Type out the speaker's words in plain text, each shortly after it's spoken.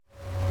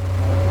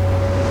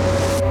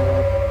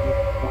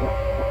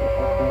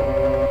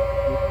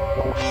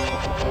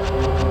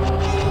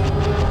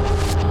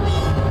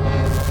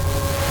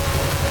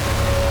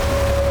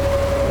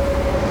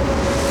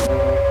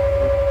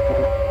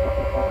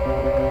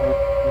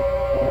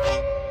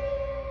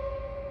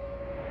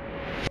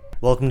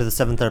Welcome to the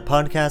Seventh Art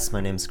Podcast.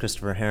 My name is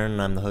Christopher Heron,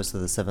 and I'm the host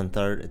of the Seventh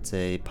Art. It's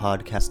a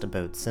podcast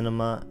about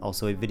cinema,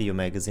 also a video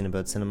magazine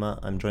about cinema.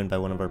 I'm joined by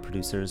one of our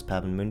producers,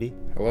 Pavan Mundi.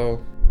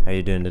 Hello. How are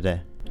you doing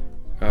today?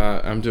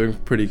 I'm doing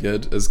pretty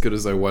good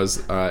as I was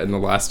in the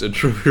last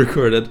intro we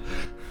recorded.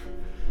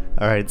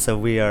 All right, so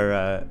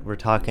we're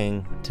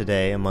talking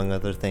today, among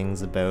other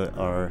things, about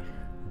our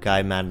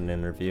Guy Maddin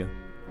interview,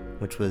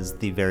 which was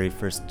the very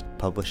first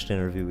published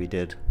interview we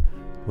did.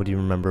 What do you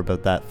remember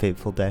about that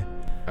fateful day?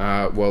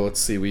 Well, let's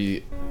see.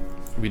 We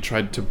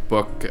tried to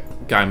book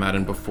Guy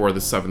Maddin before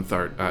the Seventh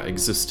Art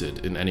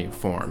existed in any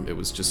form. It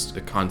was just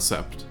a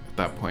concept at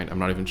that point. I'm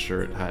not even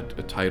sure it had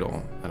a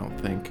title, I don't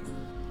think.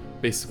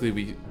 Basically,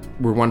 we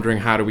were wondering,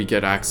 how do we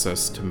get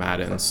access to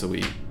Maddin? So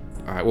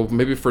well,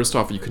 maybe first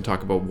off, you can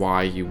talk about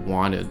why you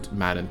wanted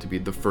Maddin to be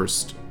the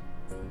first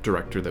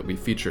director that we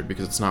featured,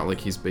 because it's not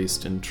like he's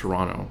based in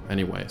Toronto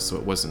anyway, so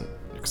it wasn't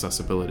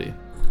accessibility.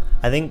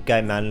 I think Guy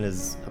Maddin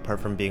is,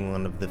 apart from being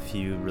one of the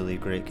few really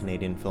great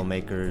Canadian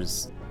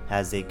filmmakers,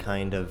 has a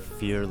kind of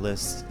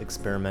fearless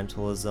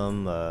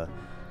experimentalism,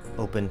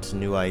 open to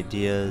new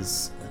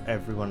ideas.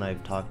 Everyone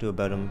I've talked to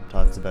about him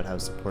talks about how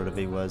supportive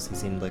he was. He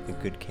seemed like a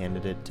good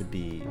candidate to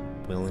be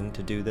willing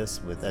to do this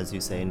with, as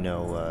you say,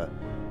 no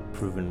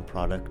proven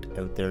product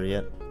out there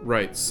yet.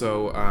 Right,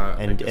 so...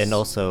 And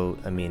also,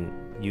 I mean,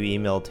 you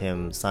emailed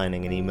him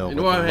signing an email with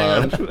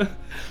love.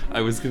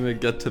 I was going to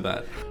get to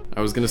that. I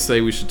was going to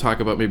say we should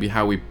talk about maybe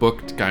how we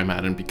booked Guy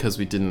Maddin, because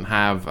we didn't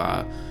have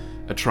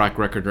a track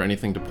record or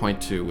anything to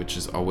point to, which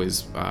is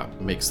always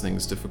makes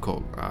things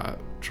difficult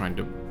trying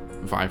to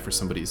vie for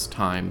somebody's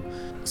time,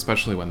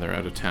 especially when they're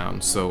out of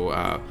town.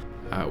 So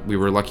we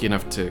were lucky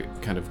enough to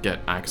kind of get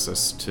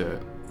access to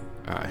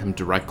him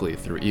directly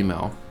through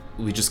email.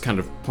 We just kind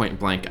of point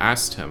blank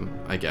asked him,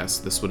 I guess.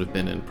 This would have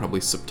been in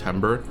probably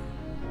September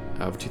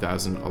of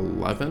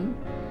 2011.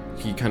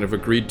 He kind of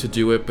agreed to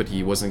do it, but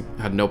he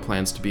had no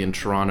plans to be in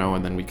Toronto,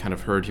 and then we kind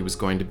of heard he was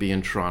going to be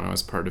in Toronto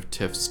as part of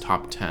TIFF's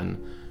top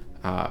 10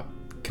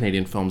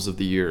 Canadian Films of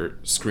the Year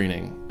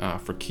screening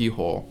for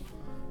KEYHOLE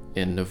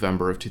in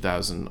November of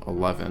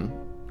 2011.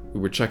 We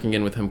were checking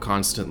in with him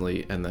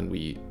constantly, and then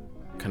we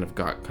kind of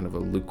got kind of a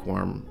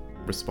lukewarm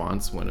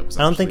response when it was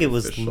I don't think it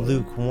official. was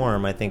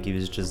lukewarm. I think he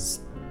was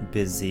just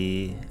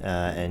busy,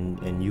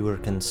 and you were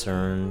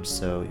concerned,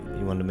 so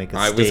you wanted to make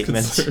a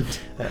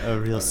statement, a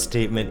real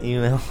statement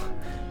email.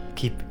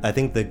 I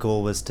think the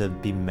goal was to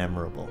be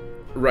memorable.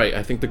 Right,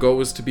 I think the goal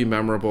was to be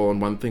memorable, and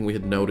one thing we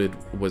had noted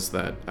was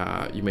that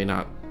you may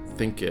not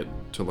think it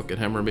to look at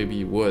him, or maybe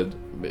you would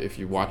if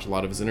you watch a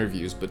lot of his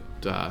interviews,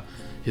 but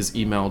his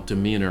email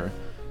demeanor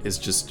is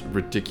just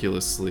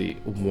ridiculously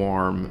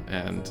warm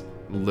and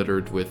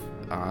littered with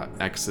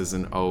X's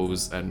and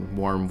O's and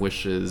warm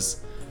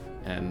wishes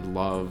and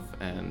love,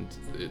 and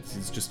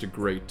it's just a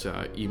great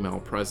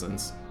email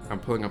presence. I'm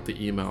pulling up the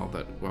email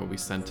that we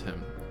sent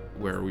him,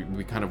 where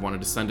we kind of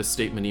wanted to send a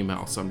statement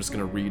email, so I'm just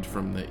going to read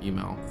from the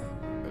email.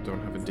 I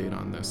don't have a date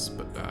on this,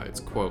 but it's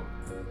quote,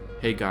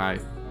 "Hey Guy,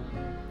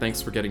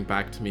 thanks for getting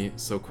back to me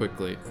so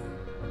quickly.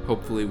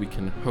 Hopefully we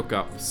can hook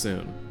up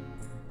soon.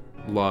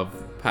 Love,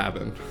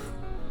 Pavan."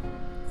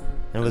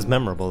 And it was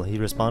memorable. He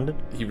responded?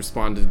 He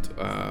responded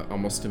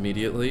almost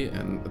immediately,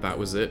 and that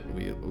was it.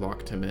 We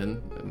locked him in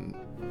and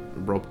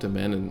roped him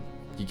in, and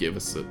he gave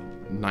us a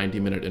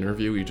 90-minute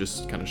interview. He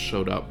just kind of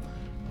showed up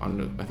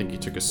I think he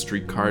took a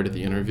streetcar to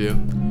the interview.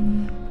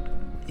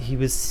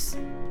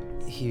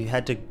 He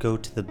had to go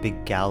to the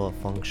big gala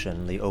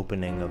function, the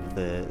opening of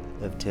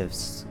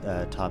TIFF's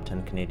top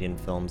 10 Canadian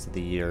Films of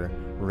the Year,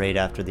 right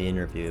after the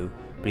interview,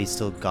 but he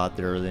still got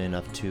there early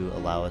enough to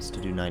allow us to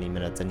do 90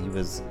 minutes, and he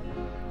was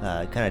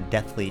kind of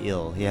deathly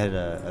ill. He had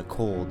a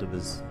cold. It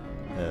was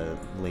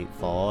late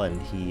fall, and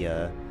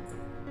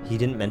he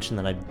didn't mention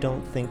that. I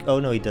don't think... Oh,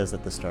 no, he does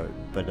at the start.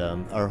 But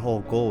our whole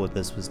goal with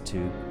this was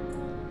to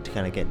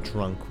kind of get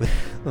drunk with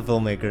the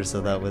filmmaker,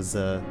 so that was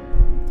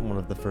one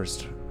of the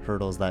first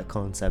hurdles that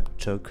concept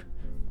took.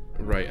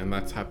 Right, and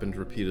that's happened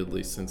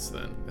repeatedly since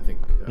then, I think.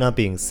 Not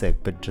being sick,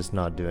 but just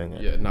not doing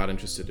it. Yeah, not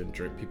interested in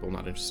people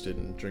not interested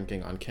in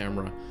drinking on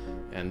camera.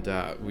 And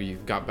we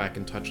got back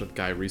in touch with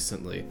Guy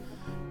recently,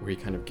 where he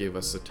kind of gave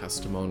us a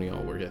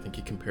testimonial where I think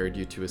he compared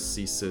you to a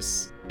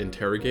CSIS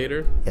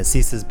interrogator. Yeah,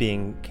 CSIS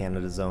being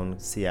Canada's own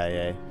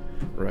CIA.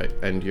 Right,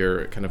 and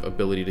your kind of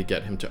ability to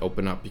get him to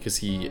open up, because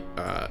he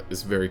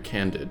is very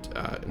candid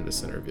in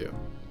this interview,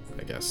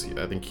 I guess.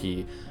 I think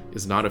he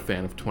is not a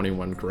fan of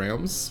 21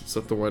 grams. Is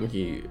that the one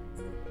he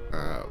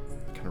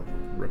kind of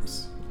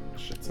rips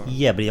shits on?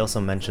 Yeah, but he also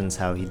mentions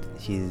how he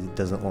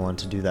doesn't want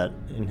to do that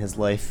in his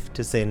life,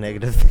 to say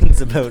negative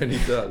things about And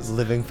he does.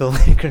 living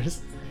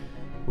filmmakers.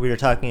 We were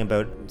talking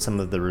about some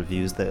of the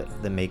reviews that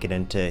make it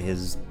into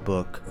his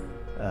book,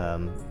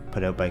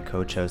 put out by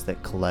Coach House,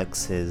 that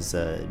collects his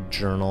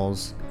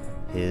journals,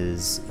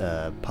 his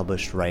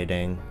published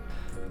writing.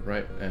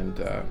 Right, and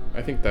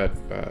I think that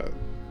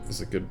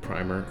is a good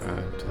primer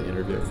to the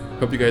interview.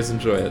 Hope you guys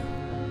enjoy it.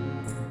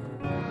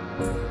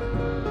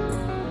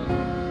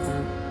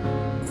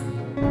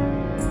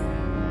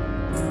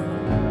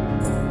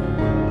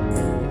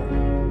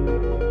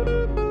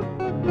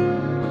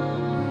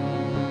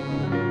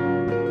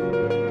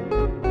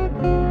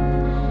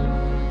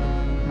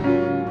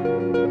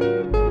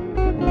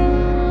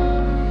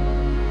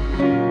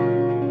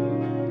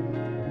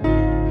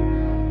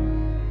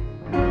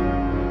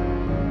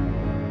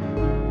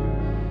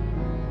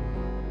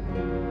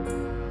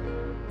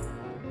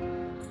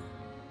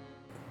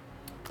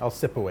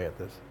 sip away at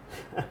this.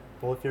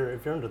 Well, if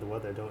you're under the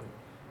weather, don't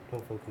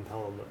feel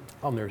compelled.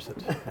 I'll nurse it,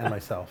 and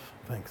myself.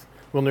 Thanks.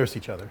 We'll nurse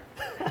each other.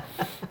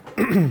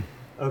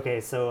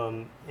 Okay,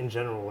 so in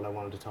general, what I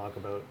wanted to talk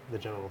about, the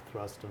general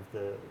thrust of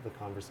the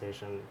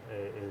conversation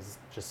is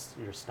just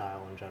your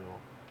style in general.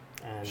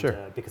 And Sure.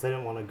 Because I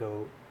didn't want to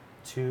go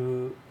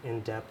too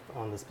in depth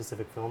on the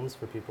specific films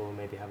for people who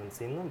maybe haven't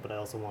seen them, but I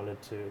also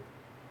wanted to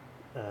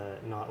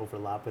not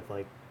overlap with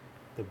like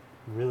the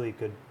really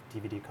good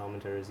DVD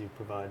commentaries you've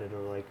provided, or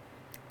like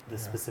the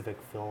specific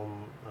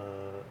film,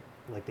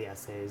 like the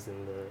essays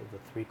and the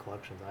 3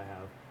 collections I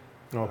have.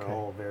 Okay. Are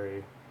all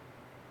very,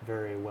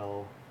 very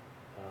well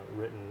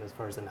written as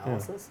far as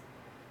analysis.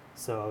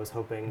 So I was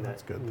hoping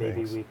That's that good,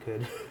 maybe thanks. we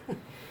could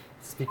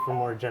speak for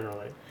more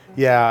generally.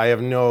 Yeah, I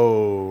have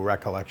no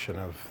recollection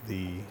of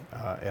the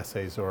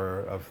essays or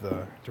of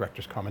the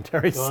director's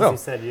commentaries, Well, so as you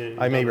said, you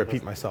I may probably repeat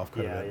wasn't- myself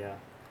quite a bit.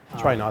 Yeah.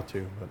 Try not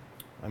to, but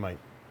I might.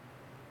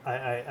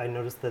 I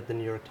noticed that the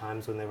New York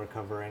Times, when they were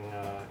covering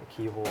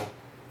Keyhole,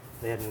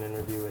 they had an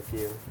interview with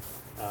you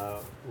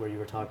where you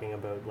were talking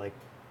about like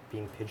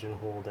being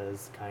pigeonholed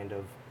as kind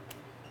of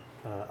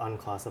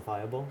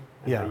unclassifiable,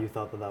 and how Yeah. you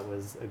thought that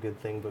was a good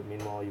thing, but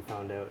meanwhile you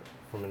found out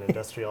from an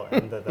industrial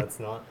end that that's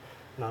not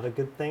a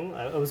good thing.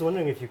 I was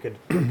wondering if you could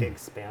like,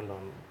 expand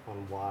on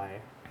why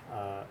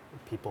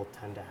people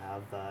tend to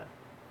have that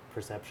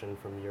perception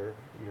from your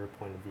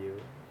point of view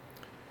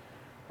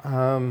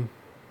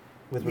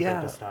with regard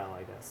Yeah. to style,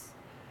 I guess.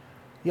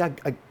 Yeah,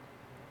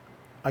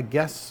 I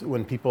guess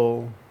when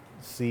people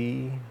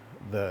see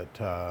that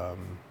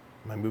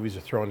my movies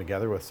are thrown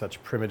together with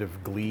such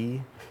primitive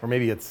glee, or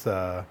maybe it's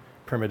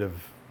primitive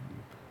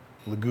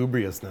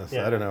lugubriousness,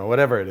 Yeah. I don't know,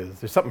 whatever it is.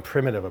 There's something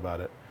primitive about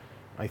it.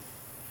 I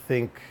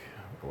think,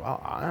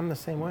 well, I'm the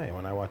same way.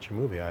 When I watch a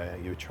movie,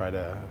 you try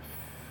to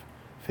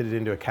fit it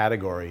into a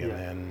category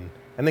and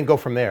then go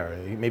from there.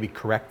 You maybe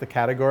correct the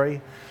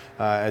category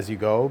as you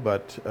go,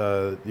 but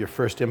your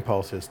first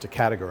impulse is to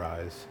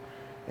categorize.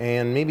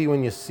 And maybe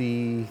when you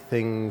see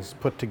things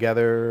put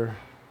together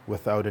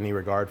without any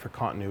regard for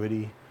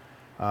continuity,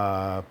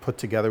 put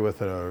together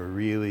with a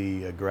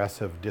really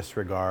aggressive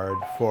disregard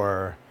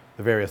for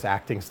the various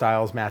acting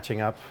styles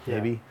matching up,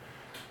 maybe,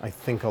 I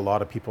think a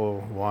lot of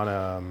people want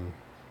to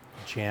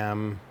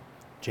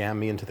jam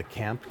me into the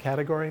camp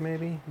category,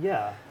 maybe.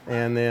 Yeah.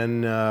 And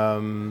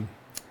then,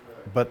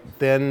 but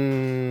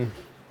then,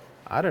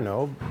 I don't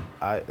know.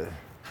 I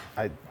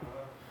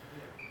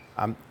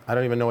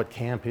don't even know what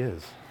camp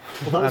is.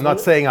 Well, I'm not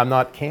saying I'm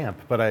not camp,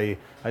 but I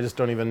just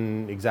don't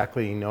even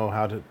exactly know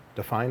how to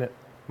define it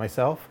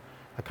myself.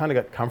 I kind of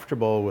got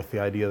comfortable with the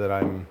idea that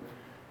I'm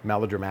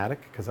melodramatic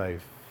because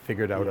I've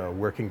figured out a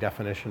working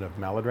definition of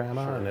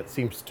melodrama, and it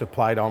seems to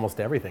apply to almost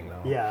everything,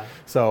 though. Yeah.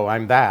 So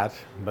I'm that,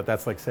 but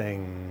that's like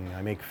saying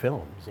I make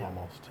films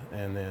almost,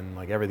 and then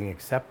like everything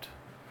except,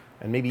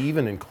 and maybe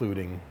even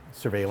including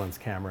surveillance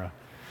camera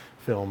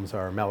films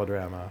are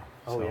melodrama.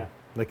 Oh, so, yeah.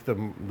 Like the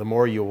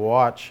more you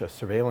watch a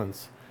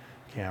surveillance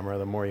camera,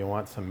 the more you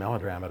want some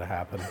melodrama to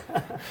happen.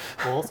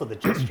 Well, also the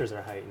gestures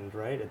are heightened,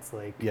 right? It's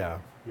like Yeah.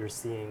 you're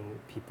seeing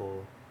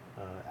people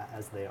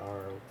as they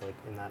are, like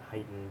in that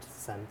heightened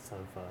sense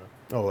of.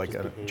 Oh, like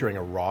just behavior. during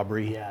a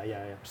robbery. Yeah.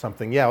 Or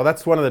something. Yeah, well,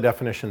 that's one of the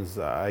definitions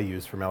I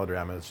use for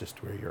melodrama, is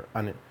just where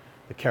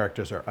the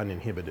characters are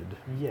uninhibited.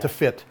 Yeah. To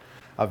fit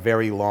a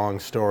very long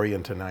story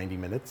into 90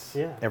 minutes,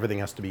 Yeah. everything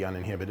has to be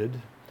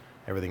uninhibited.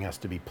 Everything has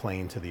to be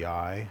plain to the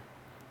eye.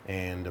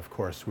 And of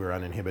course, we're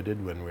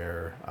uninhibited when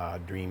we're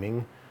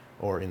dreaming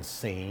or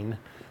insane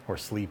or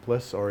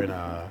sleepless or in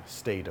a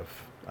state of,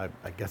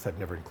 I guess I've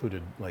never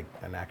included like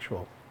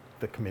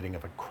the committing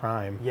of a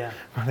crime. Yeah.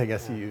 But I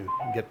guess you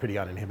get pretty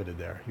uninhibited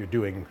there. You're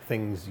doing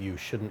things you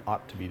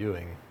ought to be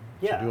doing.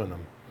 but Yeah. You're doing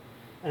them.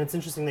 And it's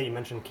interesting that you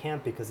mentioned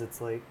camp, because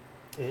it's like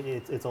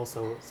it's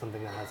also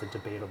something that has a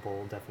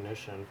debatable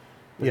definition.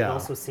 But it Yeah.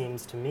 also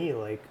seems to me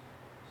like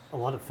a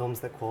lot of films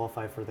that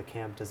qualify for the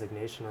camp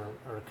designation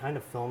are kind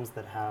of films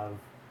that have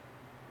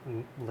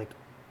like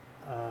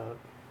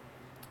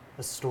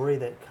a story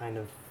that kind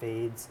of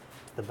fades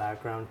to the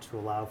background to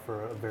allow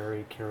for a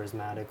very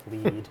charismatic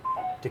lead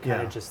to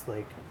kind Yeah. of just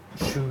like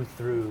chew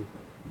through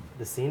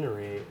the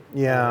scenery.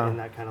 Yeah. In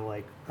that kind of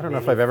like. I don't know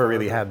if I've ever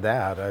really farther-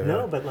 had that.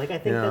 No, but like I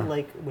think Yeah. that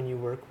like when you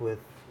work with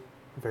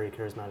very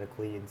charismatic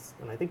leads,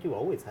 and I think you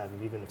always have,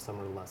 even if some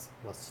are less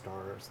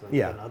stars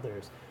than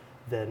others,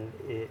 then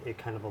it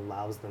kind of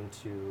allows them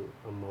to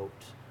emote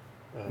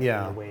in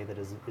a way that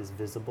is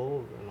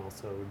visible and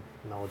also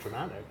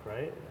melodramatic,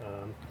 right?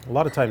 A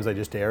lot of times I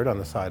just erred on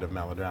the side of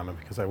melodrama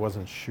because I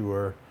wasn't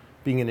sure,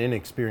 being an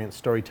inexperienced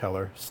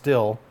storyteller,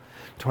 still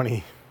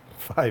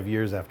 25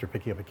 years after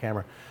picking up a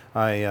camera,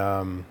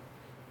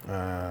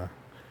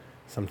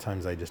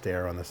 sometimes I just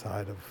err on the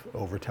side of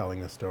overtelling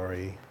the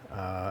story,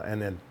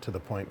 and then to the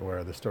point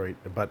where the story,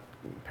 but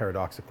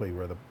paradoxically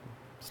where the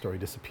story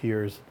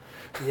disappears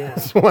Yeah.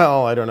 as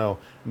well. I don't know,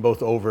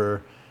 both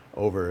over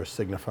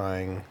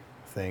signifying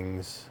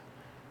things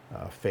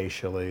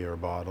facially or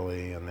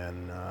bodily, and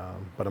then,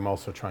 but I'm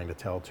also trying to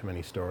tell too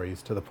many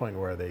stories to the point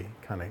where they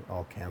kind of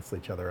all cancel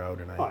each other out,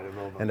 and I don't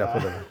know about end up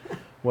with that.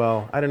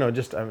 well, I don't know,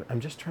 I'm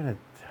just trying to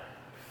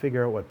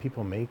figure out what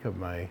people make of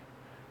my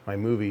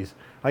movies.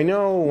 I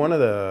know one of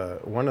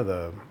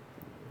the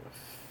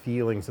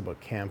feelings about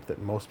camp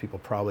that most people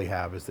probably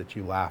have is that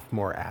you laugh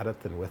more at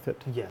it than with it.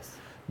 Yes.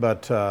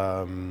 But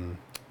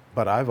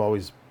I've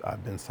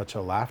been such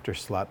a laughter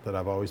slut that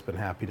I've always been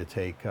happy to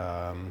take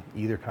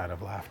either kind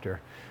of laughter.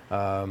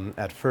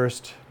 At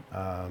first,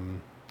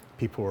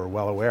 people were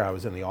well aware I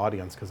was in the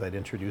audience because I'd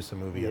introduce a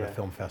movie at a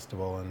film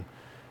festival,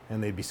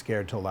 and they'd be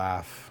scared to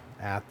laugh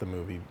at the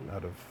movie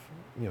out of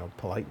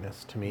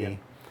politeness to me.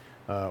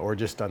 Or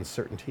just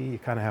uncertainty. You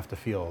kind of have to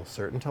feel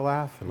certain to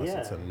laugh, unless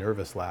it's a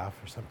nervous laugh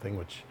or something,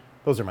 which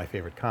those are my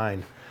favorite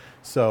kind.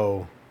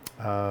 So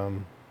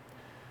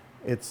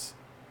it's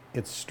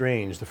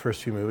strange. The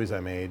first few movies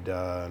I made,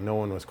 no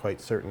one was quite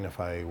certain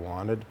if I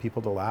wanted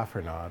people to laugh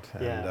or not.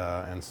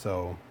 And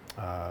so,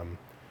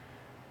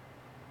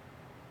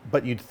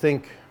 but you'd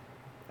think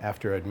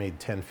after I'd made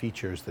 10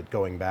 features that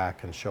going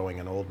back and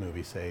showing an old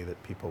movie, say,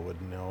 that people would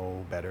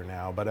know better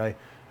now. But I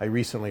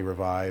recently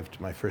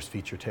revived my first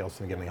feature, Tales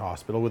from the Gimli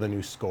Hospital, with a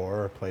new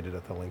score. I played it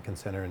at the Lincoln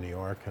Center in New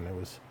York, and it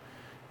was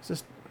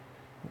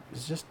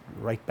just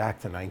right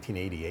back to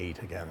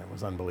 1988 again. It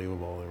was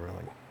unbelievable. There were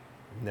like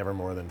never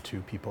more than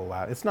 2 people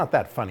laugh. It's not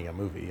that funny a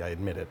movie, I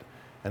admit it,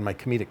 and my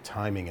comedic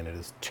timing in it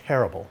is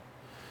terrible.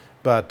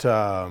 But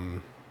I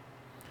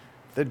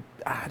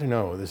don't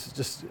know. There's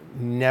just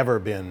never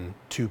been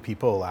 2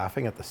 people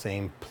laughing at the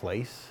same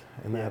place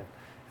in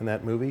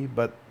that movie.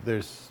 But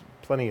there's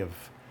plenty of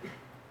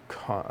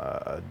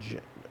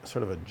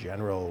sort of a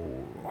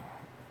general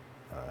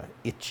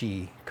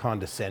itchy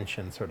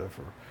condescension sort of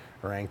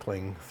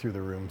rankling through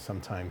the room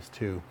sometimes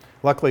too.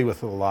 Luckily, with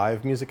the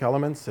live music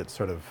elements, it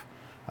sort of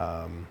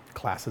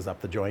classes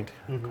up the joint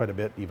quite a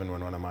bit, even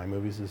when one of my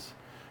movies is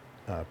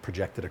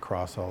projected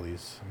across all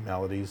these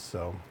melodies.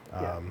 So.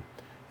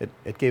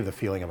 It gave the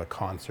feeling of a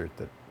concert,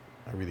 a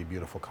really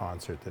beautiful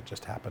concert that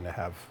just happened to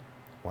have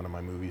one of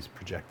my movies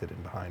projected in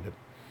behind it.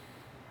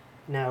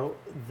 Now,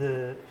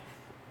 the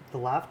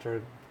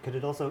laughter, could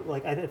it also,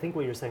 like, I think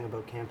what you're saying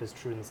about camp is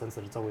true in the sense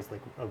that it's always like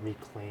a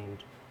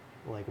reclaimed,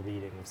 like,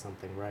 reading of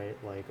something, right?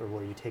 Like, or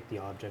where you take the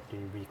object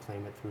and you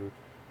reclaim it through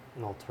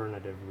an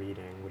alternative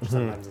reading, which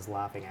sometimes is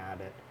laughing at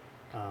it.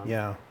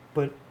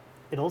 But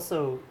it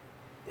also,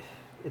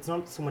 it's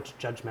not so much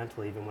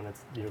judgmental even when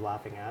you're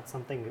laughing at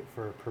something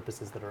for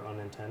purposes that are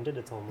unintended.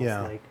 It's almost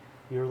like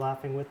you're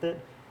laughing with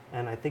it.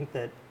 And I think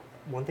that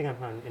one thing I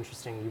found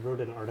interesting, you wrote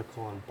an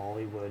article on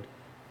Bollywood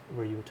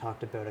where you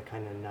talked about a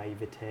kind of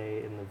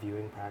naivete in the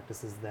viewing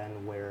practices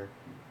then where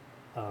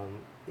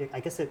I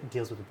guess it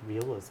deals with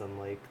realism,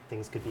 like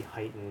things could be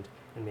heightened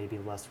and maybe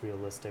less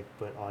realistic,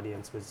 but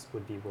audience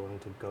would be willing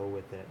to go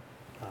with it.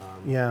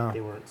 They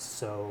weren't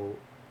so,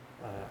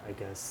 I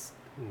guess,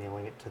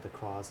 nailing it to the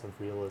cross of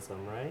realism,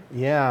 right?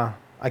 Yeah,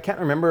 I can't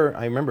remember.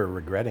 I remember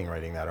regretting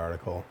writing that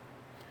article.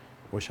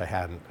 Wish I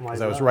hadn't,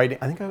 because I was that? writing.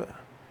 I think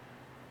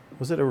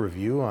was it a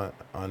review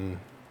on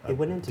it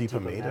went into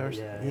Deepa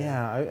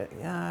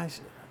Mehta?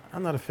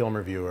 I'm not a film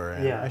reviewer,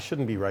 and I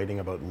shouldn't be writing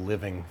about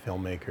living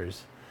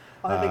filmmakers.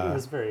 I think it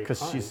was very because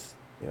kind. she's.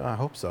 I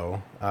hope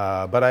so.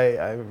 But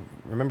I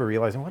remember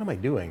realizing, what am I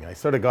doing? I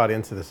sort of got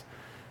into this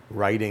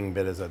writing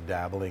bit as a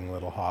dabbling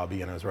little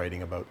hobby, and I was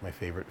writing about my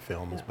favorite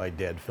films by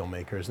dead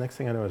filmmakers. Next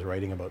thing I know, I was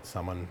writing about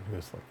someone who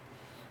was like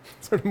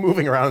sort of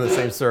moving around in the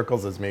same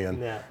circles as me,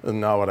 and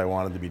not what I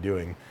wanted to be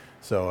doing.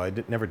 So I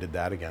never did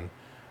that again.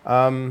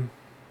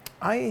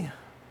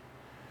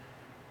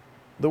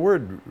 The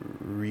word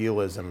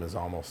realism is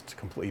almost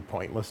completely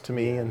pointless to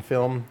me in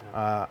film.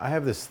 I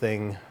have this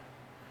thing.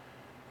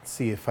 Let's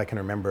see if I can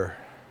remember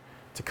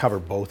to cover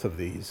both of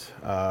these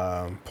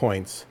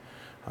points.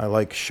 I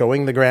like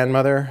showing the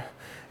grandmother,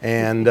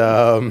 and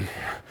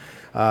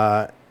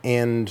I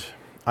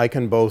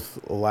can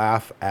both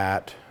laugh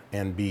at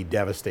and be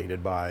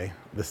devastated by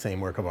the same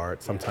work of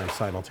art, sometimes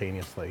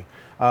simultaneously.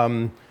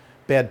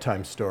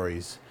 Bedtime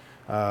stories.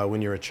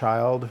 When you're a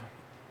child,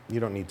 you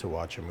don't need to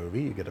watch a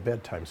movie. You get a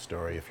bedtime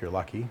story if you're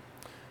lucky.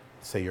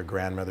 Say your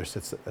grandmother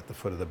sits at the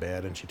foot of the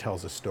bed and she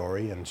tells a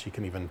story, and she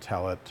can even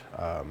tell it.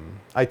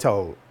 I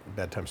tell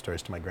bedtime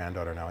stories to my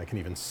granddaughter now. I can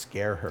even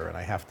scare her,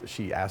 and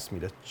she asked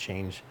me to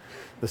change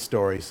the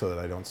story so that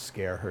I don't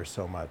scare her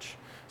so much.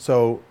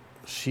 So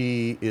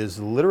she is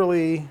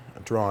literally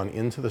drawn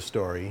into the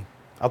story.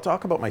 I'll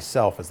talk about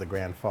myself as the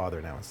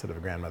grandfather now instead of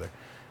a grandmother.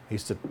 I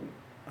used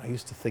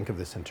to think of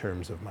this in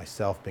terms of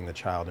myself being the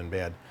child in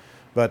bed,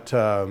 but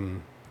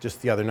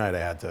just the other night I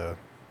had to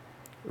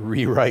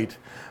rewrite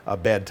a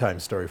bedtime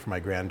story for my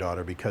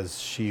granddaughter because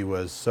she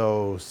was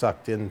so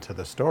sucked into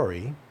the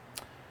story.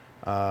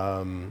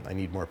 I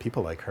need more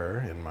people like her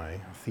in my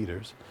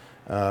theaters.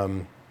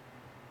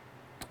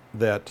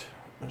 That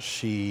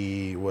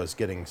she was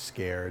getting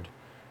scared,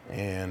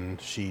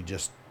 and she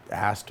just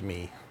asked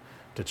me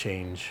to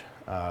change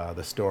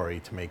the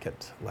story to make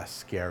it less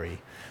scary.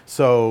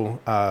 So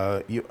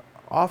you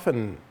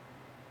often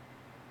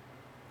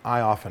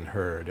I often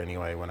heard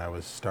anyway when I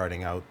was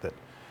starting out that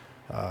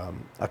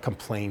a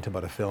complaint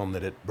about a film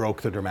that it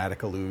broke the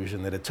dramatic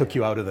illusion, that it took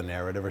you out of the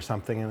narrative or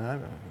something.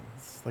 And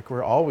it's like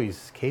we're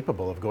always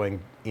capable of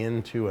going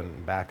into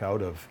and back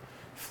out of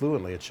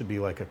fluently. It should be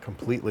like a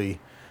completely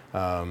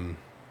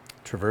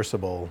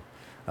traversable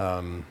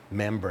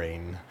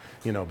membrane,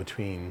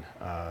 between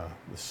the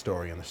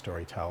story and the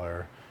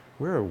storyteller.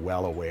 We're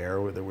well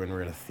aware that when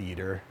we're in a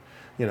theater,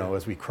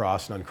 as we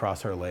cross and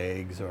uncross our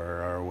legs, or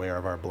are aware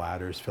of our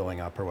bladders filling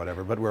up or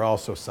whatever, but we're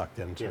also sucked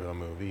into a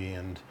movie,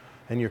 and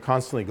you're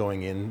constantly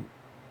going in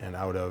and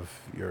out of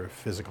your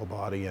physical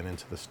body and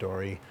into the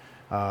story.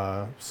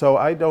 So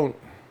I don't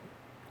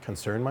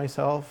concern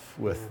myself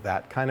with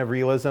that kind of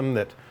realism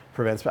that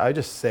prevents me. I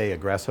just say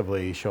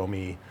aggressively, show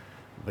me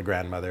the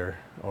grandmother,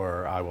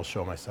 or I will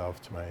show myself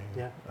to my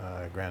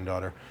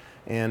granddaughter.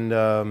 And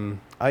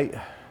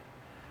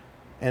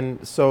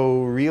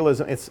so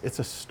realism, it's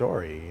a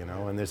story,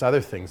 and there's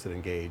other things that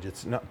engage.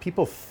 It's not,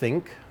 people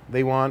think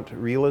they want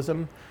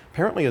realism.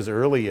 Apparently as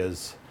early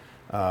as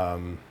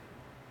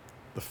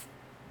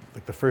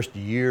the first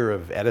year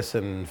of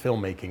Edison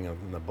filmmaking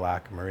of the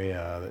Black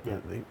Maria,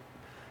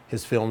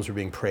 his films were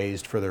being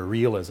praised for their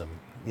realism,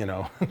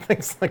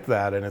 things like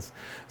that. And it's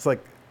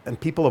like, and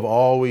people have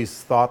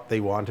always thought they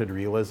wanted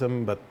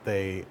realism, but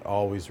they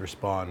always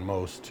respond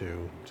most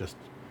to just,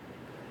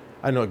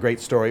 I don't know, a great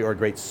story or a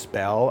great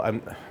spell.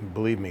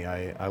 Believe me,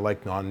 I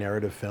like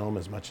non-narrative film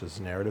as much as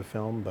narrative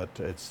film, but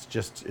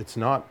it's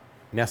not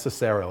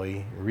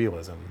necessarily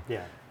realism.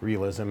 Yeah.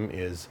 Realism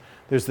is,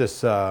 there's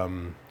this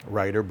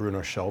writer,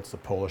 Bruno Schultz, a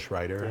Polish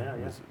writer,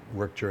 who's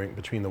worked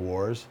between the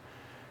wars.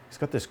 He's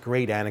got this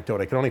great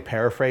anecdote. I can only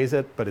paraphrase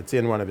it, but it's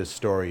in one of his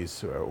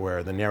stories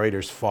where the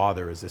narrator's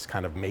father is this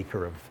kind of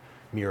maker of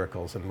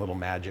miracles and little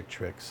magic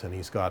tricks, and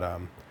he's got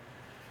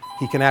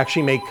he can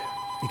actually make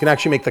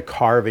the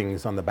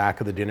carvings on the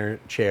back of the dinner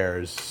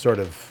chairs sort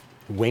of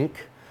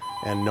wink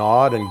and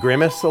nod and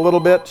grimace a little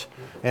bit,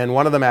 and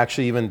one of them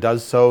actually even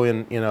does so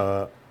in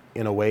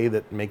a way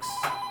that makes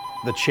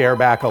the chair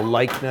back a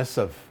likeness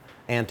of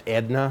Aunt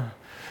Edna.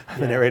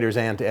 The narrator's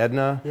Aunt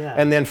Edna. Yeah.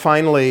 And then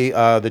finally,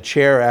 the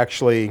chair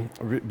actually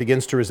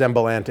begins to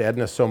resemble Aunt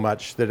Edna so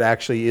much that it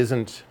actually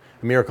isn't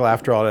a miracle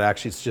after all.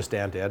 It's just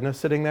Aunt Edna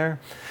sitting there.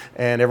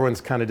 And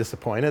everyone's kind of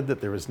disappointed that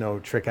there was no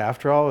trick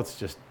after all. It's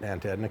just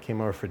Aunt Edna came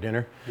over for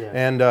dinner. Yeah.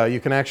 And you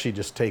can actually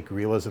just take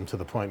realism to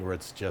the point where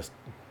it's just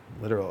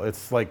literal.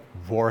 It's like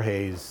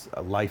Voorhees'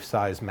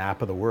 life-size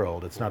map of the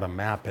world. It's not a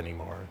map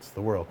anymore. It's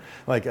the world.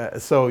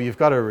 So you've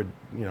got to,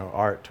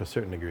 art to a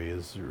certain degree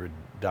is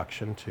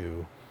reduction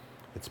to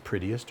its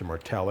prettiest or more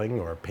telling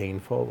or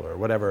painful or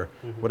whatever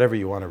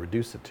you want to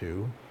reduce it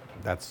to.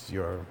 That's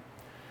your,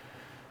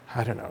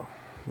 I don't know,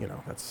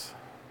 that's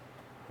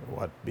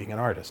what being an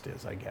artist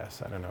is, I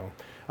guess. I don't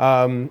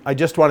know. I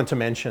just wanted to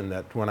mention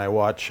that when I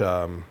watch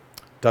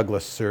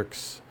Douglas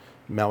Sirk's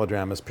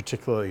melodramas,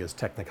 particularly his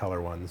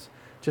Technicolor ones,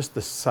 just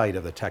the sight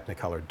of the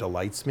Technicolor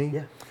delights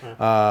me.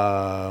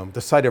 Yeah. The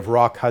sight of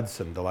Rock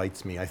Hudson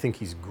delights me. I think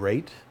he's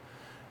great.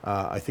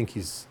 I think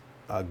he's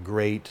a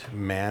great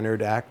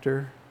mannered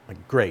actor.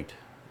 Great,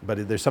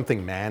 but there's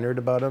something mannered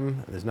about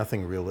him. There's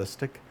nothing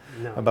realistic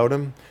about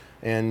him,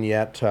 and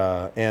yet,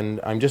 and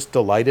I'm just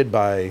delighted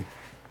by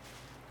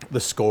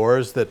the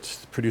scores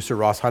that producer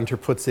Ross Hunter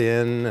puts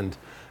in,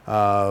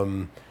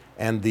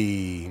 and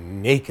the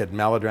naked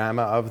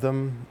melodrama of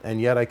them, and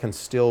yet I can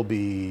still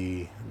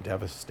be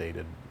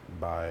devastated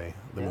by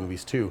the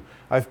movies too.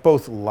 I've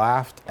both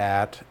laughed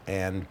at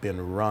and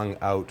been wrung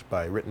out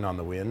by Written on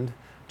the Wind.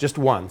 Just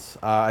once.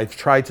 I've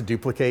tried to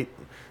duplicate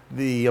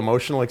the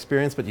emotional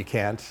experience, but you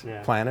can't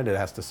plan it. It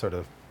has to sort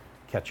of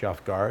catch you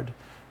off guard.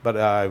 But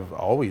I've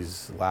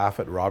always laughed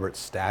at Robert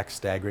Stack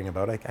staggering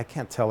about. I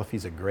can't tell if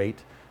he's a great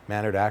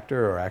mannered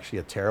actor or actually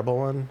a terrible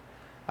one.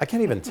 I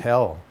can't even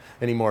tell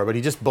anymore, but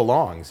he just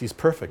belongs. He's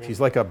perfect. He's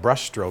like a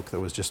brushstroke that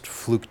was just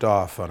fluked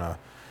off on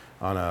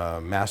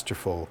a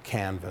masterful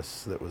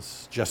canvas that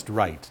was just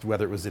right,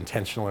 whether it was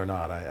intentional or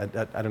not. I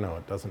don't know.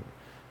 It doesn't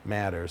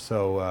matter.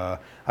 So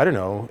I don't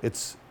know.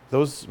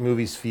 Those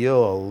movies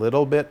feel a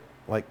little bit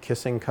like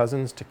kissing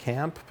cousins to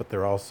camp, but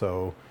they're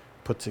also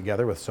put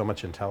together with so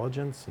much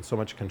intelligence and so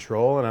much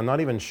control, and I'm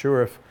not even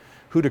sure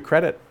who to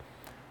credit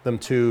them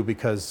to,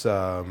 because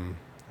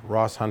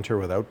Ross Hunter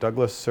without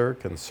Douglas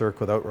Sirk and Sirk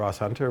without Ross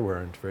Hunter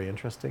weren't very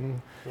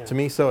interesting to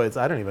me, so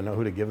I don't even know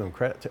who to give them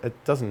credit to.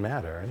 It doesn't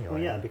matter anyway.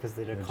 Well, yeah, because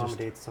they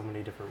accommodate so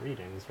many different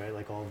readings, right?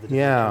 Like all of the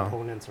different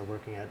components are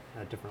working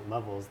at different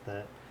levels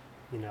that,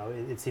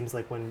 it seems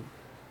like when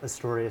a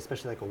story,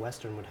 especially like a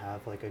Western, would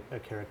have like a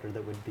character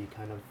that would be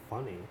kind of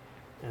funny.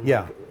 And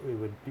it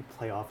would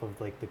play off of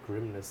like the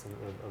grimness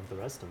of the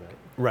rest of it.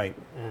 Right.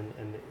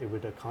 And it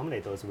would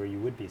accommodate those where you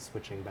would be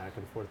switching back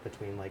and forth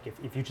between, like,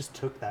 if you just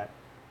took that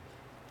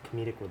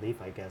comedic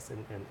relief, I guess,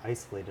 and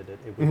isolated it,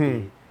 it would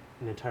be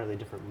an entirely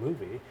different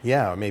movie.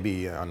 Yeah,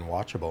 maybe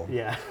unwatchable.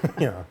 Yeah.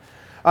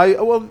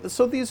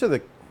 So these are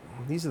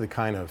the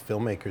kind of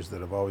filmmakers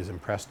that have always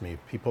impressed me.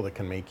 People that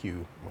can make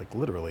you like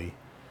literally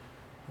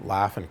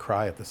laugh and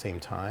cry at the same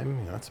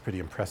time. That's a pretty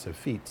impressive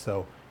feat.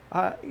 So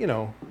You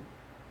know,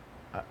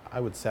 I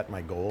would set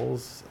my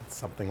goals,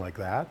 something like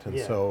that, and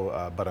Yeah.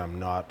 so, but I'm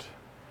not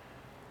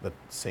the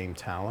same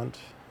talent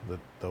that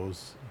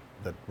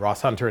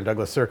Ross Hunter and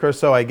Douglas Sirk are,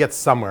 so I get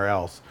somewhere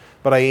else.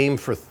 But I aim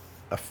for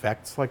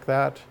effects like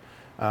that,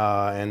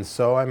 and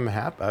so I'm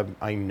happy.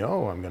 I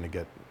know I'm going to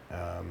get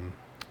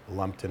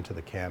lumped into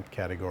the camp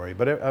category,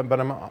 but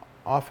I'm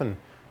often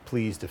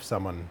pleased if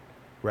someone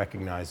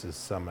recognizes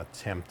some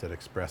attempt at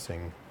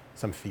expressing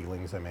some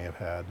feelings I may have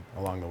had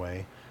along the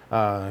way,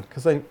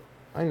 because I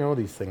know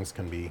these things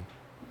can be.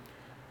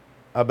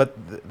 But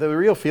the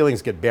real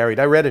feelings get buried.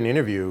 I read an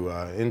interview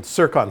in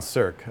Cirque on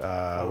Cirque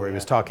where he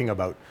was talking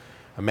about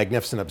a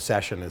magnificent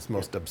obsession, his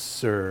most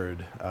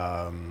absurdly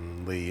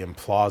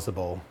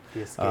implausible.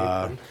 The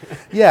escape.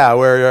 Yeah,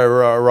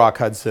 where Rock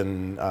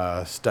Hudson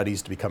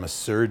studies to become a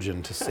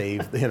surgeon to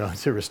save,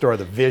 to restore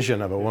the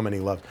vision of a woman he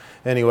loves.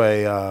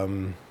 Anyway,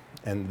 and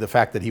the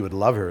fact that he would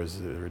love her is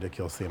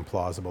ridiculously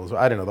implausible. So,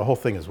 I don't know, the whole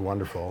thing is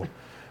wonderful.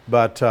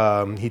 But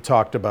he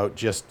talked about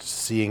just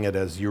seeing it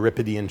as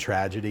Euripidean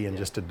tragedy and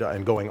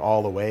and going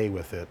all the way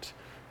with it,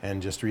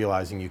 and just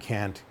realizing you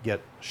can't get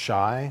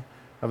shy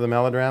of the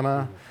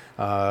melodrama.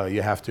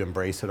 You have to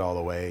embrace it all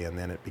the way, and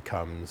then it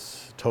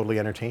becomes totally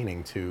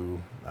entertaining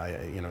to,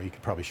 you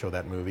could probably show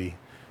that movie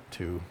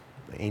to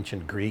the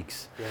ancient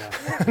Greeks,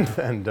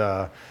 and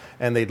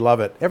they'd love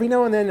it. Every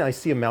now and then I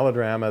see a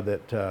melodrama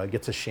that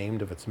gets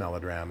ashamed of its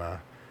melodrama.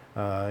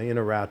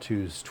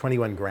 Ratu's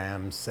 21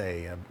 Grams,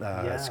 say,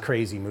 it's a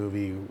crazy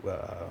movie,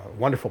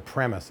 wonderful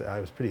premise.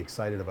 I was pretty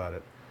excited about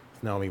it.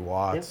 It's Naomi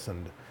Watts,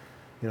 and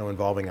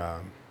involving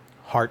a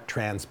heart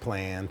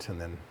transplant,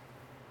 and then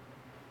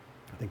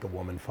I think a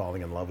woman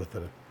falling in love with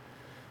the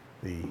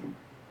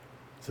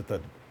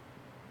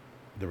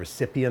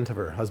recipient of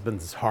her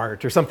husband's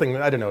heart or something.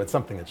 I don't know. It's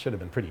something that should have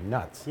been pretty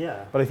nuts.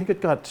 Yeah. But I think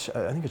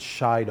it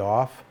shied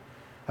off.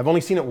 I've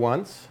only seen it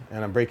once,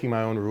 and I'm breaking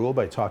my own rule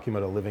by talking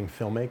about a living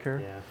filmmaker.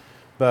 Yeah.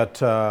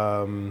 But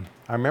I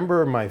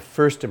remember my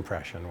first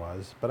impression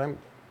was, but I'm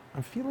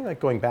feeling like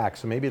going back,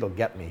 so maybe it'll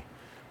get me.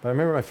 But I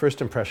remember my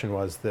first impression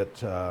was that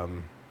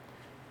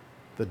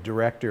the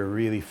director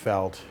really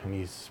felt, and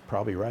he's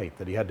probably right,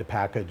 that he had to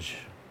package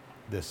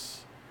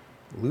this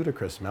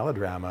ludicrous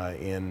melodrama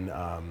in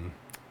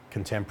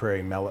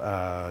contemporary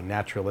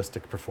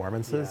naturalistic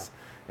performances. Yeah.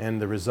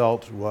 And the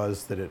result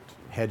was that it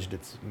hedged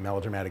its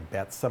melodramatic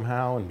bets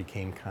somehow and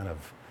became kind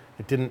of,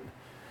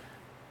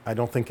 I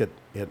don't think it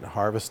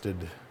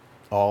harvested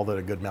all that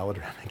a good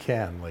melodrama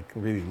can, like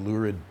really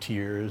lurid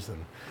tears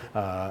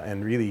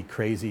and really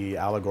crazy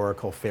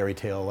allegorical fairy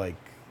tale like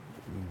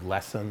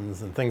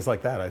lessons and things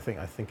like that. I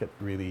think it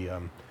really, I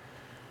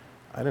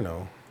don't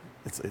know,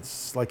 it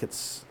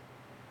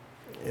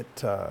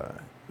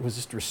was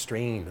just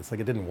restrained. It's like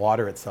it didn't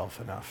water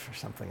itself enough or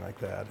something like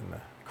that, and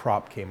the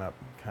crop came up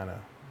kind of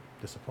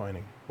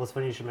disappointing. Well, it's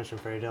funny you should mention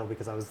fairy tale,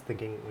 because I was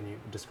thinking when you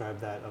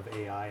described that of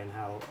AI and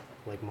how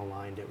like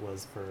maligned it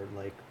was for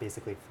like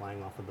basically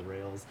flying off of the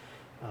rails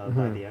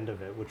by the end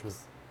of it, which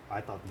was, I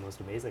thought, the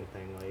most amazing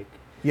thing. Like,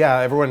 yeah,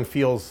 everyone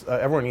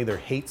either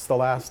hates the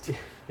last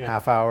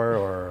half hour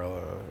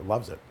or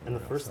loves it. And the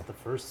first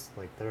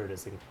like third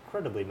is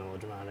incredibly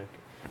melodramatic.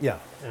 Yeah.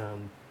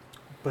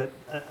 But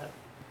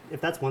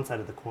if that's one side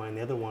of the coin,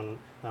 the other one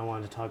I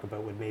wanted to talk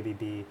about would maybe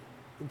be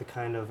the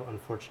kind of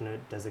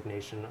unfortunate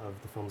designation of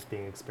the films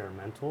being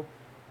experimental,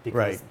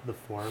 because the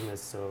form is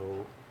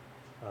so,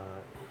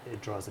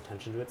 it draws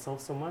attention to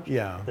itself so much,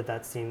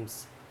 that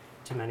seems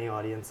to many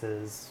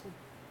audiences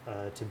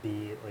to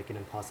be like an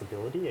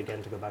impossibility,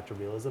 again, to go back to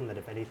realism, that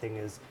if anything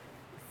is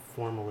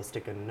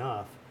formalistic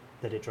enough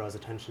that it draws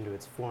attention to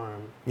its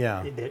form,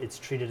 it's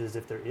treated as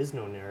if there is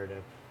no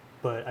narrative.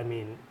 But I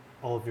mean,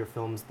 all of your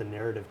films, the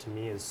narrative to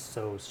me is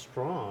so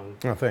strong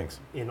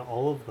in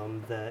all of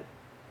them that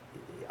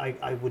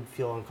I would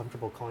feel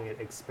uncomfortable calling it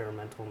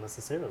experimental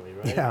necessarily,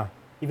 right? Yeah.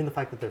 Even the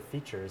fact that they're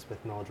features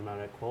with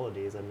melodramatic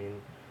qualities, I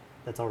mean,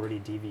 that's already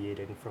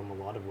deviating from a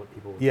lot of what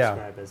people would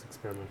describe as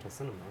experimental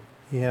cinema.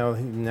 Yeah,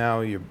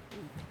 now you're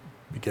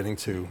beginning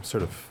to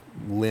sort of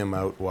limb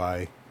out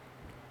why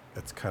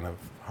it's kind of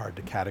hard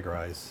to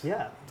categorize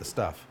the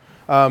stuff.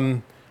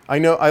 I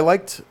know I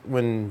liked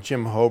when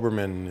Jim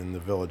Hoberman in The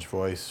Village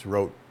Voice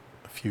wrote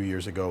a few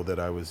years ago that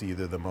I was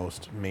either the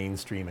most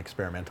mainstream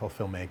experimental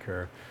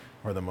filmmaker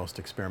or the most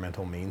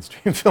experimental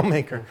mainstream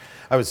filmmaker.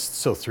 I was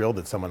so thrilled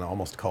that someone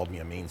almost called me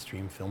a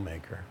mainstream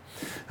filmmaker.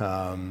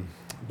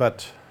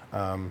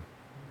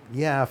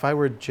 If I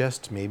were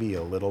just maybe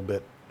a little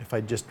bit, if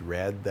I just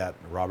read that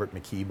Robert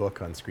McKee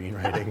book on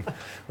screenwriting,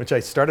 which I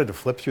started to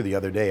flip through the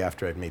other day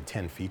after I'd made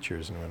 10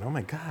 features and went, oh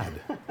my God,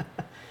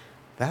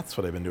 that's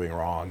what I've been doing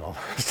wrong all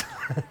this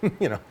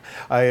time.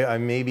 I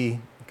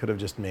maybe could have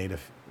just made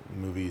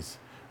movies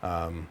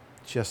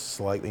just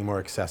slightly more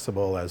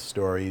accessible as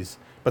stories,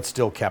 but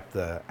still kept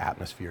the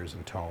atmospheres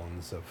and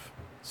tones of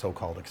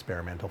so-called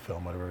experimental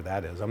film, whatever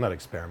that is. I'm not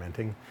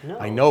experimenting. No.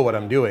 I know what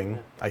I'm doing,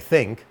 I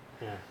think.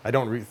 Yeah. I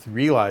don't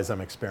realize I'm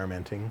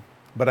experimenting.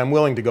 But I'm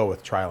willing to go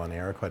with trial and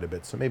error quite a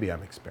bit, so maybe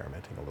I'm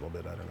experimenting a little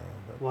bit. I don't know.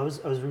 But. Well, I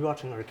was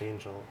rewatching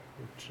Archangel,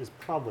 which is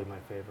probably my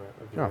favorite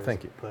of yours. Oh,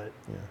 thank you. But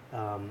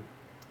Yeah.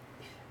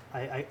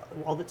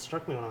 all that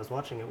struck me when I was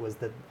watching it was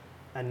that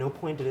at no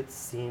point did it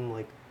seem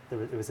like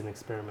it was an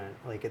experiment.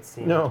 Like it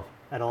seemed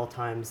at all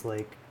times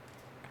like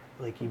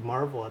you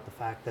marvel at the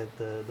fact that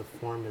the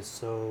form is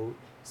so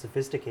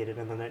sophisticated,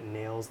 and then it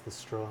nails the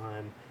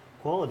Stroheim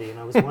quality. And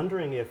I was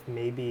wondering if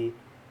maybe,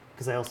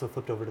 because I also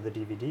flipped over to the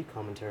DVD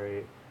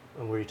commentary,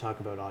 where you talk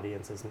about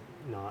audiences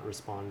not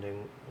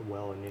responding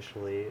well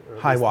initially. Or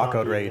high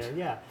walkout rate.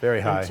 Yeah.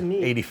 Very high. To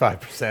me,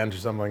 85% or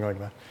something like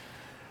that.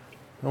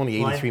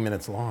 Only 83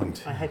 minutes long.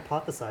 I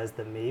hypothesized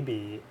that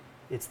maybe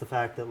it's the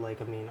fact that,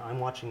 like, I mean, I'm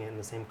watching it in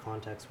the same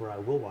context where I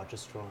will watch a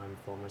Stroheim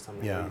film or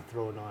something. Yeah. Where you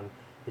throw it on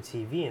the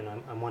TV, and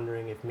I'm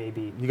wondering if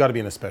maybe... You got to be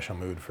in a special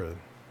mood for...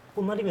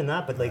 Well, not even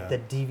that, but like the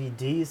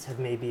DVDs have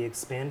maybe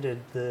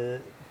expanded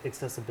the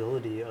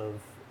accessibility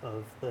of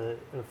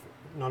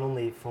not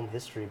only film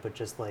history, but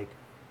just like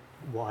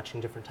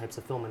watching different types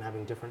of film and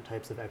having different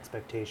types of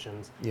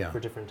expectations for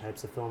different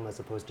types of film, as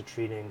opposed to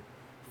treating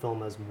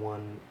film as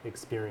one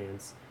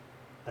experience.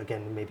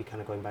 Again, maybe kind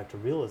of going back to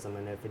realism,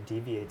 and if it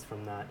deviates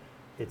from that,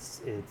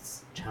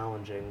 it's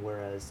challenging.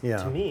 Whereas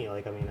to me,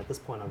 like, I mean, at this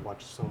point, I've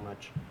watched so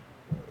much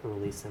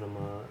early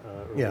cinema,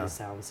 early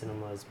sound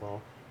cinema as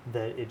well,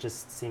 that it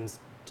just seems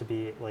to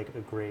be like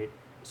a great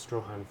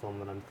Stroheim film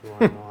that I'm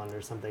throwing on,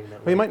 or something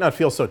that... Well, you might not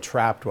feel so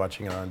trapped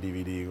watching it on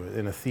DVD.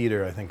 In a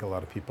theater, I think a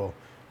lot of people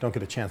don't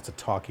get a chance to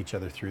talk each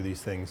other through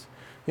these things.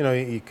 You know,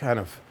 you kind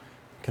of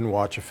can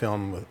watch a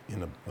film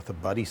with a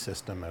buddy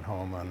system at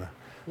home on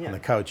the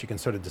couch. You can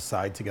sort of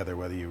decide together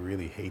whether you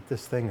really hate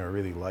this thing or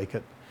really like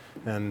it,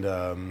 and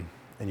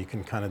you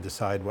can kind of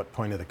decide what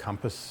point of the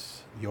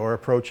compass you're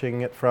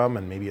approaching it from,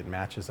 and maybe it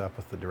matches up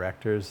with the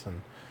directors,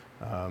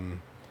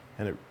 and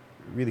it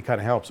really kind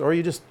of helps. Or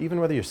you just, even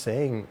whether you're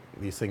saying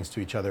these things to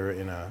each other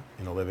in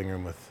a living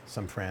room with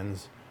some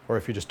friends, or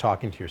if you're just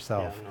talking to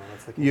yourself,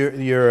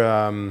 you're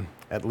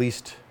at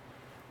least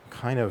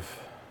kind of,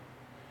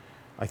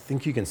 I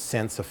think you can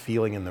sense a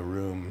feeling in the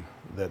room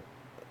that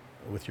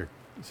with your,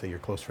 say, your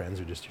close friends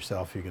or just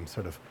yourself, you can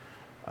sort of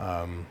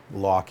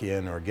lock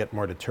in or get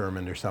more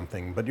determined or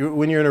something. But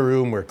when you're in a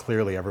room where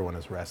clearly everyone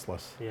is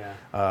restless,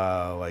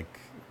 like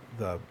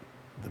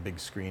the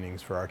big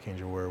screenings for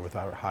Archangel were with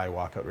our high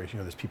walkout rate, you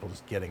know, there's people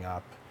just getting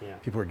up.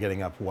 People were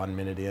getting up 1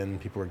 minute in,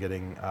 people were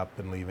getting up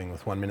and leaving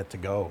with 1 minute to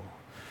go.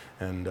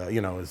 And, you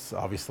know, it's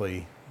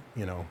obviously,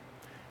 you know,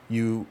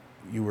 you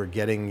were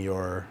getting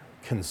your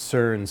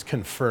concerns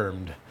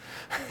confirmed,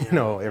 you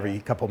know, every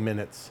couple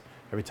minutes,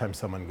 every time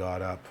someone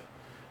got up.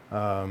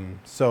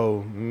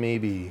 So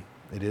maybe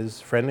it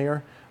is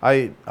friendlier.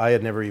 I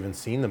had never even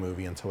seen the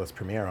movie until its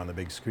premiere on the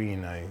big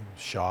screen. I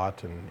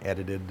shot and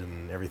edited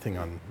and everything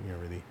on, you know,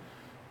 really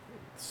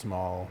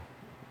small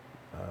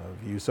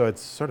view. So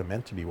it's sort of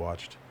meant to be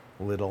watched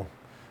little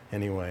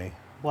anyway.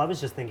 Well, I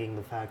was just thinking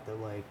the fact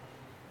that, like,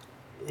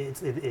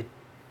 it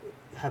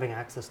having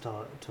access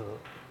to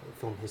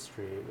film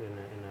history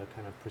in a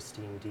kind of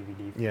pristine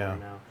DVD form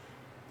now,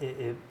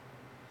 it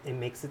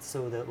makes it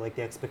so that, like,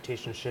 the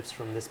expectation shifts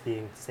from this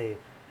being, say,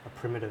 a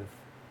primitive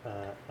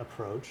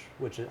approach,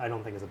 which I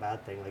don't think is a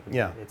bad thing. Like,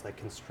 it's like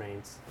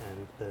constraints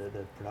and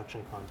the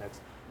production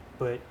context,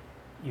 but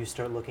you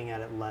start looking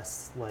at it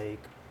less like,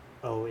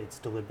 oh, it's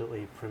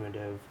deliberately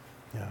primitive,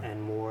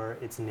 and more,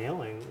 it's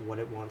nailing what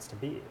it wants to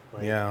be.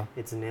 Like,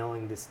 it's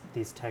nailing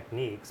these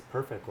techniques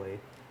perfectly,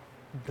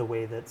 the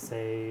way that,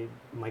 say,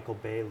 Michael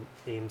Bay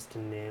aims to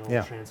nail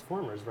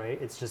Transformers, right?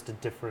 It's just a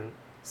different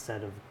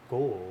set of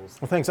goals.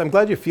 Well, thanks. I'm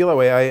glad you feel that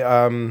way.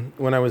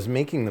 When I was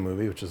making the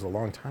movie, which is a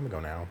long time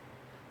ago now,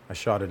 I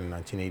shot it in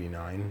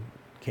 1989,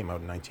 came out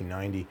in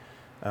 1990.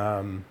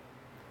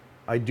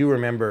 I do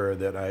remember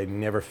that I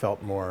never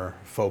felt more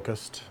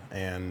focused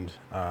and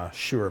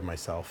sure of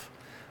myself.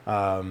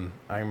 I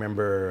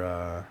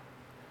remember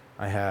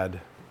I had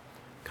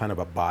kind of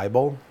a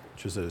Bible,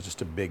 which was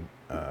just a big,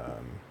 I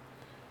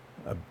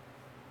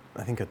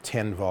think a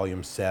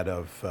 10-volume set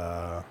of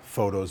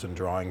photos and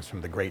drawings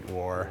from the Great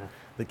War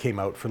that came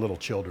out for little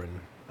children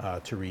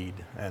to read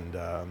and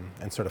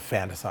sort of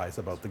fantasize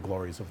about the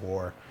glories of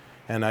war.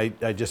 And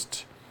I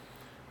just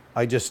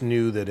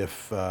knew that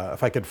if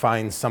I could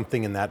find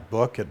something in that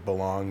book, it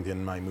belonged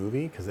in my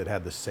movie, because it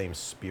had the same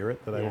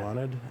spirit that I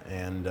wanted.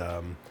 And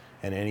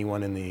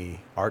anyone in the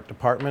art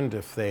department,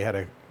 if they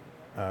had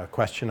a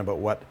question about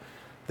what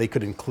they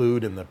could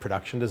include in the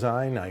production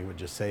design, I would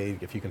just say,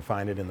 if you can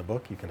find it in the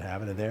book, you can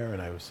have it in there.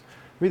 And I was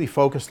really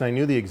focused, and I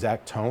knew the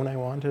exact tone I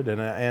wanted.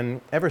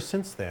 And ever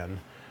since then,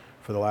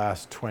 for the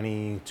last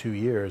 22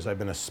 years, I've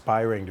been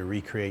aspiring to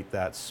recreate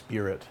that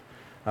spirit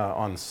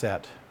on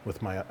set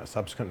with my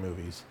subsequent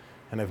movies.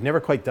 And I've never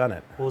quite done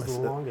it. What was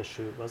the longest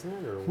shoot,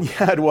 wasn't it? Or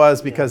yeah, it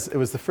was, because it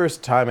was the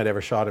first time I'd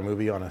ever shot a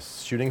movie on a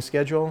shooting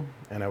schedule.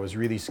 And I was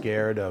really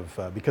scared of,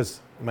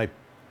 because my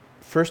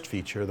first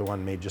feature, the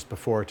one made just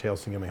before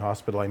Tales from Gimli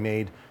Hospital, I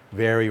made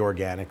very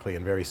organically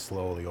and very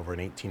slowly over an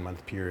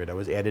 18-month period. I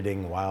was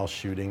editing while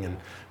shooting, and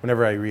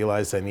whenever I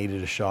realized I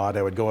needed a shot,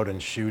 I would go out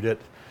and shoot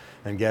it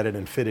and get it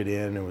and fit it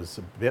in. It was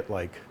a bit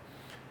like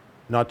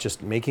not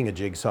just making a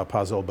jigsaw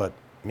puzzle, but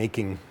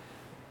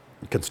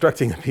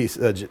constructing a piece,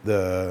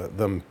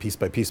 them piece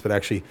by piece, but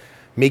actually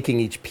making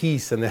each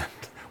piece and then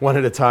one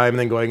at a time, and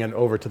then going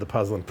over to the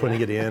puzzle and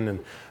putting it in.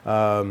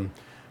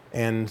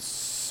 And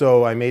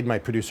so I made my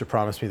producer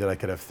promise me that I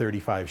could have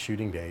 35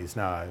 shooting days.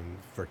 Now,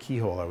 for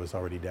Keyhole, I was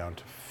already down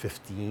to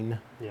 15.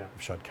 Yeah.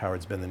 I've shot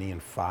Coward's Bend the Knee in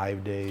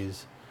 5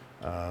 days.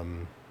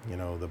 You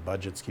know, the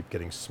budgets keep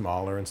getting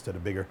smaller instead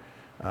of bigger.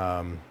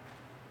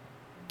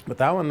 But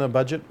that one, the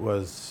budget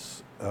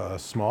was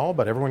small,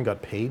 but everyone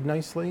got paid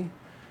nicely.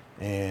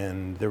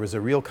 And there was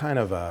a real kind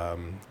of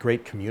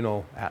great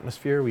communal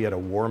atmosphere. We had a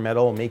war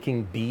medal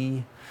making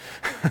bee.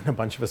 A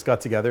bunch of us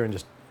got together and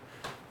just,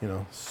 you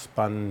know,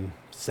 spun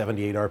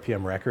 78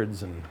 RPM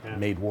records and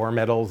made war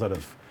medals out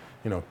of,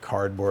 you know,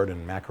 cardboard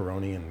and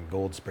macaroni and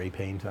gold spray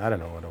paint. I don't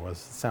know what it was.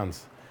 It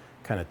sounds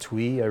kind of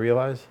twee, I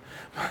realize.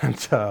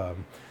 But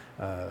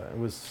it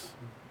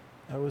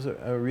was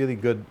a really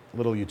good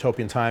little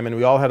utopian time. And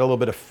we all had a little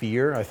bit of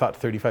fear. I thought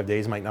 35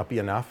 days might not be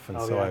enough. And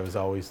I was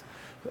always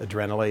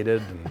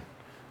adrenalated and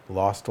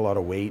lost a lot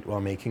of weight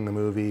while making the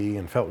movie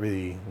and felt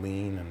really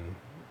lean and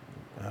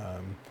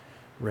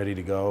ready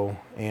to go.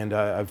 And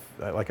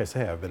like I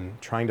say, I've been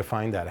trying to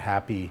find that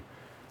happy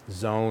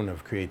zone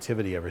of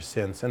creativity ever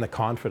since, and the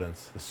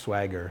confidence, the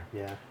swagger.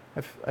 Yeah.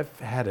 I've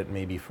had it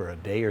maybe for a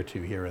day or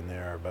two here and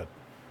there, but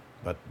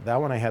that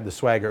one I had the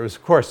swagger. It was,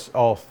 of course,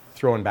 all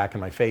thrown back in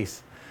my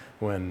face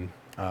when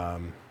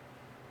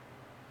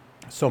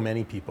so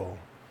many people,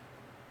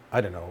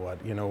 I don't know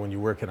what, you know, when you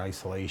work in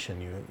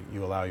isolation,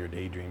 you allow your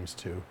daydreams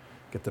to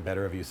get the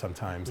better of you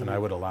sometimes. And I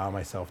would allow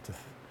myself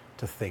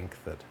to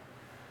think that,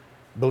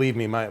 believe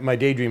me, my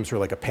daydreams were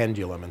like a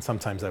pendulum, and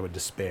sometimes I would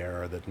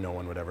despair that no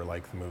one would ever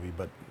like the movie.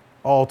 But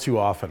all too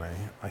often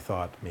I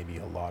thought maybe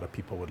a lot of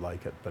people would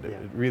like it. But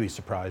it really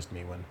surprised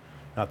me when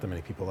not that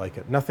many people like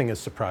it. Nothing has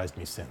surprised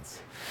me since.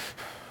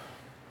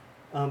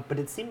 But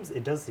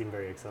it does seem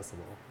very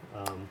accessible.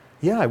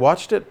 Yeah, I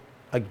watched it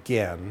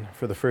again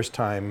for the first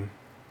time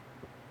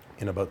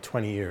in about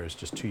 20 years,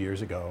 just 2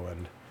 years ago,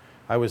 and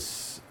I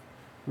was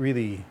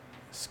really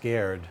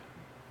scared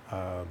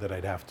that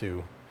I'd have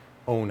to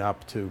own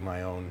up to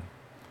my own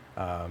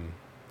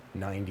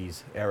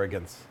 90s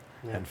arrogance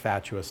and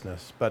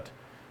fatuousness. But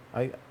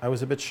I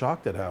was a bit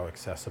shocked at how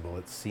accessible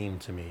it seemed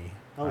to me.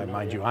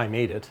 Mind you, I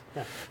made it.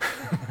 Yeah.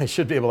 I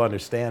should be able to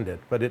understand it,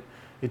 but it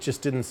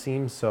just didn't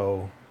seem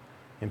so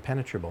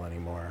impenetrable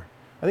anymore.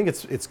 I think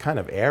it's kind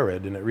of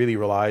arid, and it really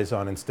relies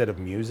on, instead of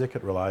music,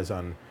 it relies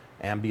on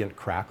ambient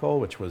crackle,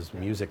 which was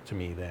music to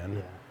me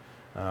then.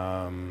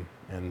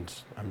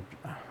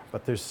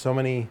 But there's so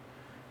many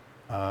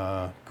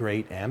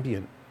great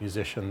ambient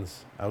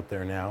musicians out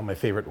there now. My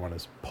favorite one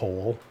is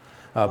Pole.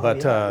 I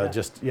could,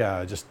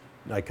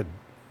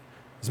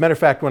 as a matter of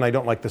fact, when I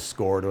don't like the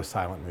score to a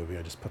silent movie,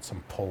 I just put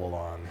some Pole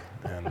on,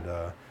 and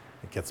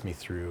it gets me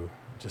through.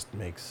 It just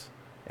makes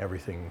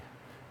everything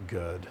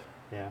good.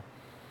 Yeah.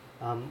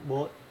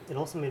 Well, it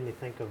also made me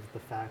think of the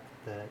fact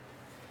that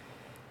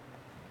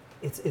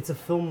it's a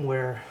film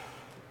where,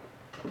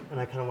 and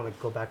I kind of want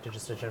to go back to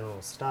just a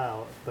general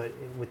style, but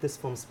with this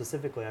film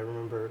specifically, I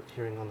remember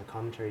hearing on the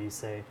commentary you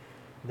say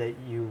that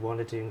you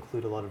wanted to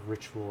include a lot of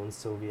ritual and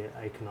Soviet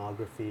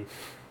iconography,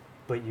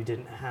 but you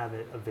didn't have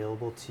it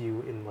available to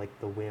you in like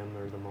the whim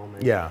or the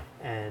moment. Yeah.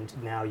 And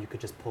now you could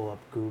just pull up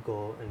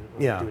Google and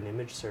do an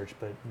image search,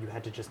 but you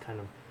had to just kind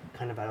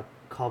of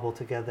cobble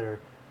together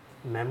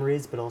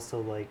memories, but also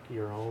like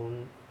your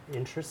own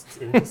interests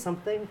into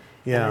something.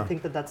 And I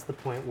think that's the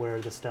point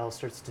where the style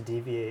starts to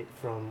deviate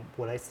from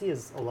what I see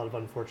as a lot of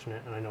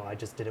unfortunate, and I know I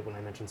just did it when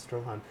I mentioned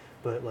Stroheim,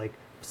 but like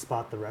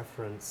spot the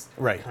reference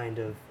kind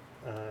of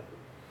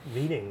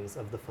readings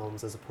of the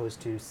films, as opposed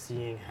to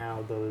seeing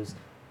how those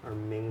are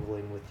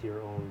mingling with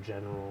your own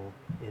general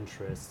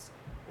interests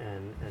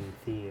and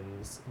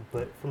themes.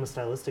 But from a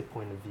stylistic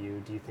point of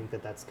view, do you think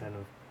that that's kind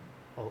of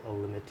a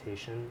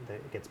limitation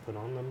that gets put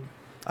on them?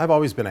 I've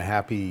always been a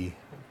happy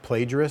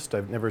plagiarist.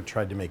 I've never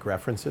tried to make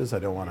references. I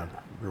don't want to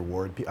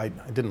reward people. I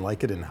didn't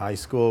like it in high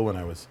school when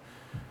I was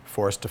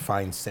forced to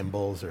find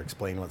symbols or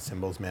explain what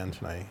symbols meant,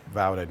 and I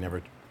vowed I'd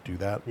never do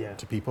that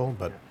to people.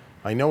 But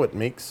I know it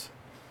makes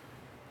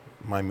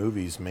my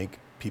movies make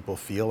people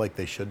feel like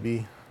they should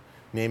be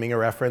naming a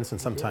reference, and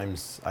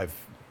sometimes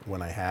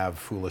when I have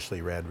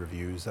foolishly read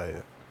reviews,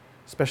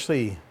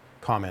 especially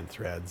comment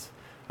threads,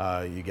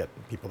 you get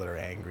people that are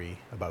angry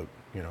about,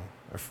 you know,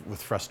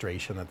 with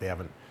frustration that they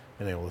haven't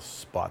been able to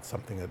spot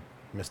something that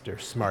Mr.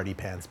 Smarty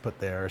Pants put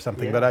there or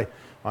something. But I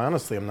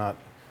honestly am not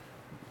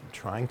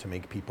trying to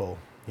make people,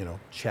 you know,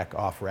 check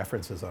off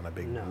references on a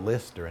big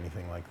list or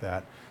anything like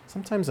that.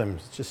 Sometimes I'm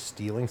just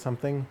stealing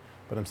something,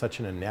 but I'm such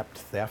an inept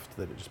thief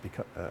that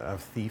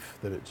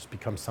it just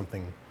becomes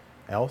something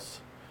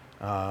else.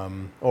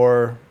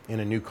 Or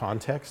in a new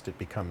context, it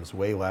becomes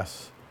way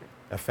less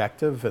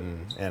effective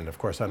and of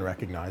course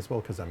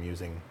unrecognizable because I'm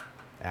using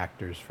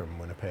actors from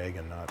Winnipeg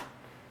and not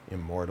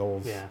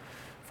immortals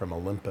from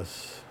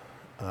Olympus.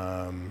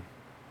 But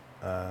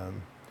I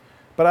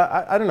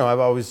don't know, I've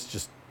always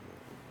just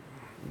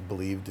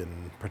believed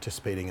in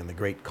participating in the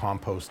great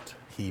compost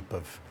heap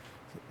of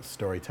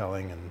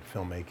storytelling and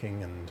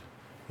filmmaking, and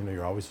you know,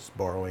 you're always just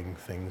borrowing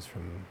things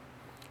from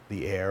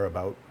the air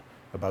about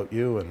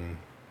you and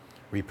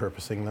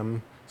repurposing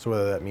them. So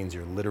whether that means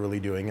you're literally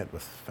doing it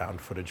with found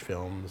footage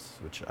films,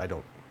 which I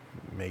don't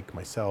make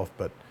myself,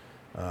 but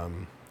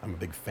I'm a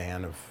big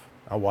fan of,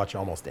 I'll watch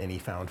almost any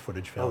found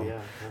footage film. Oh, yeah.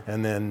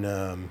 And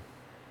then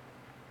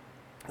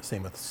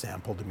same with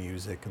sampled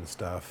music and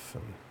stuff.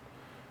 And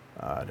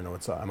I don't know,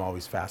 I'm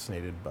always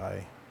fascinated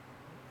by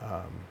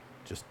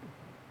just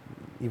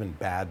even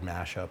bad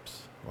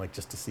mashups, like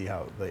just to see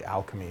how the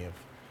alchemy of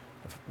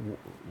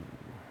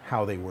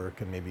how they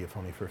work, and maybe if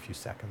only for a few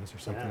seconds or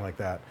something like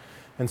that.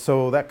 And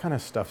so that kind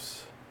of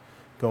stuff's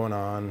going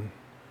on.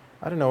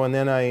 I don't know. And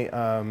then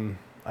I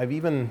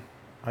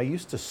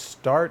used to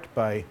start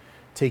by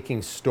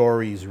taking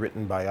stories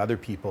written by other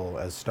people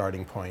as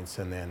starting points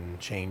and then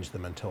change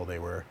them until they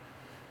were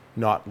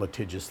not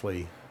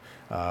litigiously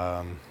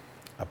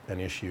an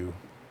issue.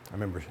 I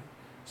remember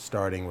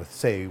starting with,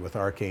 say, with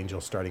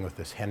Archangel, starting with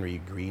this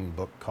Henry Green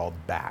book called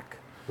Back.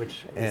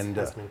 Which has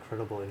an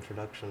incredible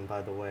introduction,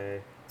 by the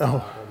way, in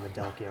the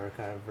Dalkey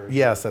Archive version.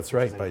 Yes, that's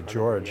right, by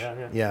George.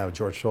 Yeah,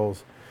 George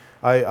Scholes.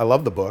 I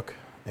love the book,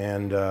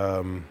 and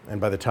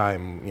by the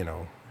time, you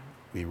know,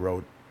 we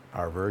wrote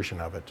our version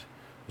of it,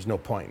 there's no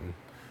point in,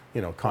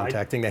 you know,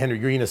 contacting the Henry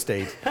Green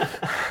estate.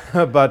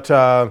 but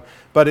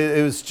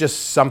it was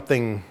just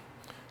something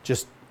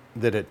just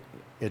that it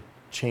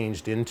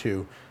changed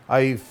into.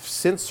 I've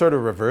since sort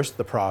of reversed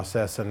the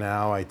process, and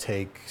now I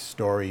take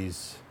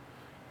stories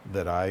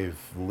that I've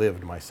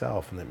lived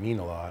myself and that mean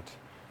a lot,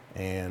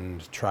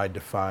 and tried to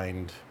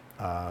find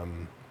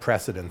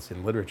precedents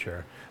in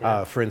literature.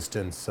 For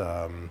instance,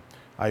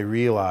 I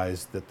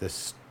realized that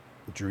this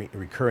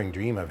recurring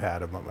dream I've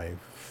had about my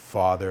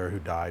father, who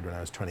died when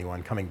I was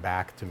 21, coming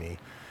back to me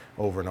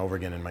over and over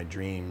again in my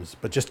dreams,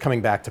 but just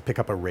coming back to pick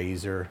up a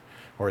razor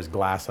or his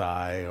glass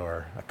eye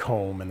or a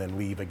comb and then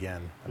leave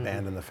again,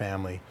 abandon the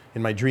family.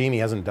 In my dream, he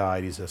hasn't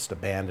died, he's just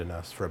abandoned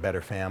us for a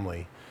better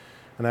family.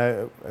 And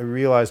I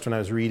realized when I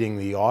was reading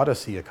the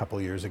Odyssey a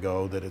couple years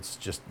ago that it's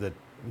just that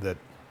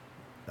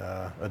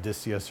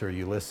Odysseus, or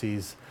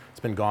Ulysses, has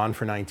been gone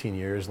for 19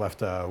 years,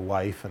 left a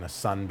wife and a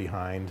son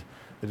behind.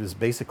 It is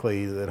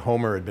basically that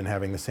Homer had been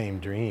having the same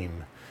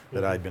dream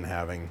that I'd been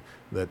having,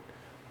 that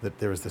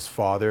there was this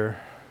father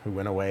who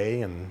went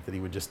away and that he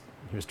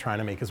was trying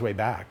to make his way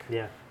back.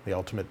 Yeah. The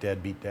ultimate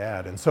deadbeat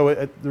dad. And so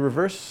the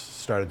reverse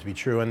started to be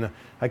true, and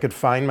I could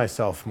find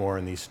myself more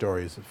in these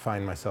stories,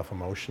 find myself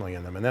emotionally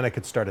in them, and then I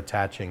could start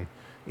attaching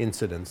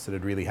incidents that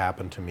had really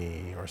happened to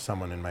me or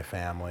someone in my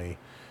family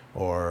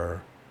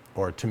or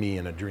to me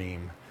in a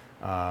dream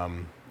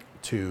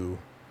to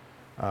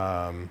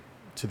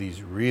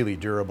these really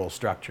durable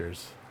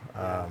structures,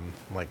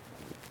 like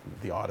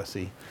the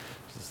Odyssey,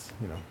 which is,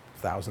 you know,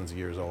 thousands of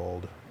years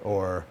old,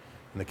 or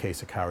in the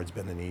case of Coward's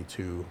Bend the Knee,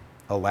 to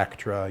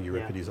Electra,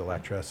 Euripides'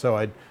 Electra. So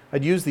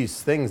I'd use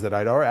these things that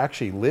I'd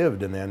actually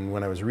lived, and then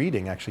when I was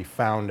reading, actually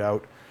found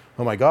out,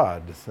 oh my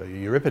God, so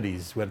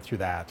Euripides went through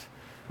that,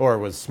 or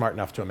was smart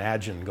enough to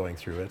imagine going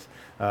through it.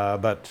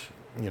 But,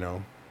 you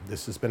know,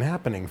 this has been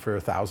happening for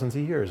thousands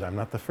of years. I'm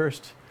not the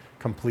first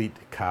complete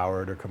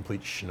coward or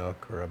complete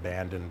schnook or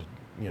abandoned,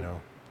 you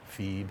know,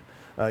 phoebe.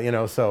 You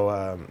know,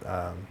 so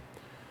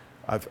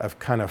I've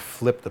kind of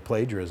flipped the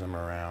plagiarism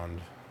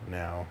around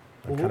now.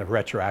 I'm kind of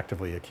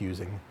retroactively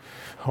accusing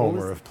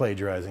Homer of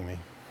plagiarizing me.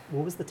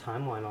 What was the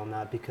timeline on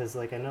that? Because,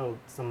 like, I know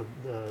some of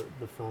the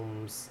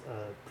films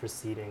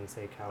preceding,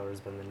 say,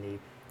 Coward's Bend the Knee,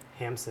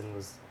 Hampson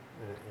was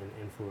an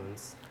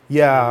influence.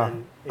 Yeah,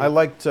 I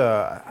liked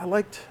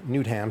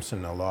Newt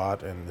Hampson a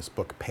lot, and this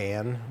book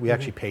Pan. We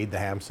actually paid the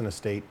Hampson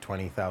estate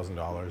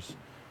 $20,000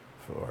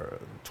 for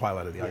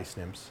Twilight of the Ice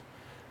Nymphs.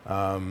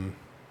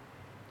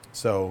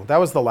 So that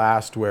was the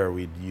last where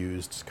we'd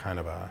used kind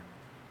of a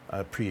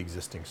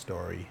pre-existing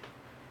story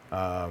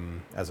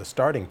as a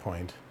starting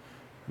point.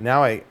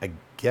 Now I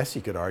guess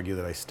you could argue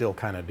that I still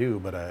kind of do,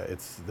 but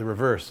it's the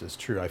reverse is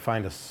true. I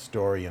find a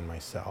story in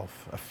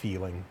myself, a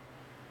feeling,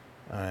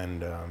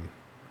 and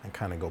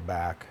kind of go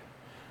back.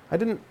 I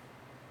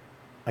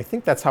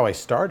think that's how I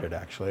started,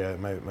 actually.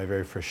 My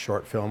very first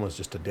short film was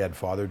just a dead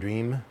father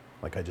dream,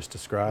 like I just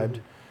described.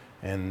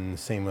 And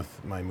same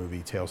with my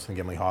movie Tales from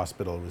Gimli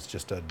Hospital. It was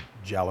just a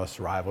jealous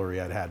rivalry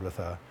I'd had with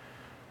a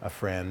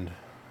friend.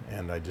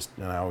 And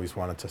I always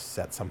wanted to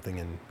set something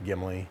in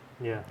Gimli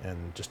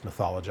and just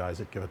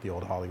mythologize it, give it the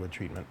old Hollywood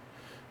treatment,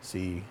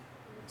 see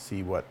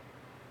what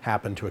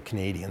happened to a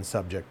Canadian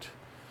subject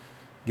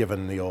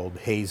given the old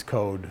Hays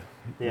Code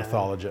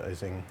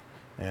mythologizing.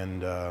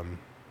 And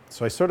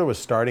so I sort of was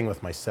starting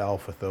with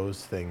myself with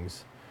those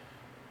things.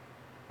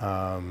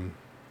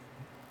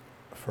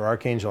 For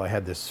Archangel, I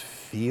had this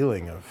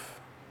feeling of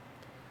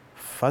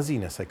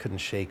fuzziness I couldn't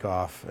shake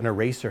off, an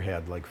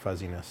Eraserhead-like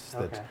fuzziness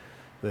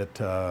that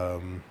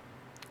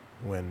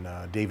when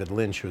David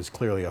Lynch, who was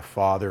clearly a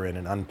father in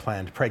an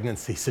unplanned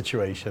pregnancy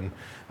situation,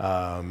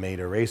 made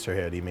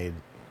Eraserhead,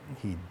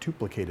 he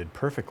duplicated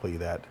perfectly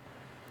that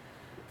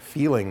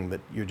feeling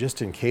that you're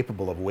just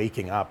incapable of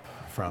waking up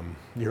from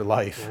your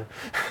life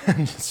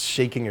and just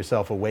shaking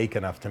yourself awake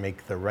enough to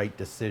make the right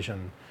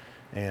decision.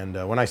 And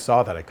when I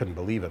saw that, I couldn't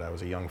believe it. I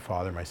was a young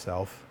father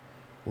myself.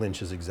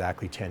 Lynch is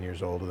exactly 10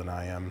 years older than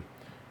I am.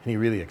 And he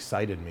really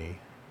excited me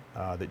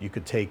that you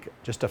could take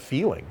just a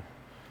feeling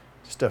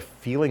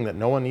that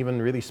no one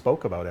even really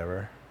spoke about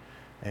ever,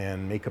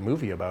 and make a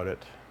movie about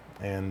it.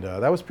 And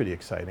that was pretty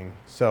exciting.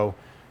 So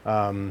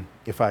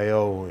if I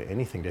owe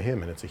anything to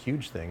him, and it's a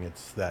huge thing,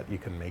 it's that you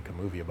can make a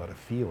movie about a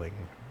feeling.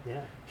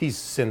 Yeah. He's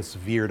since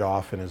veered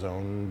off in his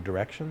own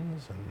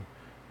directions,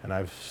 and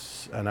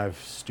I've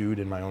stewed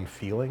in my own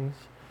feelings,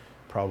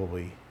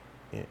 probably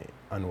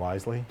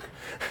unwisely.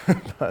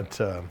 But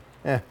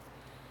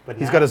But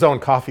he's now, got his own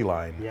coffee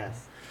line.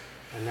 Yes.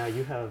 And now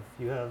you have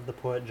the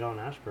poet John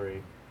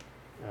Ashbery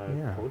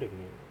quoting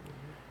you.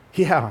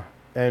 Yeah,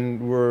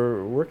 and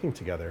we're working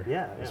together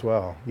as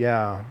well.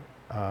 Yeah,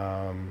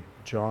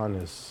 John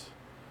is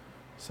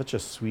such a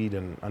sweet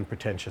and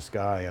unpretentious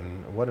guy,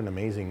 and what an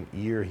amazing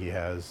ear he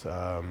has.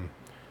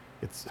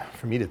 It's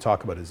for me to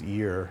talk about his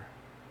ear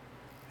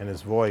and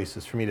his voice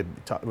is for me to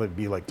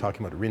be like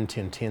talking about Rin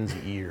Tin Tin's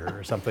ear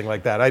or something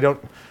like that. I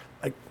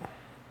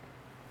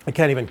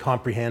can't even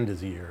comprehend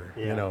his ear,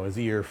 his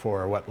ear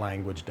for what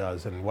language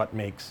does and what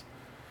makes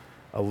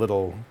a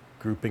little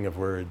grouping of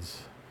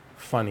words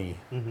funny.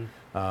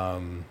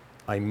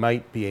 I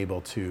might be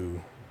able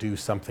to do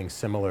something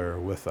similar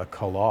with a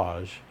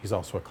collage. He's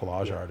also a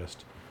collage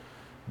artist.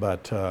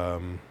 But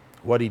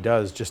what he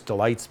does just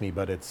delights me,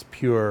 but it's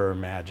pure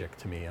magic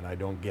to me, and I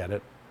don't get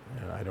it.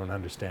 And I don't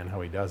understand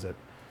how he does it.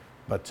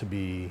 But to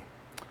be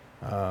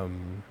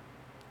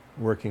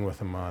working with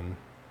him on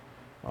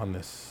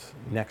this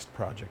next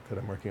project that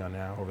I'm working on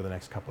now over the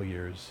next couple of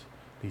years,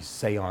 these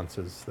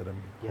seances that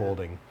I'm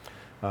holding,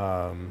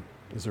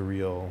 is a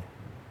real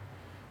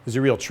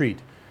treat.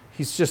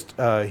 He's just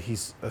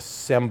he's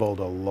assembled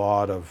a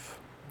lot of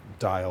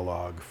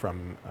dialogue for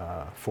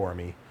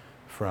me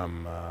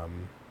from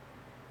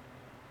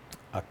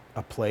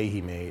a play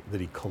he made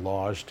that he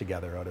collaged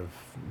together out of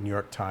New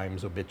York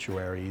Times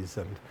obituaries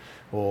and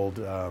old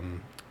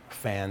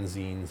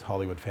fanzines,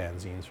 Hollywood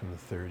fanzines from the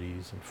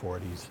 30s and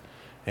 40s.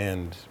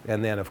 And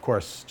then, of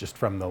course, just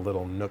from the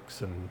little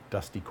nooks and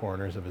dusty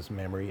corners of his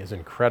memory, his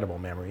incredible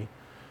memory.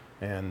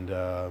 And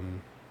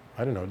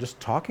I don't know, just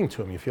talking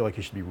to him, you feel like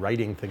you should be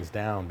writing things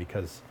down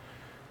because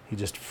he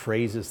just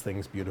phrases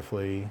things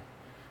beautifully,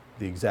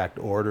 the exact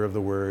order of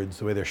the words,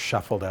 the way they're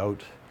shuffled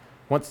out.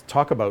 Once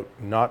talk about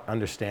not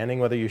understanding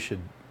how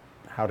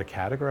to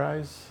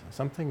categorize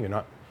something. You're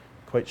not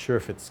quite sure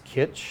if it's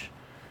kitsch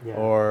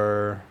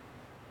or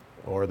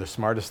the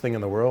smartest thing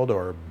in the world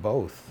or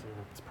both.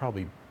 Yeah. It's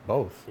probably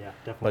both. Yeah,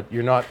 definitely. But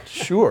you're not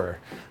sure.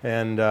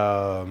 And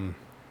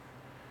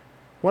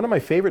one of my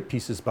favorite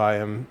pieces by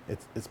him,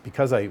 it's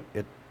because I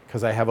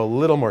have a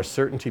little more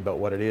certainty about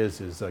what it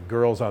is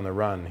Girls on the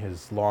Run,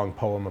 his long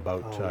poem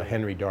about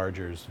Henry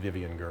Darger's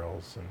Vivian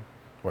Girls, and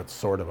what's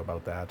sort of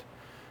about that.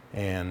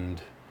 And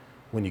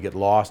when you get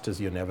lost, as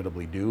you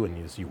inevitably do,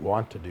 and as you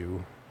want to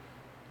do,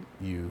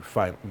 you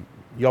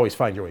always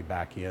find your way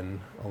back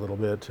in a little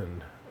bit,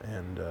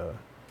 and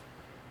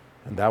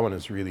that one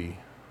is really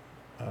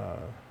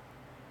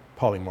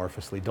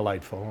polymorphously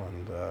delightful,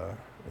 and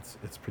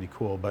it's pretty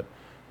cool. But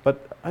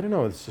I don't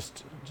know, it's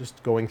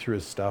just going through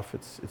his stuff.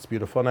 It's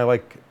beautiful, and I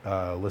like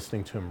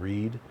listening to him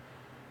read.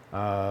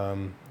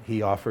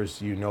 He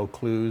offers you no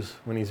clues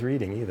when he's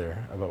reading either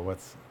about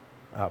what's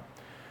up.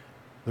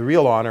 The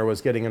real honor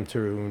was getting him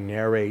to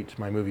narrate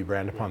my movie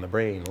Brand Upon the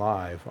Brain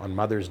live on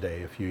Mother's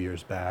Day a few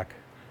years back.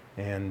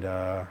 And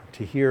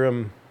to hear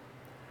him,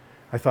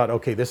 I thought,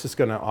 okay, this is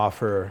going to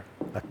offer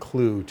a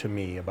clue to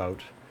me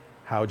about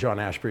how John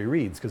Ashbery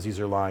reads, because these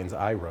are lines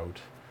I wrote.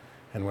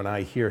 And when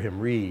I hear him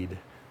read,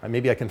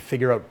 maybe I can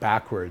figure out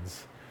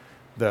backwards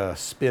the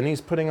spin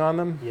he's putting on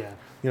them. Yeah.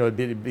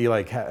 It'd be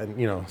like,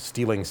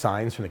 stealing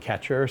signs from the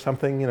catcher or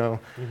something,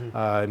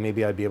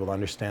 maybe I'd be able to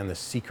understand the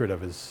secret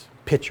of his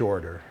pitch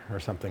order or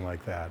something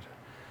like that.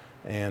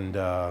 And,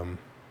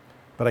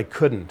 but I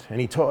couldn't. And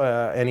he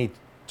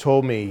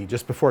told me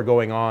just before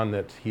going on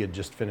that he had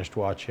just finished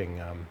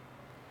watching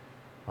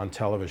on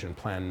television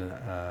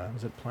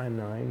was it Plan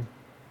 9?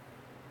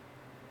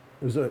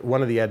 It was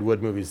one of the Ed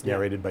Wood movies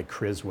narrated by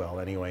Criswell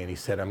anyway, and he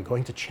said, I'm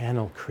going to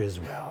channel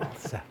Criswell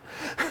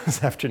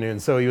this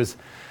afternoon. So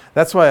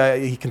that's why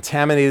he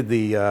contaminated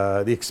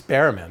the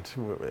experiment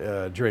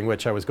during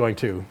which I was going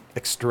to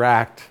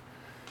extract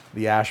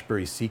the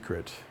Ashbery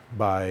secret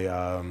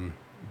by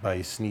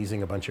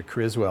sneezing a bunch of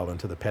Criswell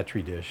into the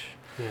Petri dish.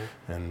 Yeah.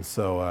 And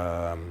so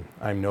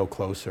I'm no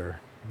closer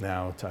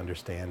now to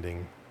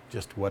understanding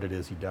just what it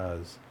is he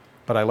does.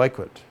 But I like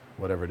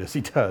whatever it is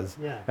he does.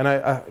 Yeah.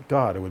 And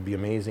God, it would be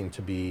amazing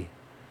to be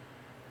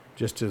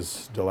just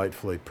as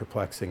delightfully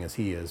perplexing as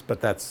he is.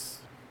 But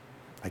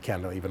I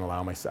can't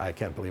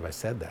believe I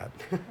said that.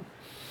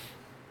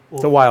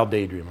 It's a wild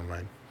daydream of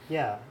mine.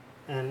 Yeah,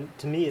 and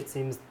to me it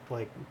seems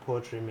like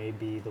poetry may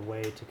be the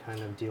way to kind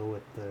of deal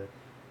with the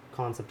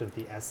concept of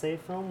the essay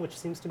film, which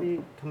seems to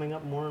be coming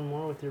up more and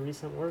more with your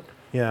recent work.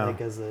 Yeah.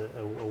 Like as a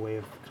way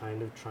of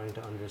kind of trying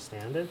to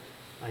understand it.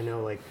 I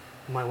know like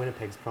My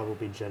Winnipeg's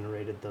probably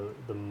generated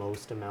the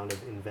most amount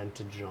of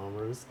invented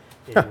genres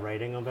in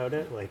writing about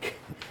it, like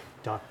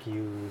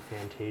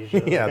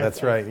docu-fantasia. Yeah, Like,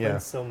 that's right, yeah.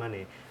 So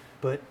many.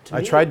 But to I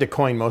me, tried to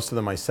coin most of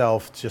them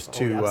myself just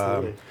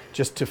absolutely.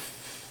 to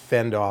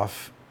fend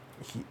off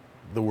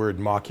the word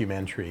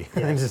mockumentary.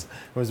 Yeah.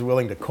 I was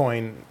willing to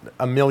coin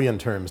a million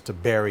terms to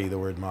bury the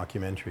word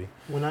mockumentary.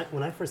 When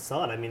I first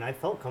saw it, I mean, I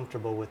felt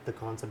comfortable with the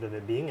concept of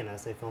it being an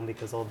essay film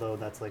because although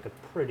that's like a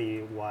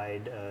pretty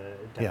wide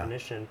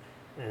definition,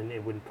 and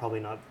it would probably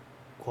not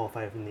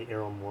qualify in the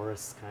Errol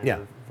Morris kind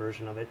of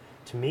version of it.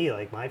 To me,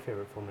 like my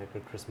favorite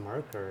filmmaker, Chris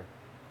Marker,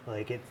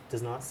 like it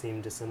does not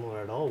seem dissimilar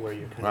at all, where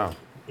you're kind of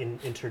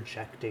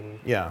interjecting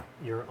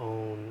your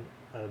own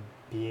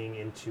being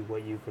into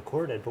what you've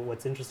recorded. But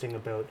what's interesting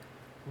about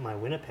My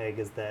Winnipeg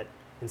is that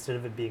instead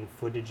of it being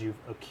footage you've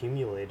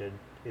accumulated,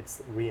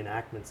 it's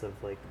reenactments of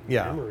like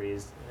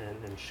memories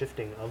and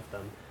shifting of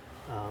them.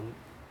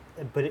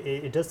 But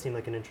it does seem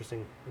like an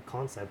interesting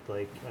concept.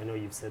 Like I know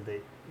you've said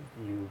that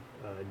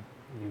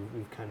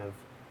you've kind of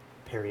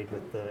parried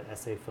with the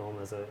essay film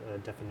as a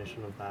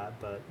definition of that.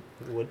 But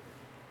what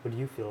do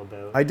you feel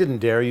about? I didn't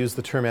dare use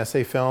the term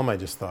essay film. I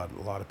just thought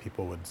a lot of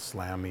people would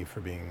slam me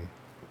for being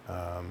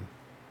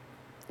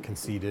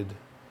conceited.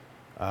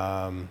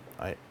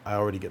 I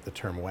already get the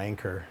term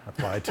wanker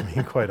applied to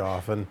me quite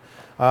often.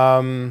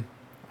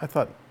 I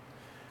thought,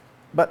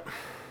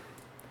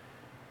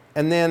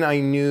 and then I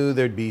knew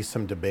there'd be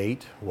some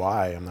debate.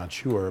 Why? I'm not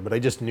sure, but I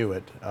just knew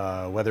it,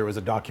 whether it was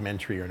a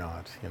documentary or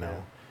not, you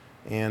know.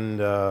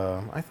 And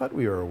I thought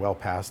we were well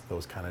past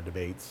those kind of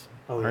debates.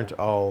 Aren't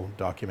all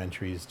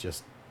documentaries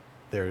just,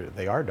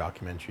 they are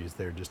documentaries,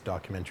 they're just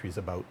documentaries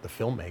about the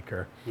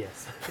filmmaker,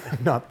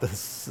 not the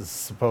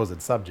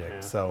supposed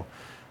subject. So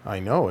I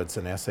know it's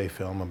an essay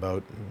film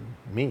about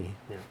me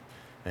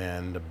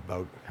and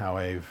about how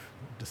I've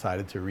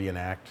decided to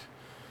reenact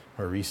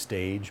or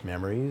restage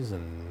memories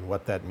and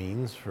what that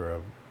means for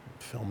a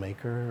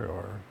filmmaker,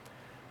 or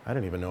I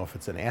don't even know if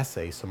it's an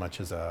essay so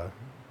much as a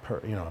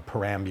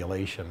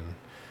perambulation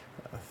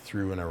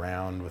through and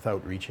around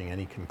without reaching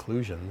any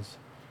conclusions.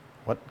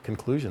 What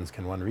conclusions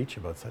can one reach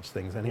about such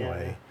things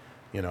anyway?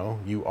 You know,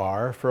 you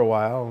are for a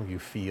while, you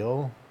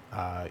feel,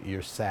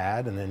 you're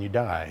sad, and then you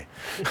die.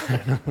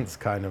 It's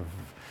kind of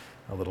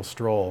a little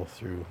stroll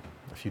through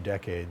a few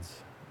decades,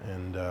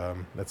 and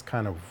that's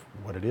kind of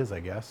what it is,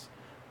 I guess.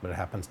 But it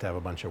happens to have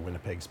a bunch of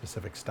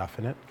Winnipeg-specific stuff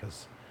in it,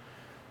 because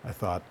I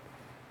thought,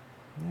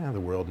 the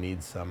world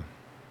needs some.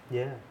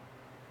 Yeah.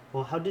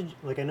 Well, how did,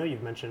 like, I know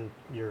you've mentioned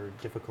your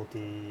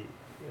difficulty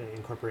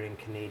incorporating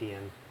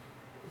Canadian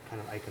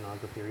kind of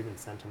iconography or even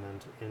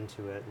sentiment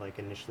into it. Like,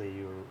 initially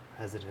you were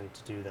hesitant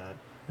to do that,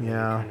 and then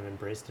you kind of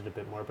embraced it a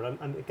bit more. But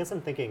I guess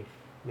I'm thinking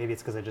maybe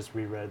it's because I just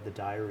reread the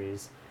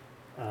diaries.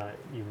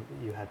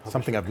 You had published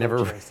something I've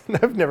never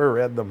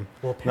read them.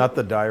 Well, not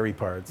the diary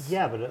parts.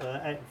 Yeah,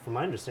 but from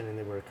my understanding,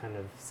 they were kind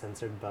of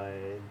censored by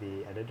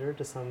the editor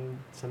to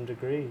some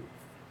degree.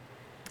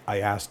 I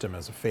asked him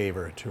as a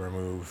favor to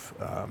remove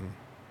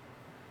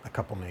a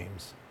couple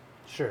names.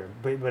 Sure,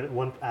 but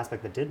one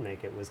aspect that did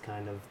make it was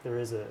kind of, there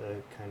is a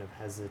kind of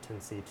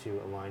hesitancy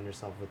to align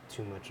yourself with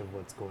too much of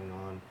what's going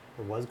on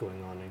or was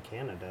going on in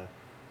Canada.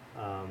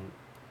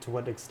 To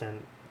what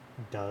extent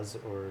does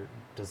or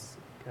does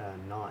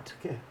not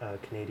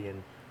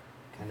Canadian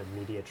kind of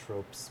media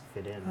tropes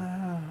fit in?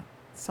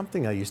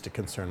 Something I used to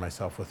concern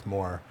myself with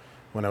more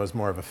when I was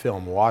more of a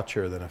film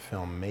watcher than a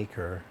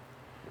filmmaker.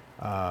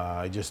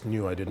 I just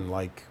knew I didn't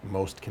like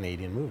most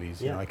Canadian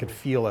movies. You know, I could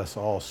feel us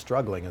all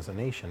struggling as a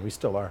nation. We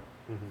still are.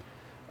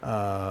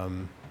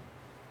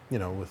 You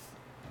know,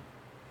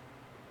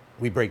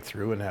 we break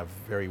through and have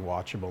very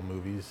watchable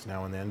movies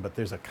now and then, but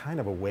there's a kind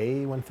of a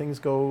way when things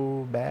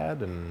go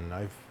bad, and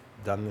I've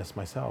done this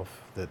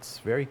myself, that's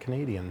very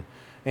Canadian.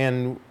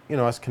 And, you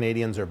know, us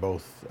Canadians are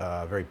both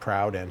very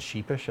proud and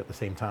sheepish at the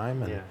same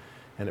time,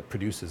 and it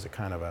produces a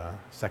kind of a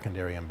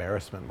secondary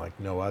embarrassment like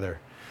no other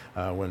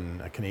when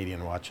a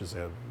Canadian watches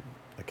a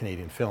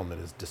Canadian film that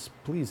is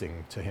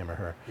displeasing to him or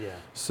her.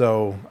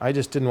 So I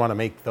just didn't want to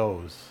make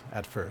those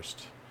at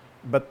first.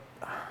 But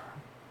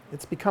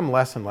it's become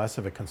less and less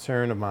of a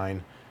concern of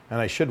mine,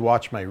 and I should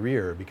watch my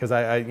rear, because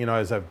I you know,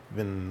 as I've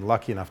been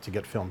lucky enough to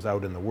get films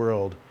out in the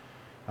world,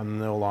 I'm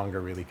no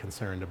longer really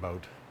concerned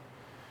about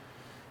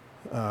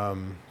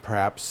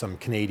perhaps some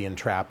Canadian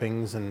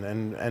trappings,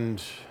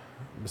 and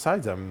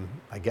besides,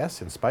 I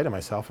guess in spite of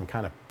myself, I'm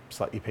kind of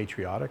slightly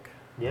patriotic,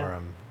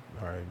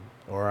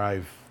 or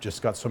I've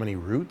just got so many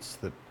roots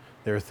that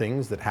there are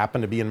things that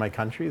happen to be in my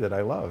country that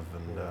I love,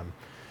 and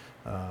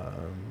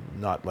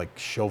not like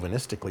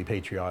chauvinistically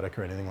patriotic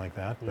or anything like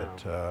that,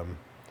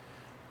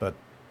 but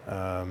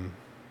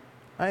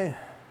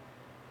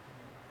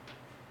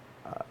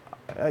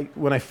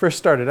when I first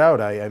started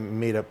out, I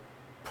made up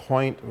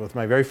point with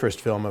my very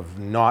first film of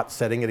not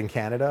setting it in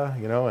Canada,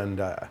 you know,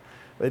 and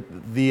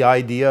the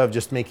idea of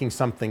just making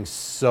something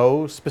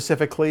so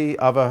specifically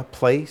of a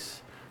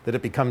place that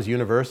it becomes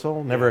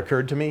universal never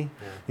occurred to me.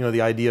 Yeah. You know,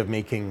 the idea of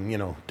making, you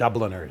know,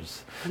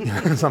 Dubliners, you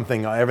know,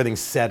 something, everything's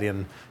set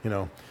in, you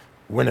know,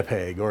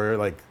 Winnipeg, or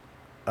like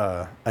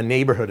a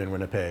neighborhood in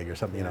Winnipeg, or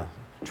something, you know,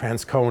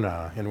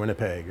 Transcona in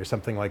Winnipeg, or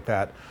something like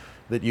that,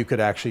 that you could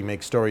actually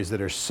make stories that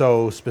are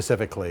so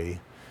specifically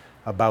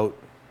about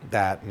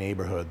that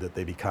neighborhood that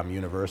they become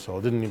universal.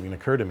 It didn't even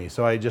occur to me.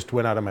 So I just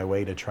went out of my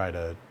way to try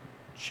to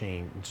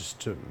change, just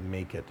to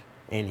make it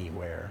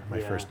anywhere. My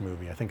first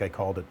movie, I think I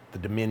called it The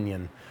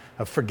Dominion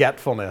of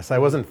Forgetfulness. I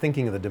wasn't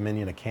thinking of the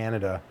Dominion of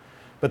Canada,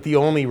 but the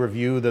only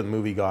review that the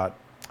movie got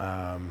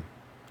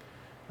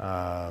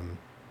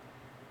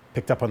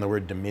picked up on the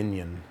word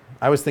Dominion.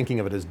 I was thinking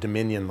of it as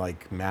Dominion,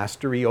 like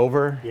mastery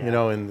over, you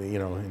know,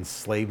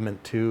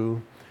 enslavement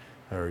to,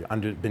 or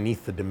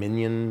beneath the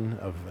dominion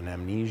of an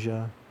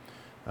amnesia.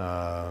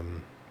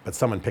 But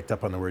someone picked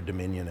up on the word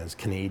Dominion as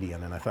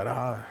Canadian, and I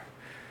thought,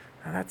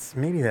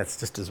 maybe that's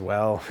just as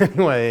well.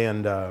 Anyway,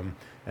 and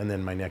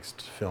then my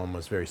next film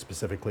was very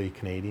specifically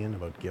Canadian,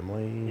 about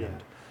Gimli,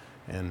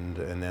 and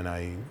then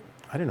I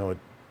don't know.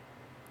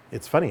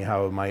 It's funny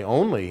how my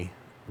only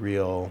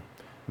real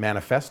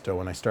manifesto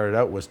when I started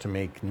out was to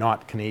make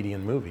not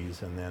Canadian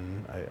movies, and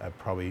then I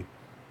probably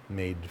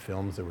made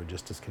films that were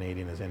just as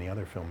Canadian as any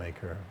other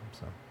filmmaker.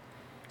 So,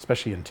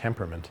 especially in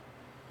temperament,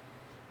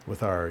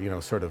 with our, you know,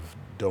 sort of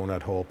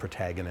donut hole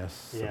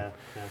protagonists,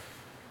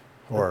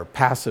 or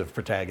passive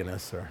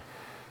protagonists, or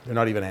they're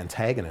not even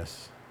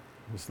antagonists.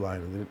 This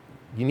line,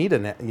 you need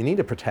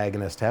a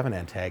protagonist to have an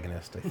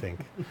antagonist, I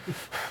think.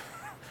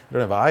 I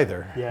don't have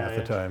either half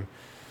the time.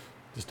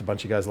 Just a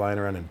bunch of guys lying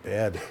around in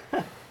bed.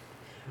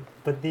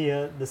 But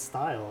the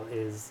style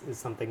is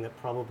something that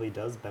probably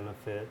does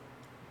benefit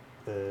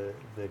the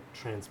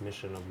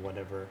transmission of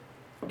whatever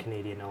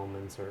Canadian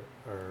elements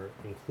are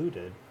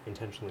included,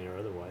 intentionally or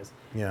otherwise.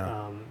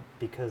 Yeah.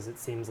 Because it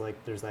seems like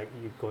there's like,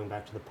 going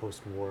back to the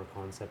post-war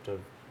concept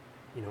of,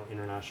 you know,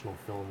 international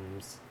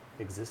films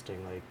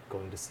existing, like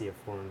going to see a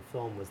foreign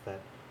film, was that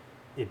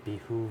it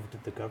behooved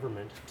the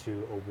government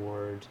to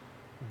award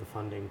the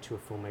funding to a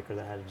filmmaker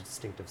that had a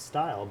distinctive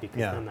style, because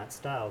then that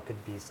style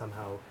could be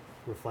somehow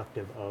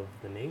reflective of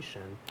the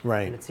nation.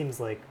 Right. And it seems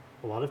like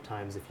a lot of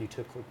times if you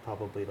took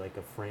probably like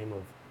a frame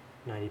of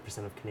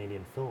 90% of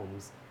Canadian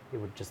films, it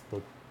would just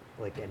look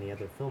like any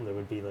other film. There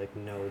would be like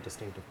no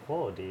distinctive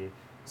quality.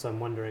 So I'm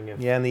wondering if...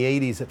 Yeah, in the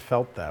 80s it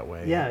felt that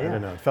way. I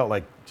don't know. It felt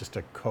like just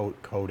a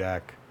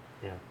Kodak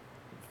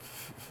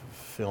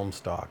film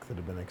stock that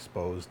had been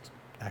exposed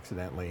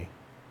accidentally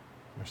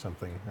or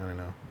something. I don't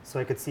know. So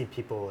I could see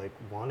people like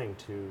wanting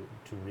to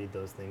read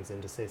those things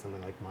and to say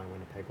something like My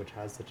Winnipeg, which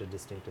has such a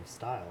distinctive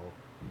style.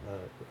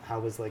 How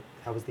was the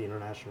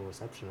international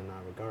reception in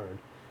that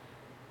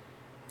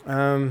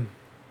regard?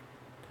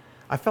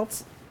 I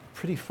felt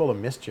pretty full of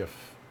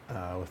mischief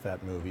with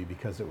that movie,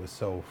 because it was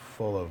so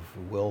full of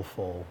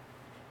willful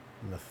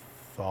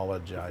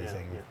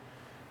mythologizing,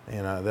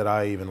 and that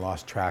I even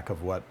lost track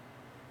of what.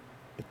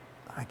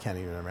 I can't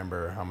even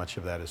remember how much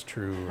of that is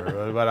true,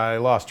 but I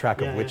lost track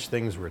of which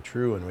things were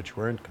true and which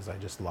weren't, because I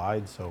just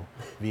lied so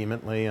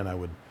vehemently, and I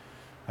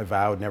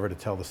vowed never to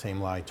tell the same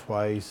lie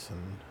twice,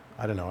 and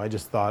I don't know. I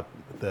just thought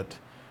that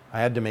I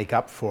had to make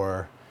up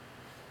for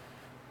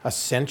a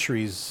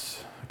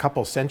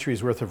couple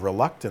centuries worth of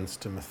reluctance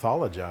to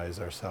mythologize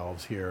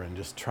ourselves here and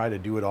just try to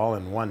do it all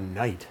in one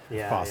night,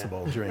 if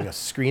possible, during a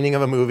screening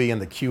of a movie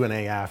and the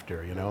Q&A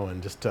after, you know,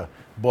 and just to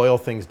boil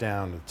things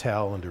down, to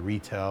tell and to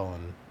retell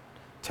and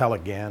tell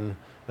again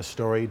a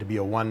story, to be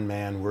a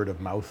one-man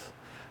word-of-mouth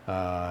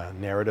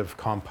narrative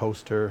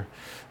composter,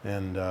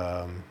 and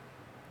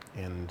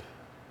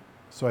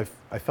so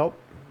I felt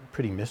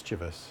pretty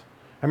mischievous.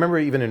 I remember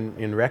even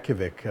in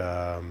Reykjavik,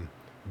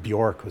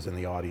 Bjork was in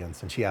the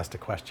audience, and she asked a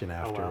question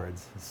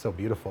afterwards. It's so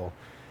beautiful.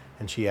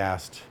 And she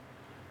asked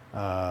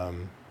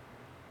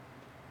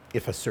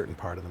if a certain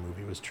part of the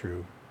movie was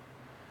true.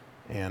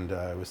 And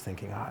I was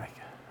thinking, I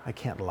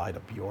can't lie to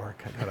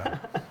Bjork.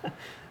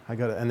 I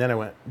gotta, and then I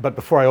went, but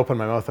before I opened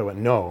my mouth, I went,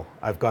 no,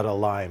 I've got to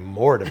lie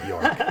more to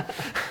Bjork.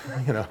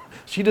 You know,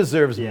 she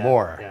deserves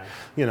more,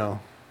 you know,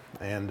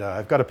 and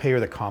I've got to pay her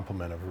the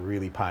compliment of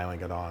really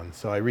piling it on.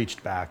 So I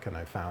reached back and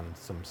I found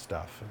some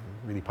stuff and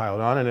really piled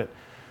it on. And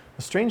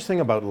the strange thing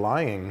about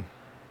lying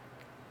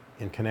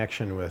in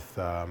connection with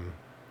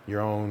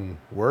your own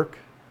work,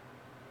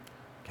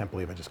 I can't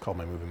believe I just called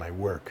my movie my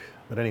work,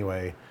 but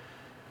anyway,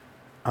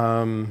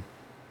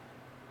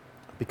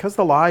 because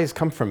the lies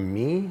come from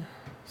me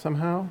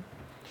somehow,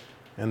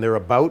 and they're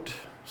about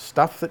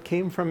stuff that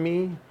came from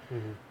me,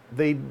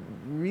 they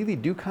really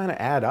do kind of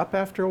add up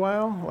after a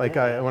while. Like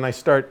when I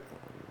start,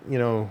 you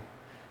know,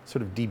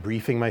 sort of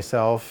debriefing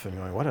myself and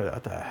going,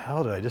 what the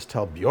hell did I just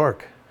tell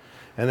Bjork?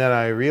 And then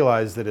I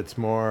realized that it's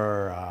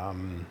more,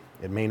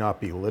 it may not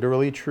be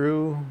literally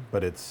true,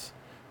 but it's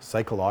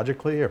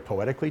psychologically or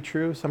poetically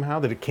true somehow,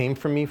 that it came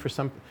from me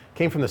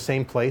came from the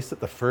same place that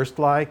the first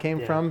lie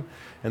came from,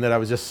 and that I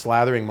was just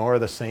slathering more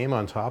of the same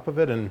on top of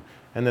it, and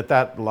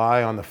that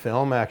lie on the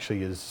film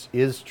actually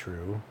is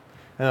true.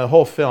 And the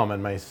whole film,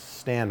 and my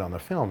stand on the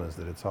film, is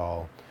that it's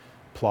all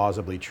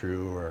plausibly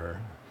true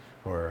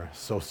or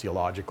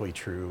sociologically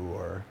true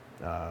or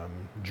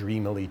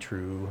dreamily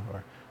true.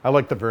 Or I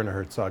like the Werner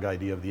Herzog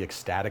idea of the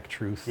ecstatic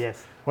truth.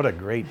 Yes. What a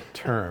great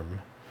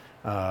term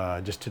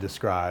just to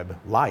describe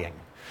lying.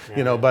 Yeah,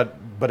 you know, yeah.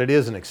 but it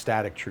is an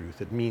ecstatic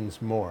truth. It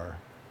means more.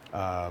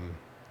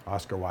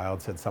 Oscar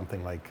Wilde said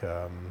something like,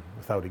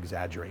 without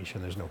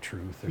exaggeration, there's no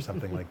truth, or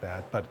something like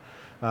that. But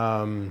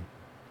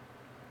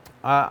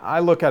I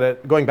look at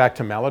it, going back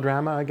to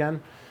melodrama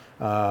again,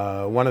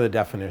 one of the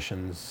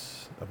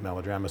definitions of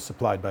melodrama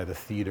supplied by the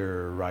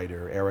theater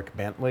writer Eric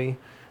Bentley,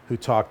 who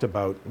talked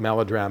about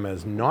melodrama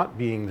as not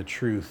being the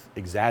truth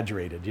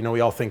exaggerated. You know, we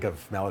all think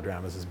of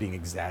melodramas as being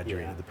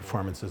exaggerated. Yeah. The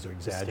performances are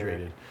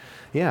exaggerated. Hysteric.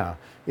 Yeah,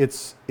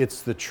 it's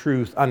the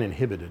truth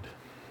uninhibited.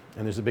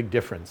 And there's a big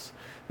difference,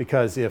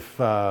 because if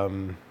a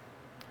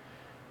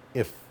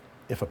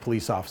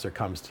police officer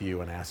comes to you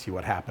and asks you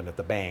what happened at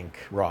the bank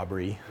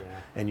robbery,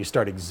 and you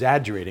start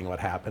exaggerating what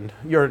happened,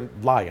 you're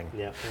lying.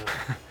 Yeah.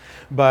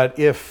 But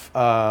if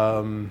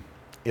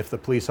the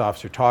police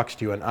officer talks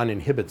to you and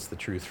uninhibits the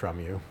truth from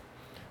you,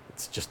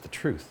 it's just the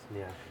truth.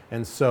 Yeah.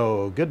 And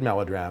so good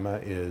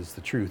melodrama is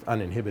the truth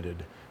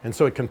uninhibited. And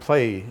so it can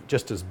play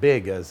just as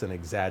big as an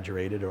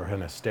exaggerated or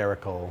an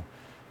hysterical,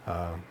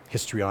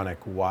 histrionic,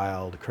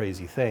 wild,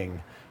 crazy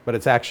thing, but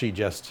it's actually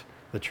just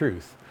the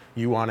truth.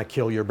 You want to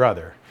kill your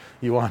brother.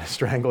 You want to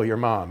strangle your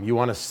mom. You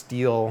want to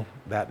steal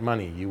that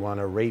money. You want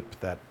to rape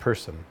that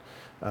person,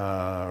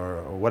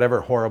 or whatever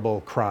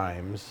horrible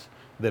crimes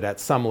that at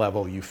some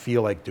level you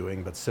feel like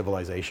doing, but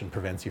civilization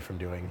prevents you from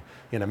doing.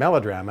 In a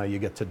melodrama, you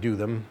get to do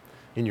them.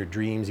 In your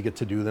dreams, you get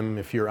to do them.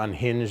 If you're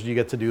unhinged, you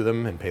get to do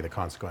them and pay the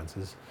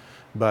consequences.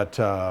 But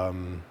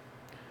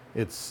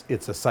it's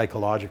a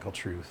psychological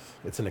truth.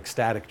 It's an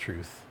ecstatic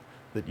truth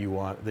that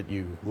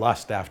you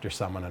lust after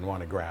someone and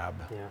want to grab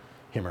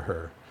him or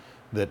her,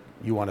 that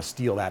you want to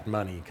steal that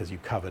money because you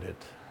covet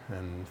it,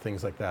 and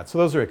things like that. So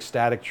those are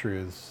ecstatic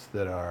truths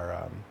that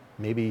are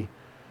maybe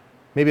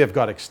I've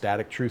got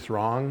ecstatic truth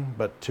wrong,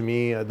 but to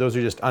me, those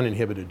are just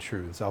uninhibited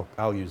truths.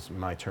 I'll use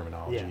my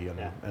terminology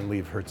and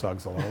leave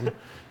Herzog's alone.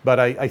 But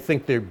I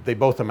think they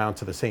both amount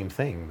to the same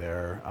thing.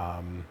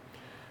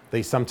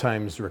 They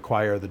sometimes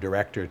require the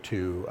director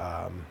to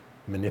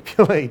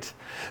manipulate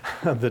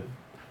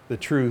the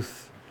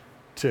truth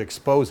to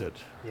expose it.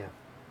 Yeah.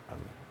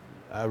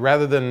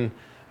 Rather than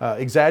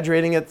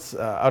exaggerating it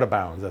out of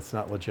bounds. That's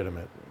not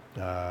legitimate.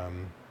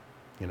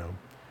 You know,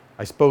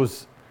 I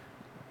suppose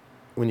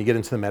when you get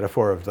into the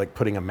metaphor of like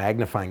putting a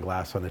magnifying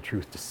glass on the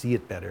truth to see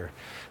it better,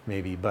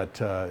 maybe, but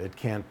it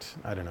can't,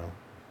 I don't know,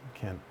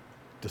 can't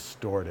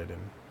distort it in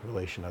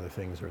relation to other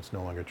things, or it's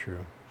no longer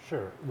true.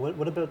 Sure.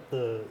 What about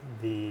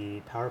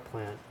the power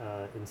plant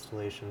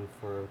installation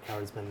for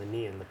Cowards Bend the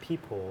Knee and the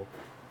peephole?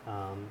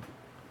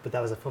 But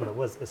that was a film that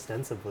was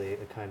ostensibly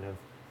a kind of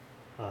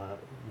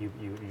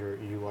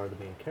you are the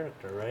main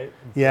character, right?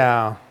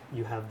 Yeah. But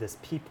you have this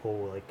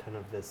peephole, like kind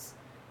of this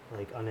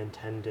like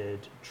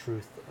unintended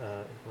truth,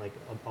 like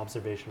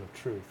observation of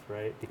truth,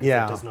 right? Because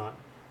it does not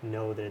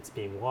know that it's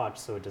being watched,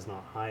 so it does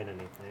not hide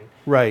anything.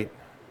 Right.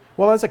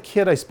 Well, as a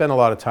kid, I spent a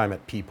lot of time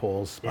at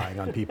peepholes, spying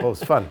on people.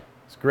 It's fun.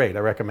 It's great. I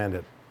recommend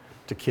it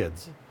to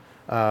kids.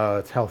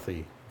 It's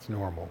healthy. It's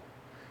normal.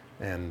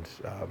 And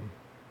it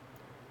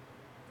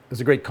was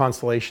a great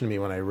consolation to me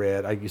when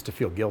I used to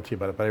feel guilty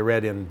about it, but I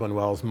read in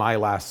Buñuel's My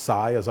Last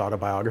Sigh, his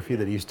autobiography,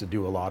 that he used to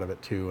do a lot of it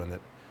too, and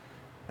that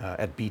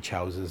at beach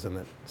houses, and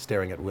that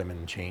staring at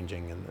women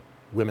changing, and that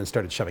women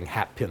started shoving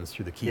hat pins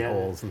through the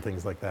keyholes and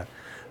things like that.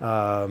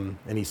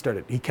 And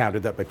he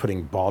countered that by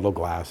putting bottle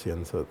glass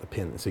in so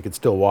that so you could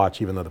still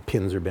watch even though the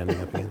pins are bending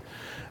at the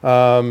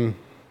end.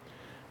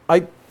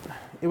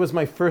 It was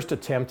my first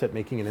attempt at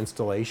making an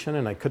installation,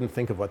 and I couldn't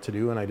think of what to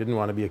do, and I didn't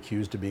want to be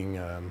accused of being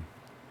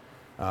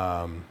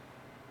a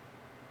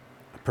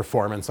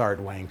performance art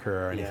wanker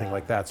or anything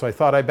like that. So I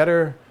thought I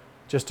better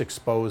just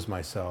expose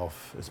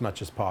myself as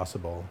much as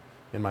possible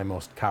in my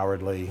most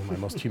cowardly, my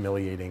most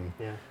humiliating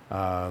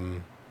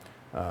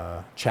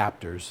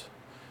chapters,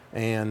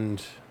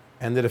 and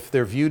that if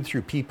they're viewed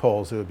through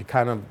peepholes, it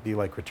would be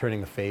like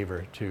returning the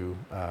favor to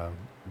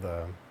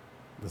the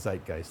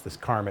zeitgeist, this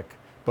karmic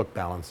book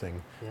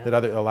balancing,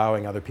 that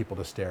allowing other people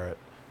to stare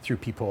through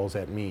peepholes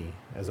at me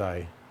as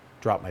I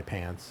drop my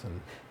pants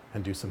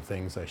and do some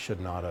things I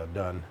should not have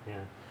done.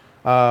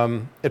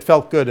 It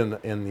felt good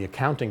in the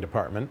accounting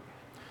department.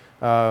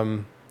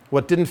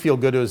 What didn't feel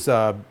good was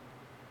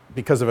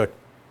because of a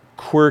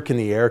quirk in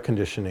the air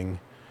conditioning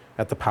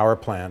at the power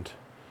plant.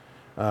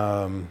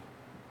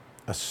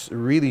 A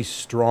really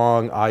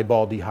strong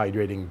eyeball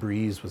dehydrating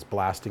breeze was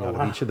blasting out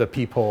of each of the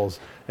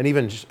peepholes, and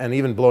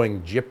even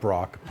blowing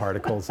gyprock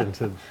particles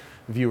into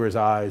viewers'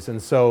 eyes.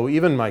 And so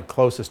even my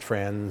closest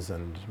friends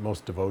and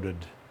most devoted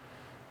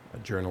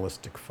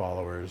journalistic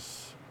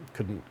followers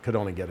could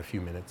only get a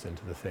few minutes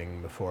into the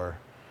thing before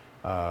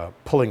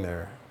pulling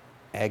their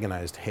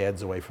agonized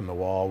heads away from the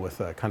wall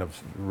with a kind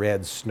of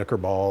red snooker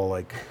ball,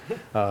 like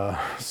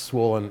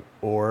swollen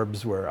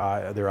orbs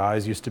where their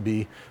eyes used to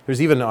be.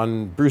 There's even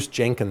on Bruce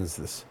Jenkins,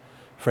 this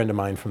friend of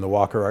mine from the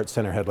Walker Arts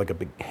Center, had like a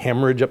big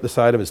hemorrhage up the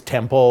side of his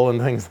temple and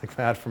things like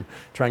that from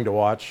trying to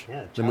watch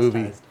the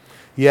movie.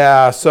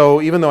 Yeah,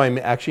 so even though I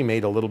actually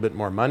made a little bit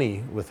more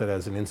money with it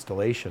as an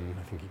installation,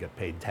 I think you got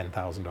paid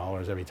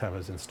 $10,000 every time it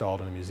was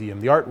installed in a museum.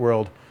 The art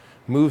world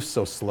moves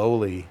so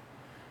slowly.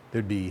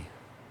 There'd be,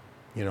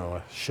 you know,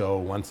 a show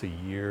once a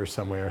year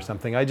somewhere or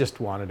something. I just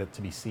wanted it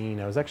to be seen.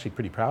 I was actually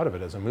pretty proud of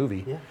it as a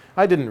movie. Yeah.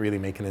 I didn't really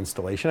make an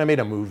installation. I made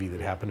a movie that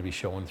happened to be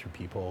shown through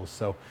people.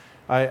 So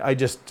I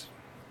just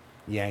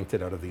yanked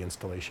it out of the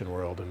installation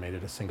world and made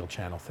it a single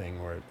channel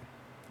thing where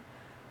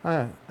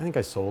I think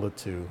I sold it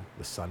to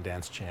the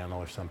Sundance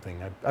Channel or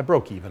something. I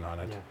broke even on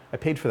it. Yeah. I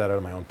paid for that out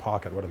of my own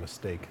pocket. What a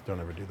mistake.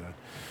 Don't ever do that.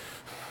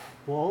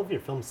 Well, all of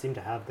your films seem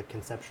to have the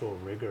conceptual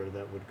rigor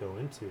that would go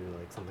into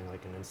like something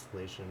like an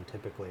installation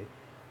typically.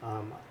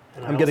 And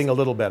I'm getting a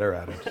little better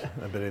at it,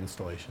 a bit of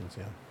installations,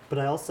 yeah. But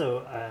I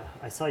also,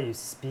 I saw you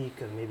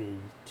speak maybe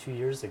 2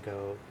 years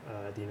ago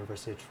at the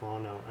University of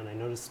Toronto, and I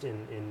noticed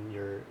in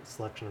your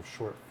selection of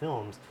short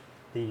films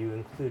that you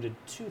included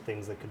two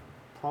things that could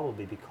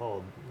probably be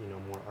called, you know,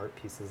 more art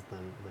pieces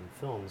than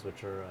films,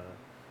 which are,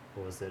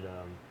 what was it,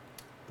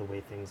 The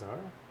Way Things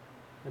Are,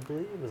 I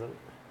believe? Was that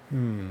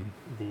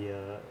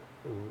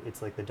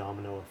it's like the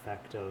domino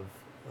effect of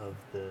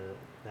the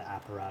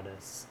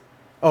apparatus.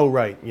 Oh,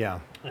 right, yeah.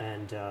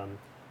 And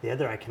the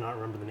other, I cannot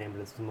remember the name, but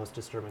it's the most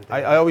disturbing thing.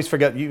 I always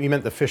forget, you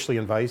meant the Fischli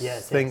and Weiss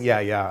thing?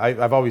 Yes. Yeah.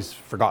 I've always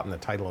forgotten the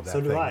title of that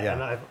thing. So do I, yeah.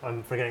 and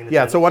I'm forgetting the Yeah,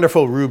 title. it's a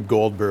wonderful Rube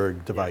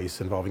Goldberg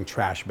device involving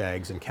trash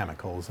bags and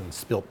chemicals and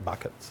spilt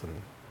buckets and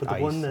But the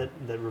ice. one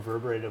that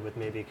reverberated with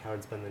Maybe a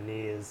Coward's Bend the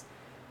Knee is,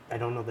 I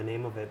don't know the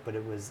name of it, but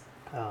it was,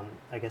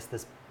 I guess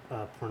this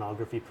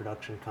pornography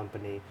production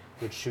company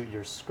would shoot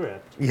your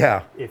script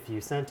if you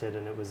sent it,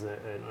 and it was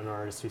an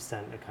artist who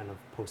sent a kind of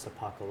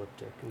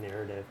post-apocalyptic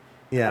narrative.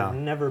 Yeah. I've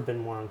never been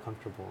more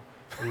uncomfortable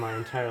in my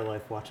entire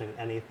life watching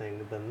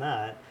anything than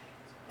that.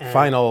 And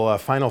Final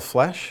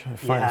Flesh?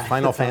 Yeah.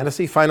 Final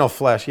Fantasy? Final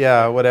Flesh,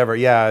 yeah, whatever.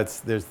 Yeah,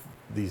 there's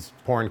these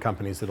porn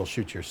companies that'll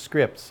shoot your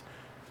scripts,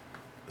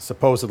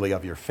 supposedly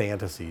of your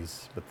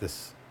fantasies, but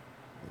this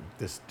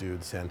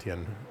dude sent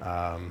in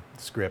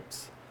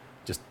scripts,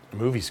 just a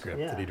movie script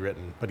that he'd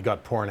written, but he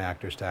got porn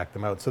actors to act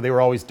them out. So they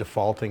were always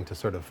defaulting to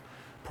sort of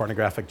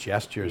pornographic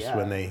gestures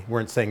when they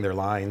weren't saying their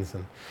lines,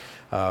 and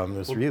it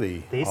was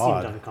really They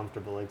odd. seemed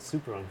uncomfortable, like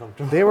super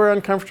uncomfortable. They were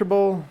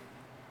uncomfortable.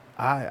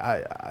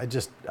 I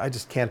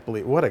just can't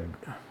believe what a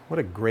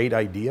great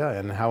idea,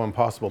 and how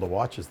impossible to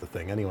watch is the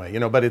thing anyway. You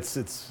know, but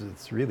it's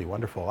really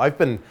wonderful. I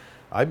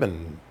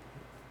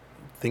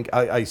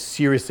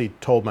seriously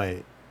told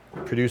my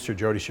producer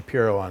Jody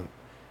Shapiro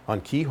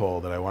on Keyhole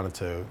that I wanted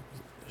to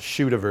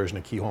shoot a version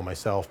of Keyhole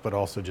myself, but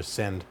also just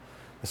send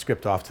the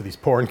script off to these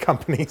porn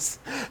companies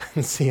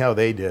and see how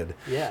they did.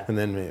 Yeah. And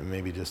then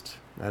maybe just,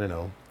 I don't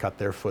know, cut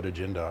their footage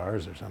into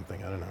ours or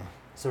something. I don't know.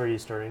 So are you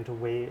starting to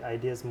weigh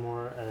ideas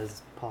more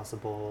as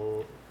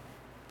possible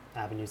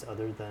avenues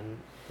other than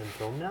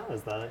film now?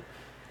 Is that?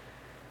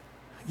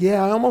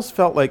 Yeah, I almost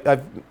felt like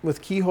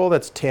with Keyhole,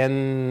 that's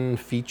 10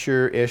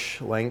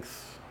 feature-ish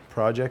length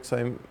projects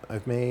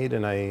I've made,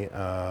 and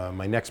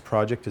my next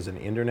project is an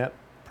internet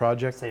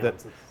project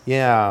that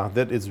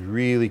is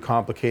really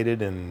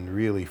complicated and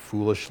really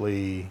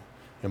foolishly,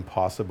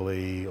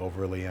 impossibly,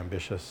 overly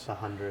ambitious.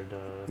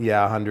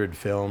 100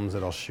 films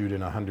that I'll shoot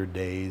in 100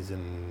 days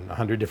in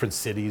 100 different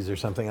cities or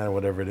something, I don't know,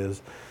 whatever it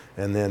is,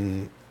 and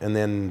then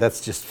that's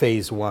just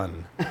phase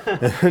one.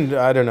 And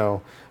I don't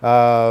know.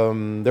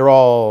 They're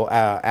all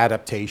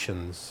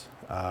adaptations.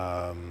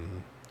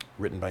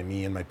 Written by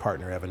me and my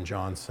partner Evan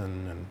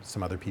Johnson and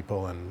some other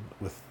people, and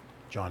with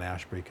John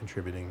Ashbury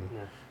contributing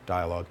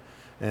dialogue.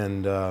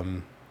 And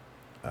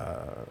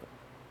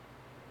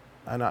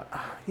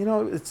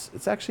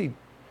it's actually,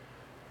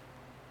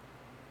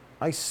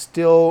 I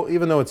still,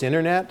 even though it's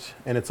internet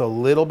and it's a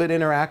little bit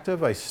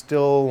interactive, I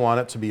still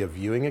want it to be a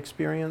viewing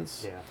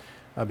experience.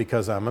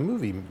 Because I'm a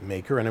movie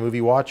maker and a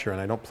movie watcher,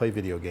 and I don't play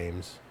video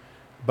games.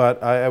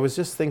 But I was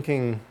just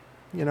thinking,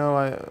 you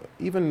know,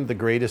 even the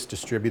greatest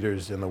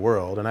distributors in the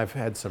world, and I've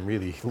had some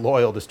really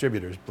loyal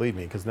distributors, believe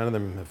me, because none of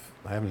them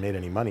I haven't made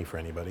any money for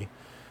anybody,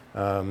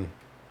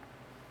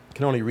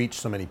 can only reach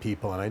so many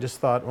people. And I just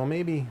thought, well,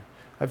 maybe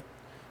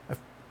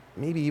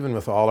maybe even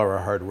with all our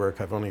hard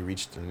work, I've only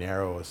reached the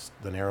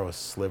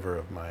narrowest sliver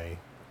of my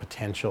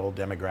potential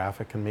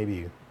demographic, and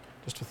maybe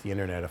just with the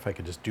internet, if I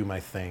could just do my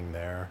thing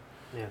there,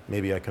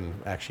 maybe I can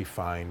actually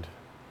find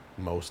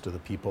most of the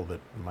people that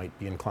might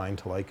be inclined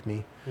to like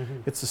me.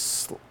 Mm-hmm. It's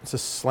a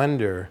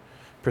slender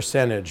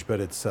percentage, but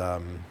it's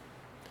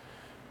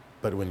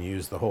but when you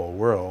use the whole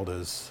world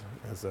as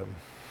a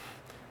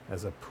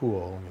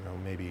pool, you know,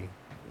 maybe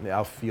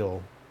I'll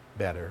feel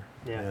better.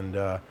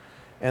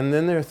 And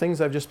then there are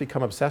things I've just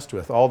become obsessed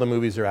with. All the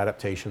movies are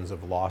adaptations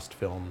of lost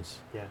films,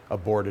 Yeah.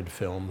 aborted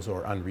films,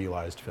 or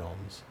unrealized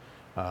films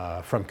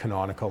from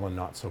canonical and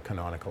not so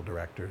canonical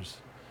directors,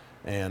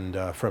 and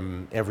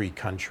from every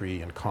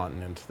country and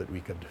continent that we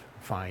could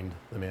find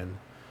them in.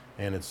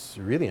 And it's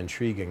really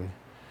intriguing.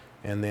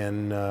 And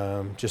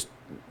then just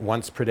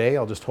once per day,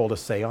 I'll just hold a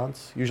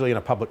seance, usually in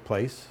a public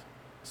place,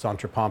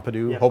 Centre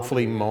Pompidou, Yeah,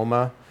 hopefully Pompidou,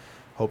 yeah. MoMA,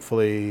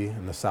 hopefully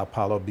in the Sao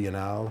Paulo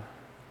Biennale,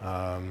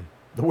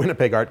 the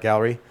Winnipeg Art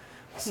Gallery.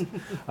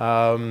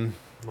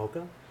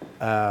 Mocha?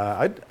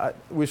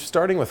 We're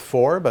starting with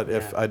 4, but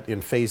if Yeah.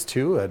 in phase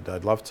 2,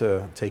 I'd love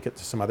to take it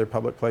to some other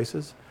public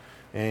places.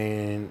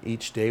 And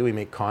each day we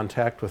make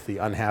contact with the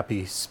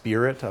unhappy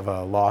spirit of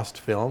a lost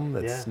film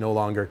that's Yeah. no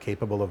longer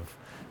capable of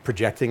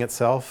projecting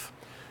itself.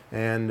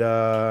 And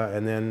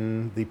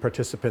then the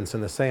participants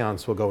in the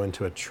seance will go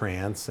into a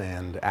trance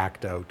and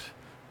act out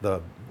the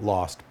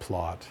lost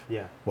plot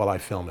Yeah. while I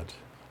film it.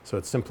 So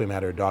it's simply a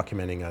matter of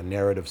documenting a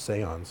narrative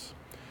seance.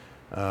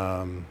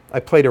 I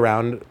played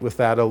around with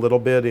that a little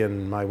bit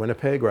in my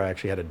Winnipeg, where I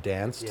actually had a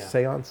danced Yeah.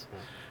 seance.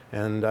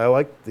 And I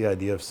like the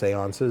idea of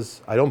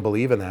seances. I don't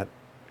believe in that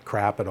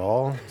crap at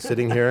all,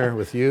 sitting here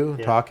with you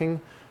Yeah.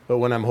 talking. But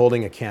when I'm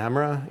holding a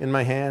camera in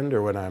my hand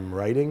or when I'm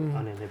writing,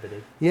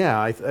 Uninhibited. yeah,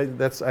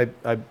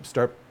 I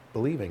start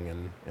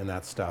believing in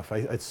that stuff.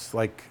 It's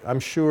like, I'm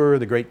sure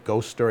the great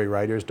ghost story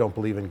writers don't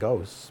believe in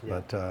ghosts,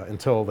 Yeah. but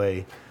until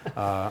they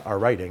are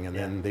writing, and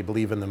then Yeah. they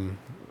believe in them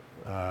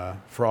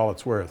for all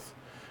it's worth.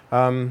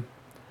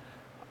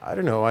 I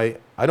don't know, I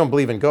don't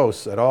believe in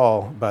ghosts at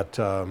all, but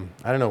I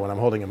don't know, when I'm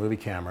holding a movie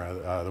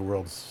camera, the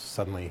world's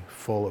suddenly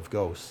full of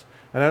ghosts.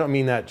 And I don't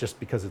mean that just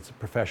because it's a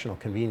professional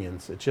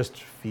convenience. It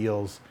just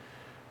feels,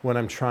 when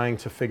I'm trying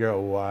to figure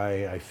out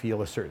why I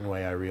feel a certain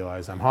way, I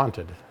realize I'm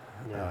haunted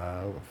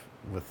Yeah.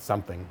 with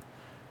something.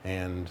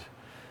 And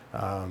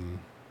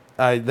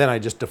then I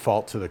just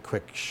default to the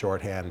quick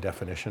shorthand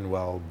definition,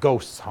 well,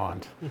 ghosts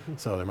haunt,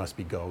 so there must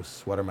be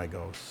ghosts. What are my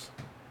ghosts?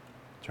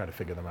 Try to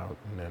figure them out,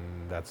 and then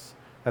that's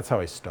how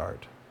I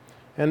start.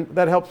 And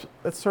that helps,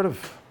 that's sort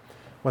of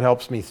what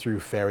helps me through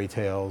fairy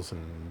tales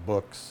and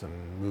books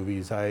and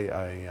movies.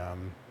 I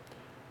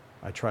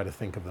try to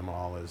think of them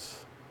all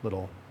as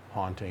little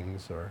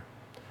hauntings, or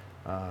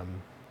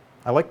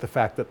I like the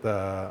fact that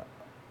the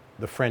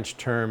French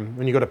term,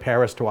 when you go to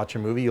Paris to watch a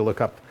movie, you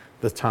look up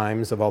the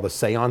times of all the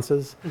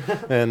seances,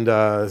 and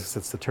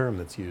it's the term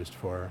that's used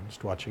for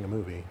just watching a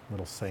movie,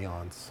 little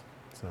seance.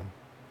 So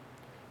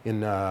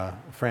in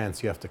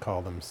France, you have to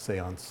call them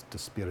séance de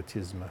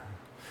spiritisme.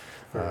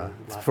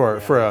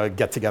 For a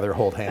get-together,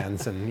 hold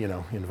hands, and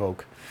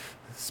invoke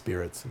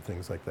spirits and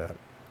things like that.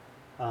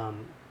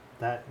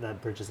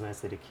 That bridges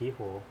nicely to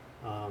Keyhole.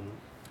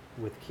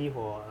 With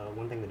Keyhole,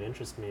 one thing that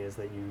interests me is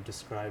that you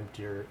described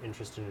your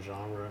interest in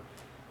genre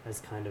as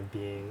kind of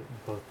being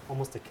both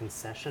almost a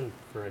concession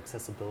for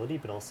accessibility,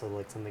 but also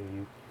like something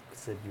you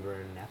said you were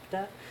inept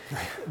at.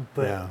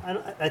 But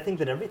Yeah. I think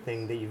that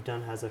everything that you've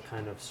done has a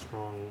kind of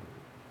strong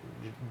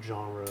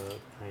genre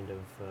kind of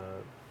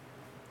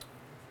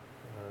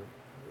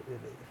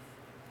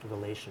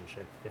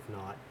relationship, if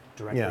not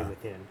directly Yeah.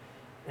 within.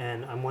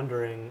 And I'm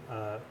wondering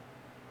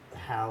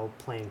how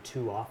playing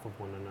two off of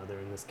one another,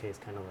 in this case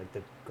kind of like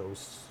the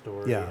ghost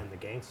story Yeah. and the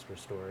gangster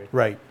story,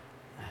 Right.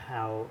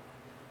 how,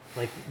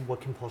 like, what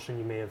compulsion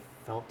you may have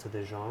felt to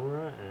the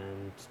genre,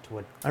 and to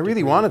what I really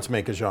degree- wanted to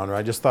make a genre.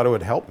 I just thought it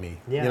would help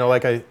me. Yeah.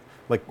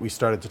 Like we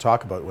started to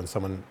talk about, when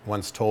someone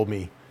once told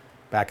me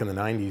back in the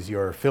 90s,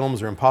 your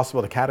films are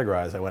impossible to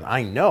categorize. I went,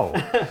 I know.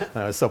 And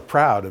I was so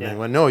proud. And Yeah. they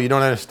went, no, you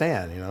don't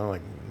understand.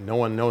 Like, no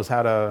one knows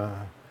how to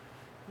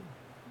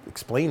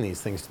explain these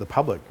things to the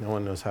public. No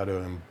one knows how to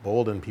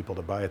embolden people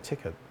to buy a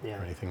ticket Yeah.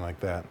 or anything like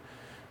that.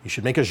 You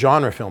should make a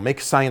genre film, make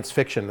science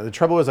fiction. The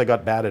trouble is I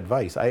got bad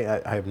advice.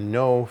 I have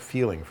no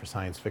feeling for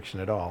science fiction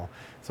at all.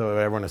 So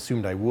everyone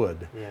assumed I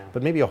would. Yeah.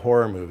 But maybe a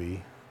horror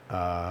movie.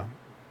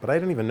 But I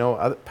don't even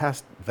know,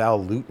 past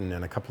Val Lewton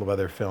and a couple of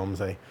other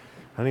films, I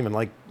don't even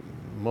like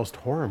most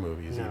horror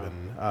movies No.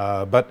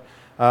 even. But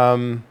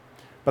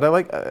I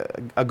like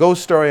a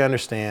ghost story, I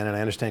understand, and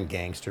I understand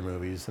gangster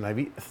movies.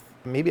 And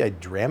maybe I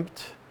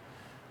dreamt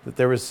that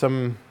there was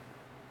some,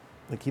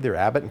 like either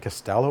Abbott and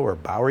Costello or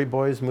Bowery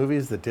Boys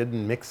movies that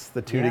didn't mix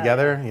the two Yeah,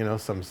 together.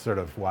 Some sort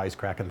of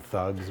wisecracking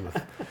thugs with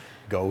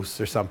ghosts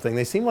or something.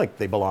 They seem like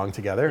they belong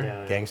together.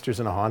 Yeah, yeah. Gangsters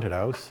in a haunted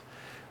house.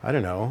 I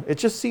don't know. It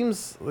just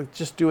seems like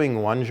just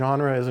doing one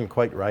genre isn't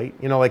quite right.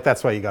 Like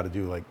that's why you got to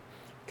do like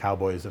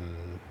cowboys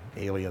and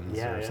aliens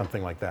Yeah, or yeah.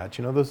 something like that.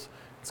 Those.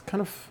 It's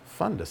kind of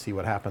fun to see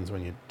what happens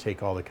when you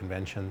take all the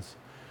conventions.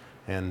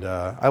 And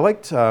I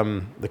liked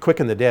The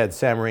Quick and the Dead,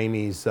 Sam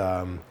Raimi's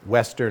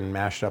Western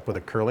mashed up with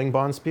a curling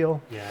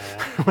bonspiel, Yeah.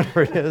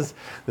 whatever it is.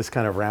 This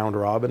kind of round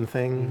robin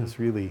thing. Mhm. It's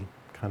really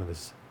kind of a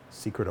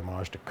secret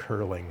homage to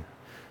curling.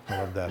 I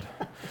love that.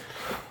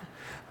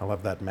 I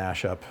love that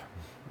mashup,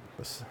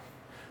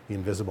 the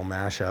invisible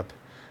mashup.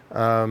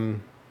 I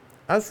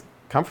was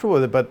comfortable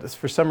with it, but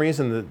for some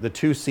reason the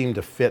two seem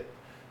to fit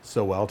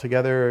so well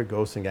together,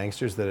 Ghosts and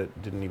Gangsters, that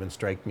it didn't even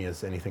strike me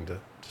as anything to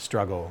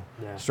struggle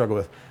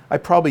with. I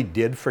probably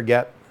did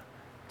forget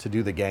to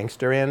do the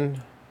gangster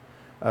end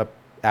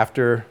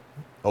after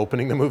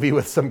opening the movie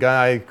with some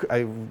guy. I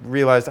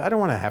realized I don't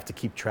want to have to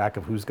keep track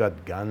of who's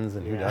got guns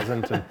and who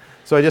doesn't, and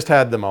so I just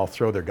had them all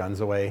throw their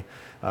guns away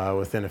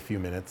within a few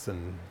minutes,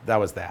 and that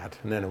was that.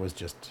 And then it was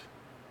just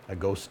a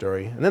ghost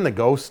story, and then the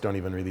ghosts don't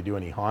even really do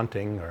any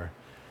haunting, or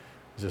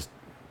just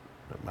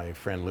my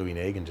friend Louis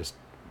Nagin just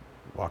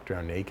walked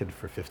around naked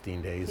for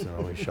 15 days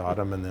and we shot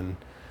him. And then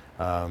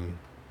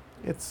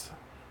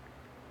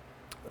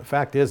the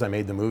fact is, I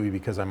made the movie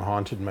because I'm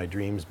haunted in my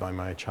dreams by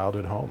my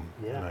childhood home.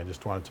 And I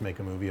just wanted to make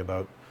a movie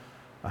about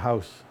a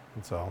house,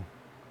 that's all.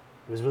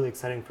 It was really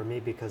exciting for me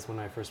because when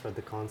I first read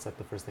the concept,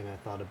 the first thing I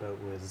thought about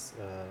was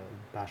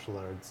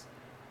Bachelard's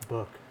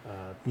book.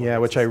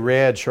 Which I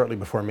read shortly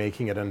before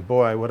making it, and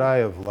boy, would I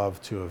have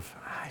loved to have,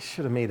 I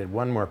should have made it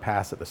one more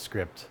pass at the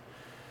script,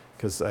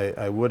 because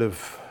I would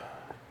have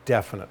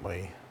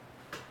definitely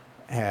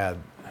had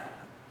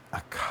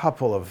a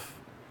couple of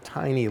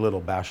tiny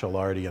little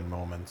Bachelardian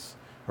moments,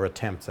 or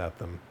attempts at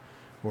them,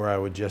 where I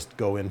would just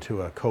go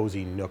into a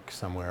cozy nook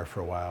somewhere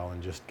for a while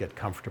and just get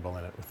comfortable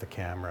in it with the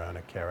camera and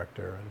a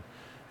character,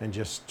 and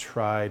just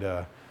try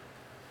to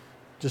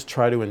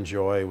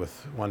enjoy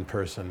with one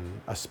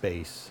person a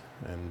space,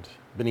 and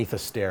beneath a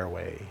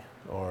stairway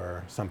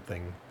or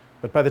something.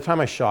 But by the time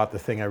I shot the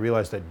thing, I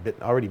realized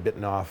I'd already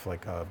bitten off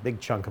like a big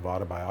chunk of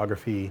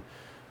autobiography,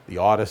 the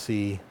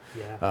Odyssey,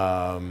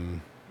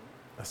 some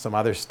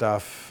other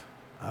stuff,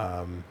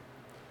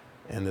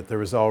 and that there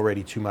was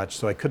already too much,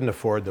 so I couldn't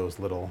afford those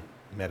little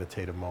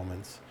meditative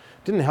moments.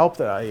 Didn't help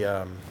that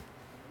I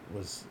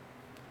was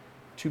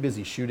too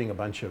busy shooting a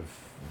bunch of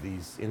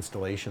these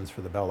installations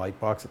for the Bell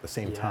Lightbox at the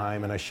same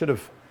time, and I should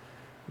have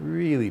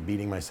really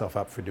beating myself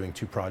up for doing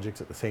two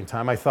projects at the same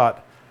time. I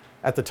thought,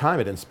 at the time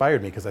it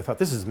inspired me, because I thought,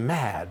 this is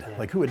mad.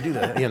 Like, who would do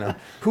that?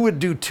 Who would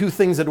do two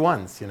things at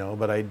once?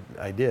 But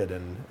I did,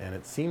 and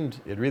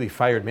it really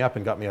fired me up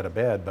and got me out of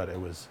bed. But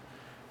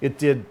it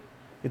did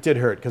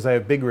hurt, because I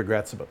have big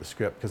regrets about the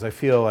script, because I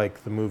feel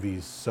like the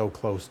movie's so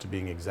close to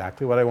being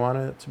exactly what I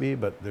wanted it to be.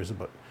 But there's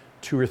about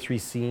 2 or 3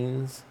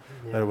 scenes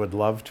that I would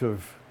love to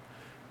have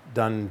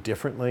done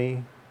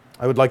differently.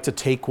 I would like to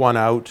take one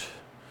out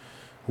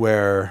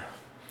where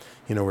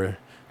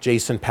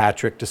Jason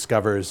Patrick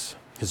discovers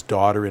his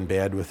daughter in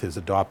bed with his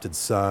adopted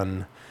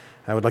son.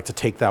 I would like to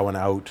take that one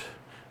out,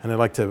 and I'd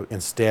like to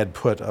instead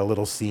put a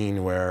little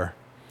scene where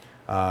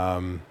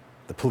the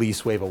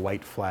police wave a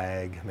white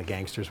flag, and the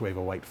gangsters wave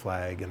a white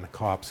flag, and the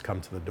cops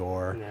come to the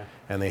door,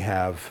 and they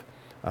have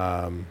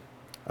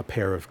a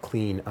pair of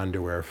clean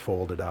underwear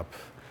folded up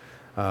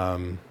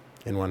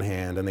in one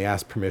hand, and they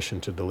ask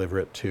permission to deliver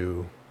it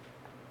to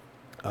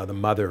the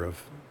mother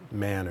of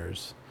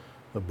Manners,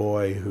 the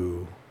boy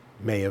who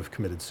may have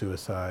committed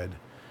suicide,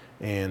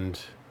 and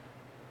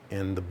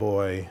the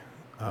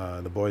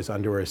boy's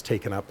underwear is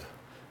taken up.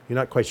 You're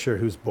not quite sure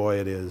whose boy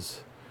it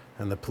is,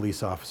 and the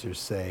police officers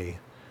say,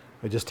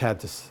 "I just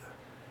had to.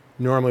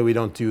 Normally we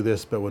don't do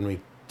this, but when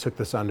we took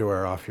this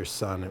underwear off your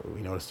son,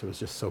 we noticed it was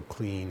just so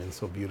clean and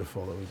so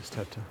beautiful that we just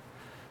had to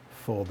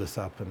fold this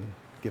up and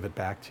give it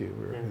back to you.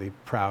 We're really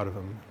proud of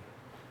him,"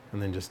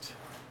 and then just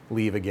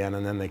leave again,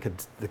 and then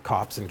the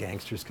cops and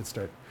gangsters could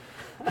start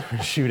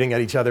shooting at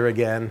each other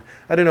again.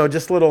 I don't know,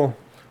 just little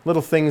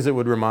things that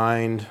would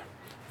remind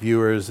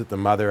viewers that the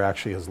mother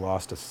actually has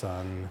lost a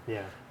son.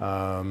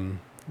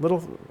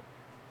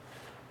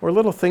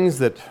 Little things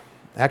that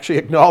actually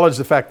acknowledge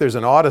the fact there's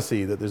an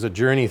odyssey, that there's a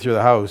journey through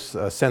the house,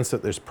 a sense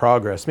that there's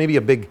progress. Maybe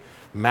a big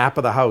map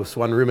of the house,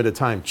 one room at a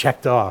time,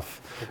 checked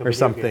off, like or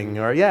something.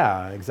 Or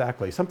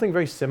exactly. Something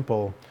very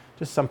simple,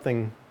 just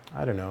something,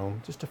 I don't know,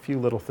 just a few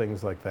little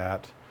things like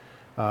that.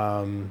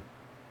 And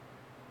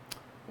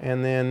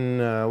then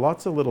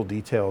lots of little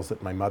details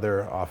that my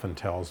mother often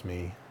tells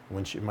me.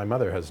 My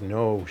mother has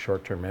no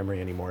short-term memory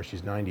anymore.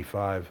 She's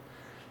 95.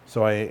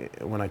 So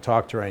when I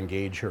talk to her, I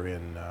engage her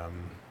in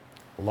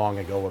long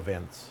ago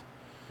events.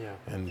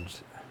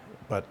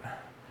 But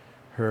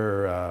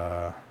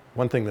her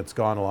one thing that's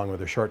gone along with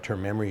her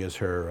short-term memory is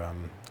her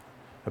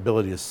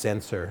ability to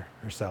censor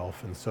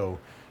herself, and so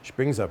she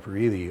brings up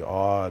really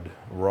odd,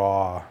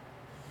 raw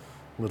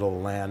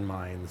little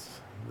landmines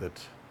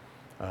that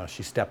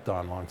she stepped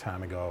on a long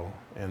time ago,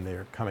 and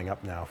they're coming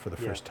up now for the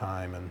first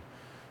time. And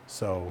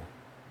so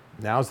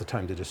now's the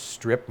time to just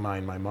strip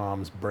mine my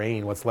mom's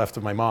brain, what's left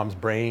of my mom's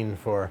brain,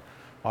 for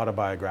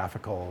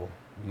autobiographical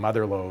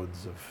mother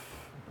loads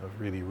of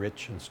really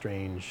rich and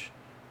strange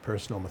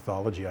personal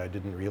mythology I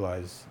didn't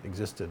realize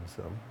existed.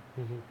 So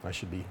I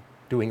should be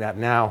doing that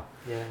now.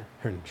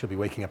 She'll be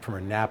waking up from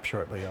her nap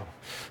shortly. I'll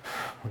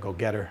go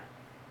get her.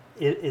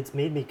 It's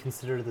made me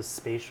consider the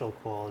spatial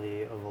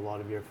quality of a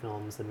lot of your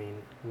films. I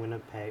mean,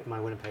 Winnipeg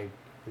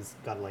has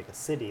got like a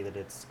city that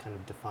it's kind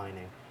of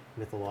defining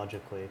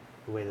mythologically,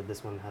 the way that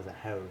this one has a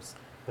house.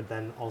 But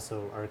then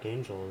also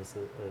Archangel is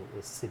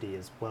a city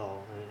as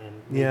well.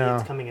 And maybe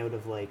it's coming out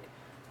of like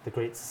the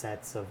great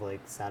sets of like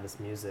Saddest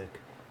Music.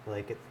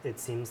 Like it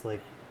seems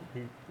like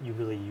you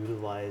really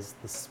utilize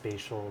the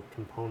spatial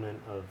component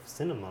of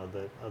cinema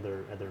that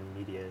other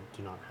media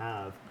do not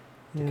have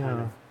to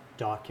kind of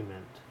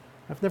document.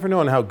 I've never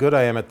known how good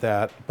I am at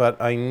that,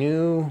 but I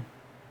knew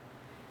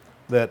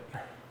that,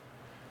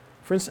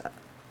 for instance,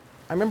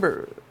 I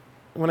remember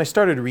when I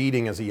started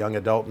reading as a young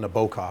adult,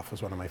 Nabokov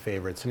was one of my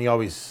favorites, and he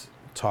always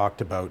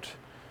talked about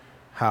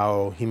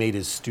how he made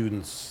his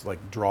students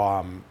like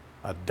draw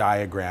a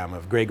diagram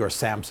of Gregor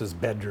Samsa's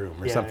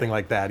bedroom or something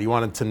like that. He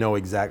wanted to know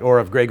or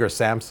of Gregor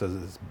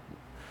Samsa's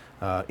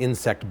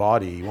insect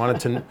body. He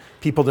wanted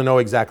people to know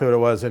exactly what it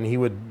was, and he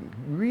would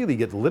really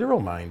get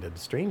literal-minded,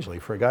 strangely.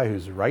 For a guy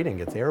whose writing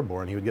gets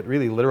airborne, he would get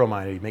really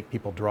literal-minded. He'd make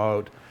people draw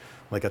out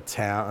like a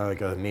town,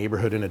 like a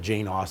neighborhood in a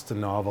Jane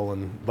Austen novel,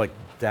 and like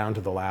down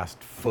to the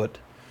last foot.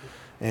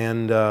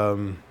 And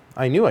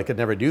I knew I could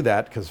never do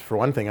that because, for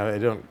one thing, I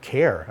don't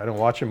care. I don't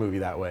watch a movie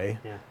that way.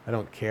 Yeah. I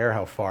don't care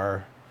how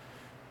far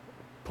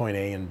point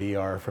A and B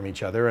are from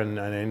each other, and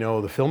I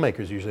know the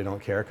filmmakers usually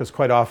don't care because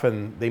quite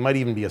often they might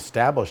even be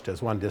established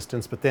as one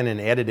distance, but then in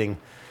editing,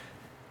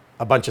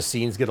 a bunch of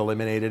scenes get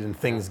eliminated and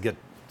things get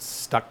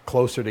stuck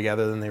closer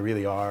together than they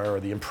really are, or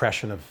the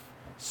impression of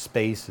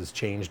space is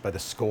changed by the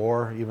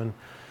score even.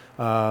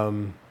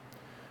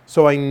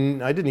 So I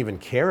didn't even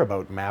care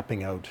about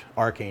mapping out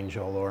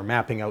Archangel or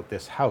mapping out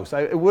this house.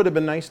 It would have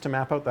been nice to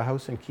map out the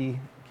house in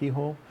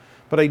Keyhole,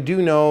 but I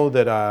do know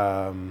that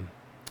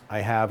I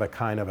have a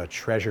kind of a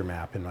treasure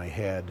map in my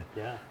head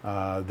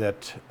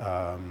that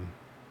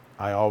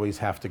I always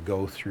have to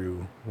go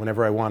through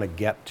whenever I want to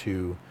get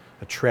to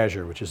a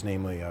treasure, which is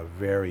namely a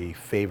very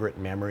favorite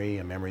memory,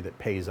 a memory that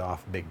pays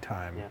off big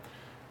time,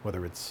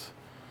 whether it's,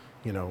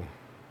 you know,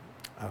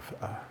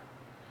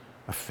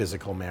 a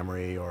physical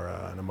memory or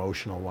an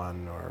emotional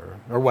one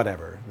or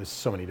whatever. There's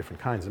so many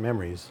different kinds of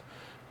memories.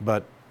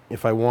 But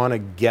if I want to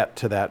get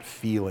to that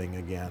feeling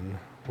again,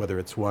 whether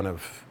it's one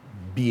of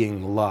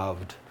being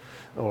loved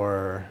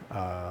or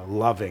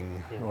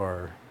loving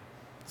or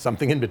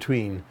something in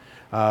between,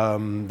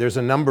 there's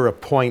a number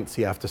of points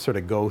you have to sort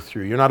of go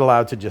through. You're not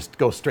allowed to just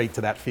go straight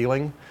to that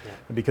feeling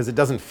because it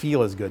doesn't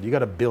feel as good. You got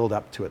to build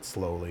up to it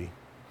slowly.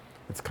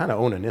 It's kind of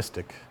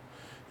onanistic.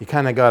 You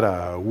kind of got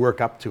to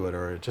work up to it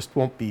or it just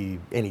won't be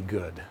any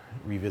good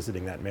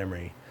revisiting that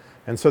memory.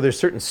 And so there's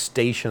certain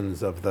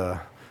stations of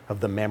the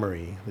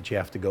memory that you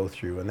have to go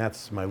through, and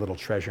that's my little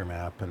treasure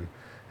map. And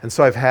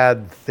so I've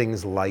had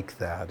things like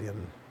that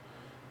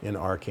in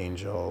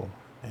Archangel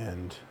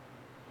and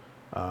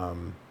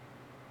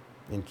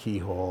in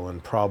Keyhole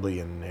and probably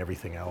in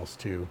everything else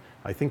too.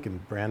 I think in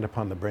Brand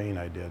Upon the Brain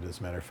I did, as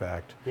a matter of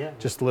fact.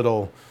 Just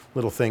little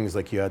things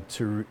like you had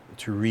to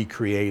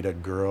recreate a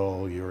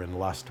girl you were in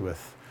lust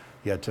with.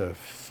 You had to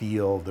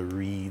feel the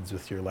reeds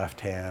with your left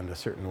hand a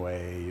certain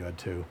way. You had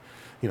to,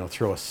 you know,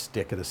 throw a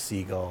stick at a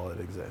seagull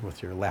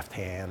with your left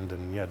hand,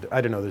 and you had to, I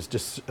don't know. There's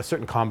just a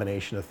certain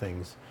combination of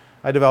things.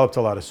 I developed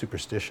a lot of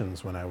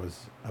superstitions when I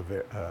was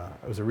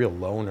a real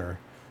loner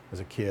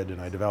as a kid,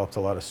 and I developed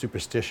a lot of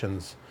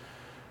superstitions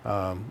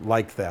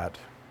like that.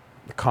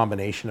 The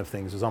combination of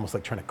things was almost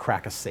like trying to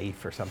crack a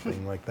safe or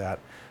something like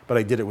that. But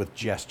I did it with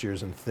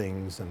gestures and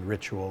things and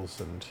rituals,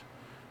 and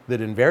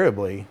that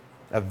invariably,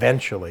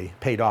 eventually,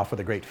 paid off with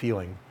a great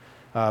feeling.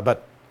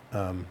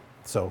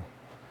 So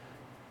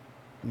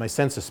my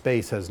sense of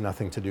space has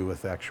nothing to do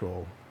with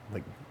actual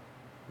like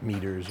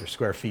meters or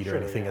square feet or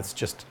anything. It's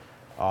just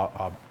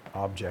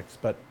objects.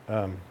 But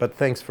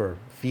thanks for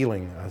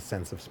feeling a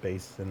sense of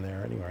space in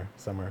there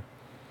somewhere.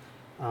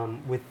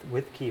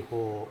 With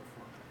Keyhole,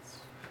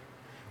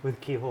 you're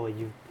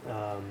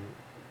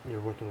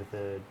working with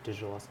the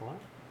digital SLR?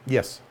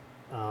 Yes.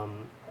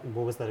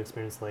 What was that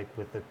experience like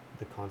with the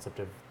concept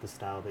of the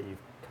style that you've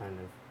kind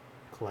of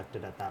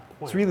collected at that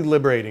point? It's really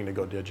liberating to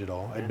go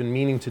digital. I'd been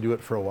meaning to do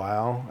it for a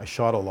while. I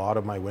shot a lot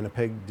of my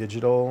Winnipeg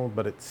digital,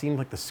 but it seemed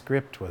like the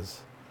script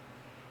was...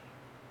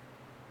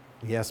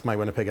 Yes, my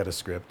Winnipeg had a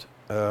script.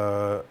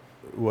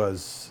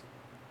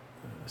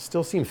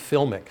 Still seemed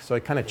filmic, so I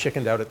kind of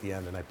chickened out at the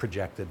end and I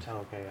projected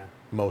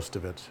most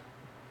of it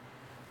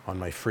on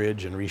my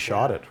fridge and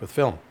reshot it with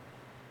film.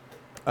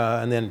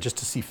 And then just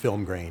to see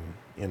film grain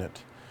in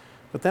it.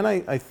 But then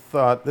I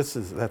thought,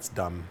 that's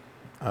dumb.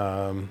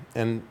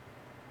 And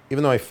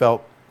even though I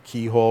felt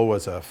Keyhole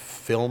was a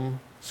film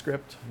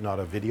script, not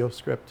a video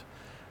script,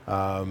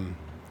 when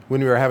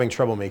we were having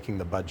trouble making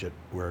the budget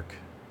work,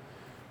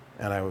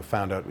 and I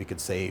found out we could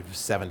save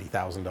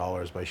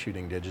 $70,000 by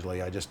shooting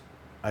digitally,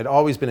 I'd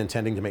always been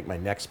intending to make my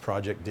next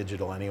project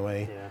digital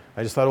anyway.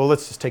 I just thought, well,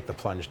 let's just take the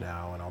plunge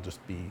now, and I'll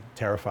just be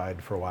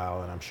terrified for a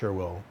while, and I'm sure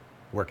we'll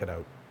work it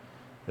out.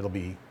 It'll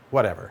be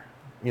whatever.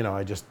 You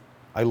know,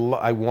 I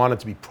wanted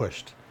to be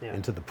pushed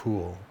into the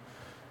pool,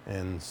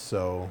 and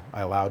so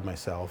I allowed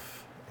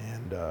myself,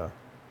 and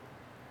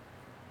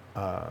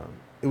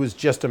it was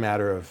just a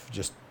matter of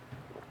just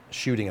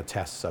shooting a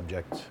test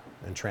subject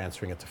and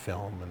transferring it to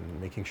film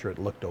and making sure it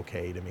looked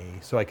okay to me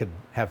so I could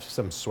have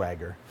some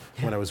swagger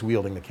when I was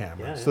wielding the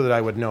camera so that I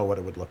would know what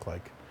it would look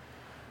like.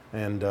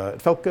 And it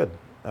felt good.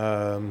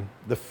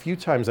 The few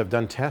times I've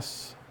done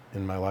tests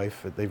in my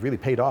life. They've really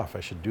paid off. I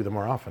should do them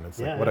more often. It's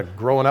Yeah, like what a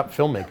grown-up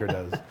filmmaker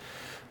does.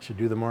 Should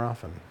do them more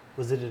often.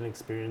 Was it an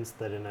experience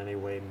that in any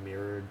way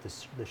mirrored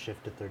the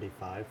shift to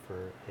 35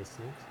 for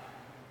Hastings?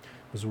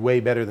 It was way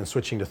better than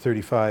switching to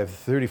 35. The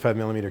 35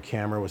 millimeter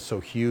camera was so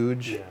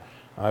huge. Yeah.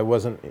 I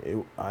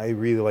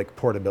really like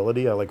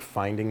portability. I like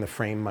finding the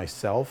frame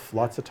myself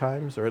lots of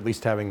times, or at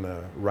least having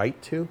the right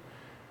to.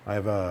 I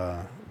have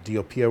a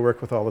DOP I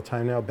work with all the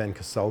time now, Ben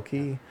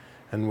Kasulki,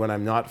 and when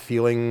I'm not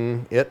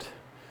feeling it,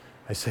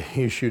 I say,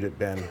 you shoot it,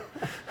 Ben.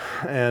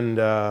 And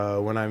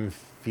when I'm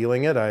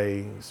feeling it,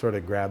 I sort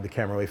of grab the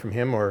camera away from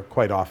him, or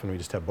quite often we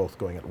just have both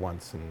going at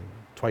once, and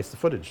twice the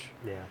footage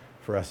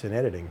for us in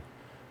editing.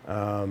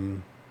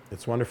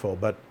 It's wonderful,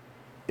 but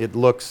it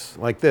looks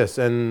like this.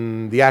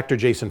 And the actor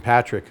Jason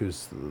Patrick,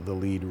 who's the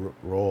lead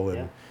role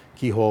in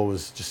Keyhole,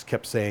 just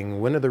kept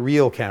saying, when are the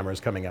real cameras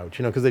coming out?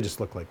 You know, because they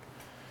just look like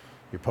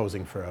you're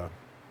posing for a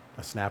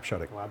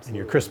snapshot in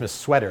your Christmas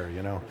sweater,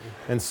 you know.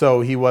 And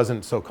so he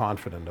wasn't so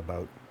confident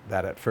about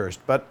that at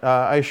first. But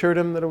I assured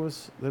him that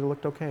it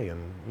looked okay,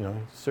 and you know, he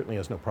certainly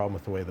has no problem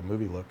with the way the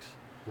movie looks.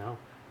 No.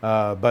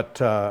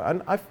 But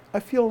I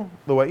feel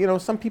the way, you know,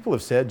 some people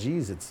have said,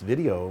 geez, it's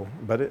video,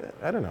 but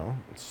I don't know,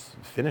 it's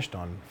finished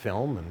on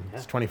film, and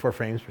it's 24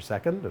 frames per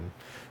second, and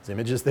there's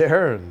images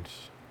there, and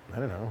I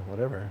don't know,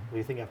 whatever. What do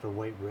you think after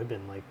White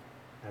Ribbon, like,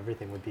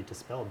 everything would be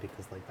dispelled,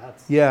 because like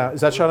that's... Yeah,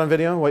 is that shot on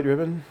video, White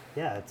Ribbon?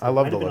 Yeah. I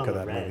love the look of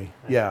that movie.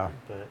 Yeah.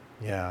 But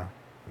yeah.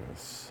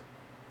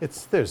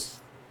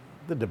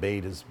 The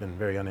debate has been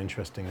very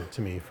uninteresting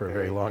to me for a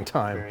very long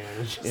time. Very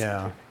uninteresting.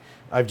 Yeah.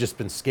 I've just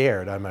been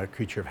scared. I'm a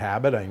creature of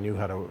habit. I knew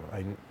how to,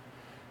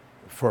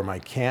 for my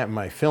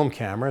film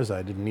cameras,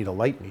 I didn't need a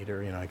light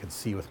meter. You know, I could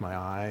see with my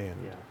eye,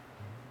 and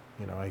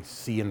you know, I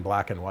see in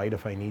black and white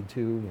if I need to.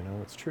 You know,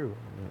 it's true.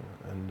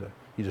 And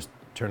you just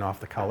turn off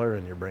the color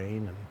in your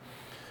brain and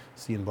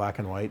see in black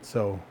and white.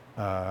 So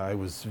I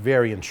was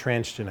very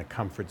entrenched in a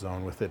comfort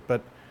zone with it,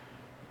 but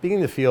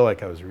beginning to feel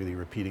like I was really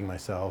repeating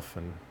myself,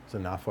 and it's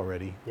enough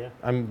already. Yeah.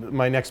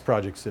 My next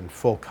project's in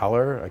full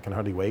color. I can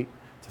hardly wait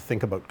to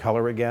think about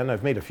color again.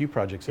 I've made a few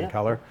projects in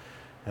color,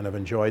 and I've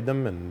enjoyed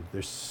them, and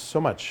there's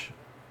so much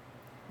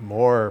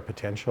more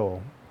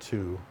potential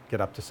to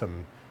get up to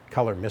some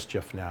color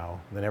mischief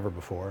now than ever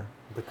before.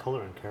 The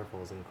color in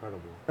Careful is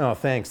incredible. Oh,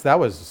 thanks. That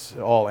was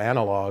all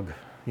analog.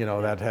 You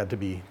know, that had to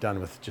be done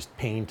with just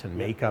paint and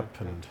makeup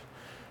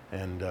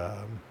and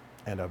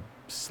a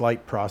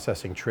slight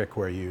processing trick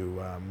where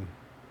you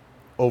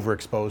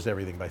overexposed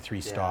everything by 3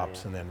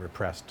 stops and then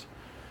repressed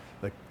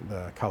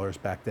the colors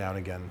back down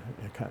again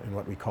in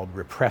what we called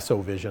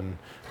represso vision.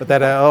 But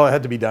that all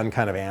had to be done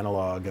kind of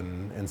analog,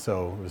 and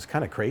so it was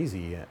kind of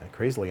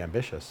crazily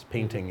ambitious,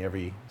 painting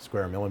every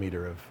square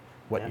millimeter of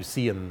what you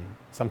see in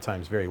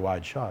sometimes very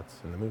wide shots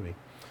in the movie.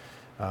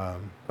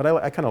 But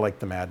I kind of liked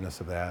the madness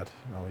of that.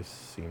 It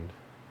always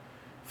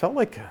felt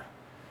like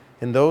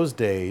in those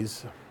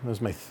days, it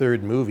was my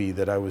 3rd movie,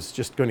 that I was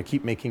just going to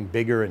keep making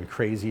bigger and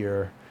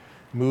crazier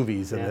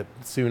movies, and that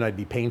soon I'd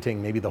be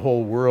painting maybe the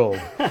whole world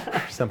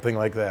or something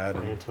like that,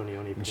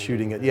 and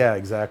shooting it. Yeah,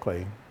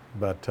 exactly.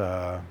 But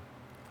I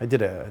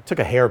took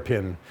a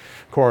hairpin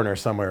corner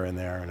somewhere in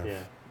there, and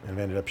I've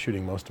ended up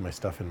shooting most of my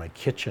stuff in my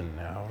kitchen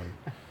now. And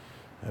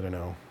I don't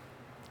know,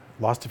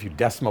 lost a few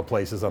decimal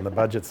places on the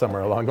budget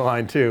somewhere along the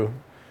line too.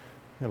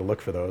 I gotta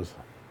look for those.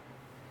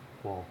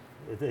 Well,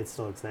 it's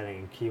still exciting,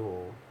 and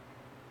Keyhole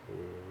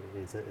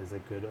is a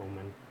good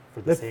omen for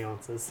the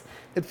seances.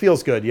 It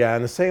feels good, yeah.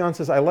 And the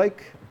seances, I've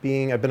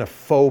been a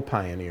faux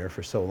pioneer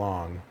for so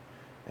long,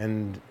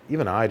 and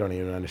even I don't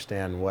even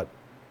understand what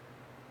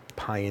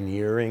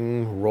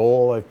pioneering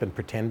role I've been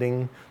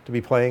pretending to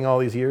be playing all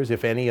these years,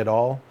 if any at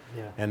all.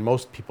 Yeah. And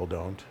most people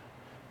don't.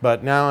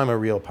 But now I'm a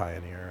real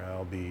pioneer.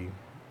 I'll be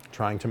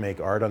trying to make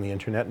art on the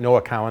internet.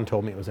 Noah Cowan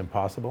told me it was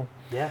impossible.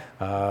 Yeah.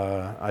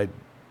 I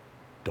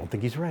don't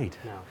think he's right.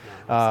 No.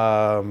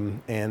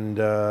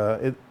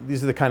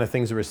 These are the kind of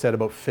things that were said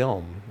about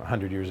film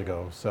 100 years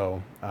ago.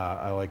 So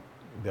I like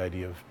the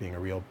idea of being a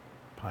real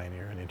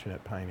pioneer, an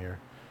internet pioneer,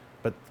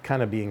 but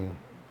kind of being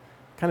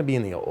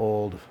the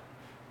old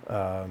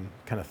kind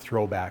of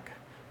throwback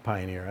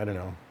pioneer. I don't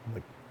know,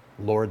 like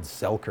Lord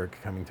Selkirk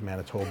coming to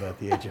Manitoba at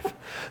the age of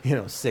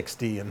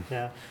 60,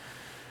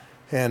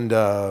 and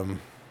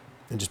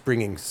just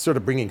bringing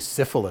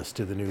syphilis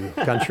to the new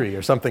country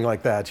or something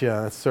like that.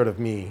 Yeah, that's sort of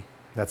me.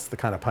 That's the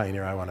kind of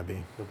pioneer I want to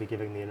be. You'll be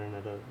giving the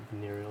internet a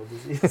venereal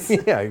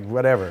disease. Yeah,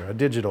 whatever, a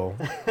digital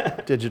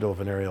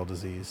venereal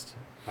disease.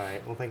 All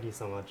right, well, thank you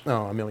so much.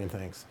 Oh, a million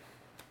thanks.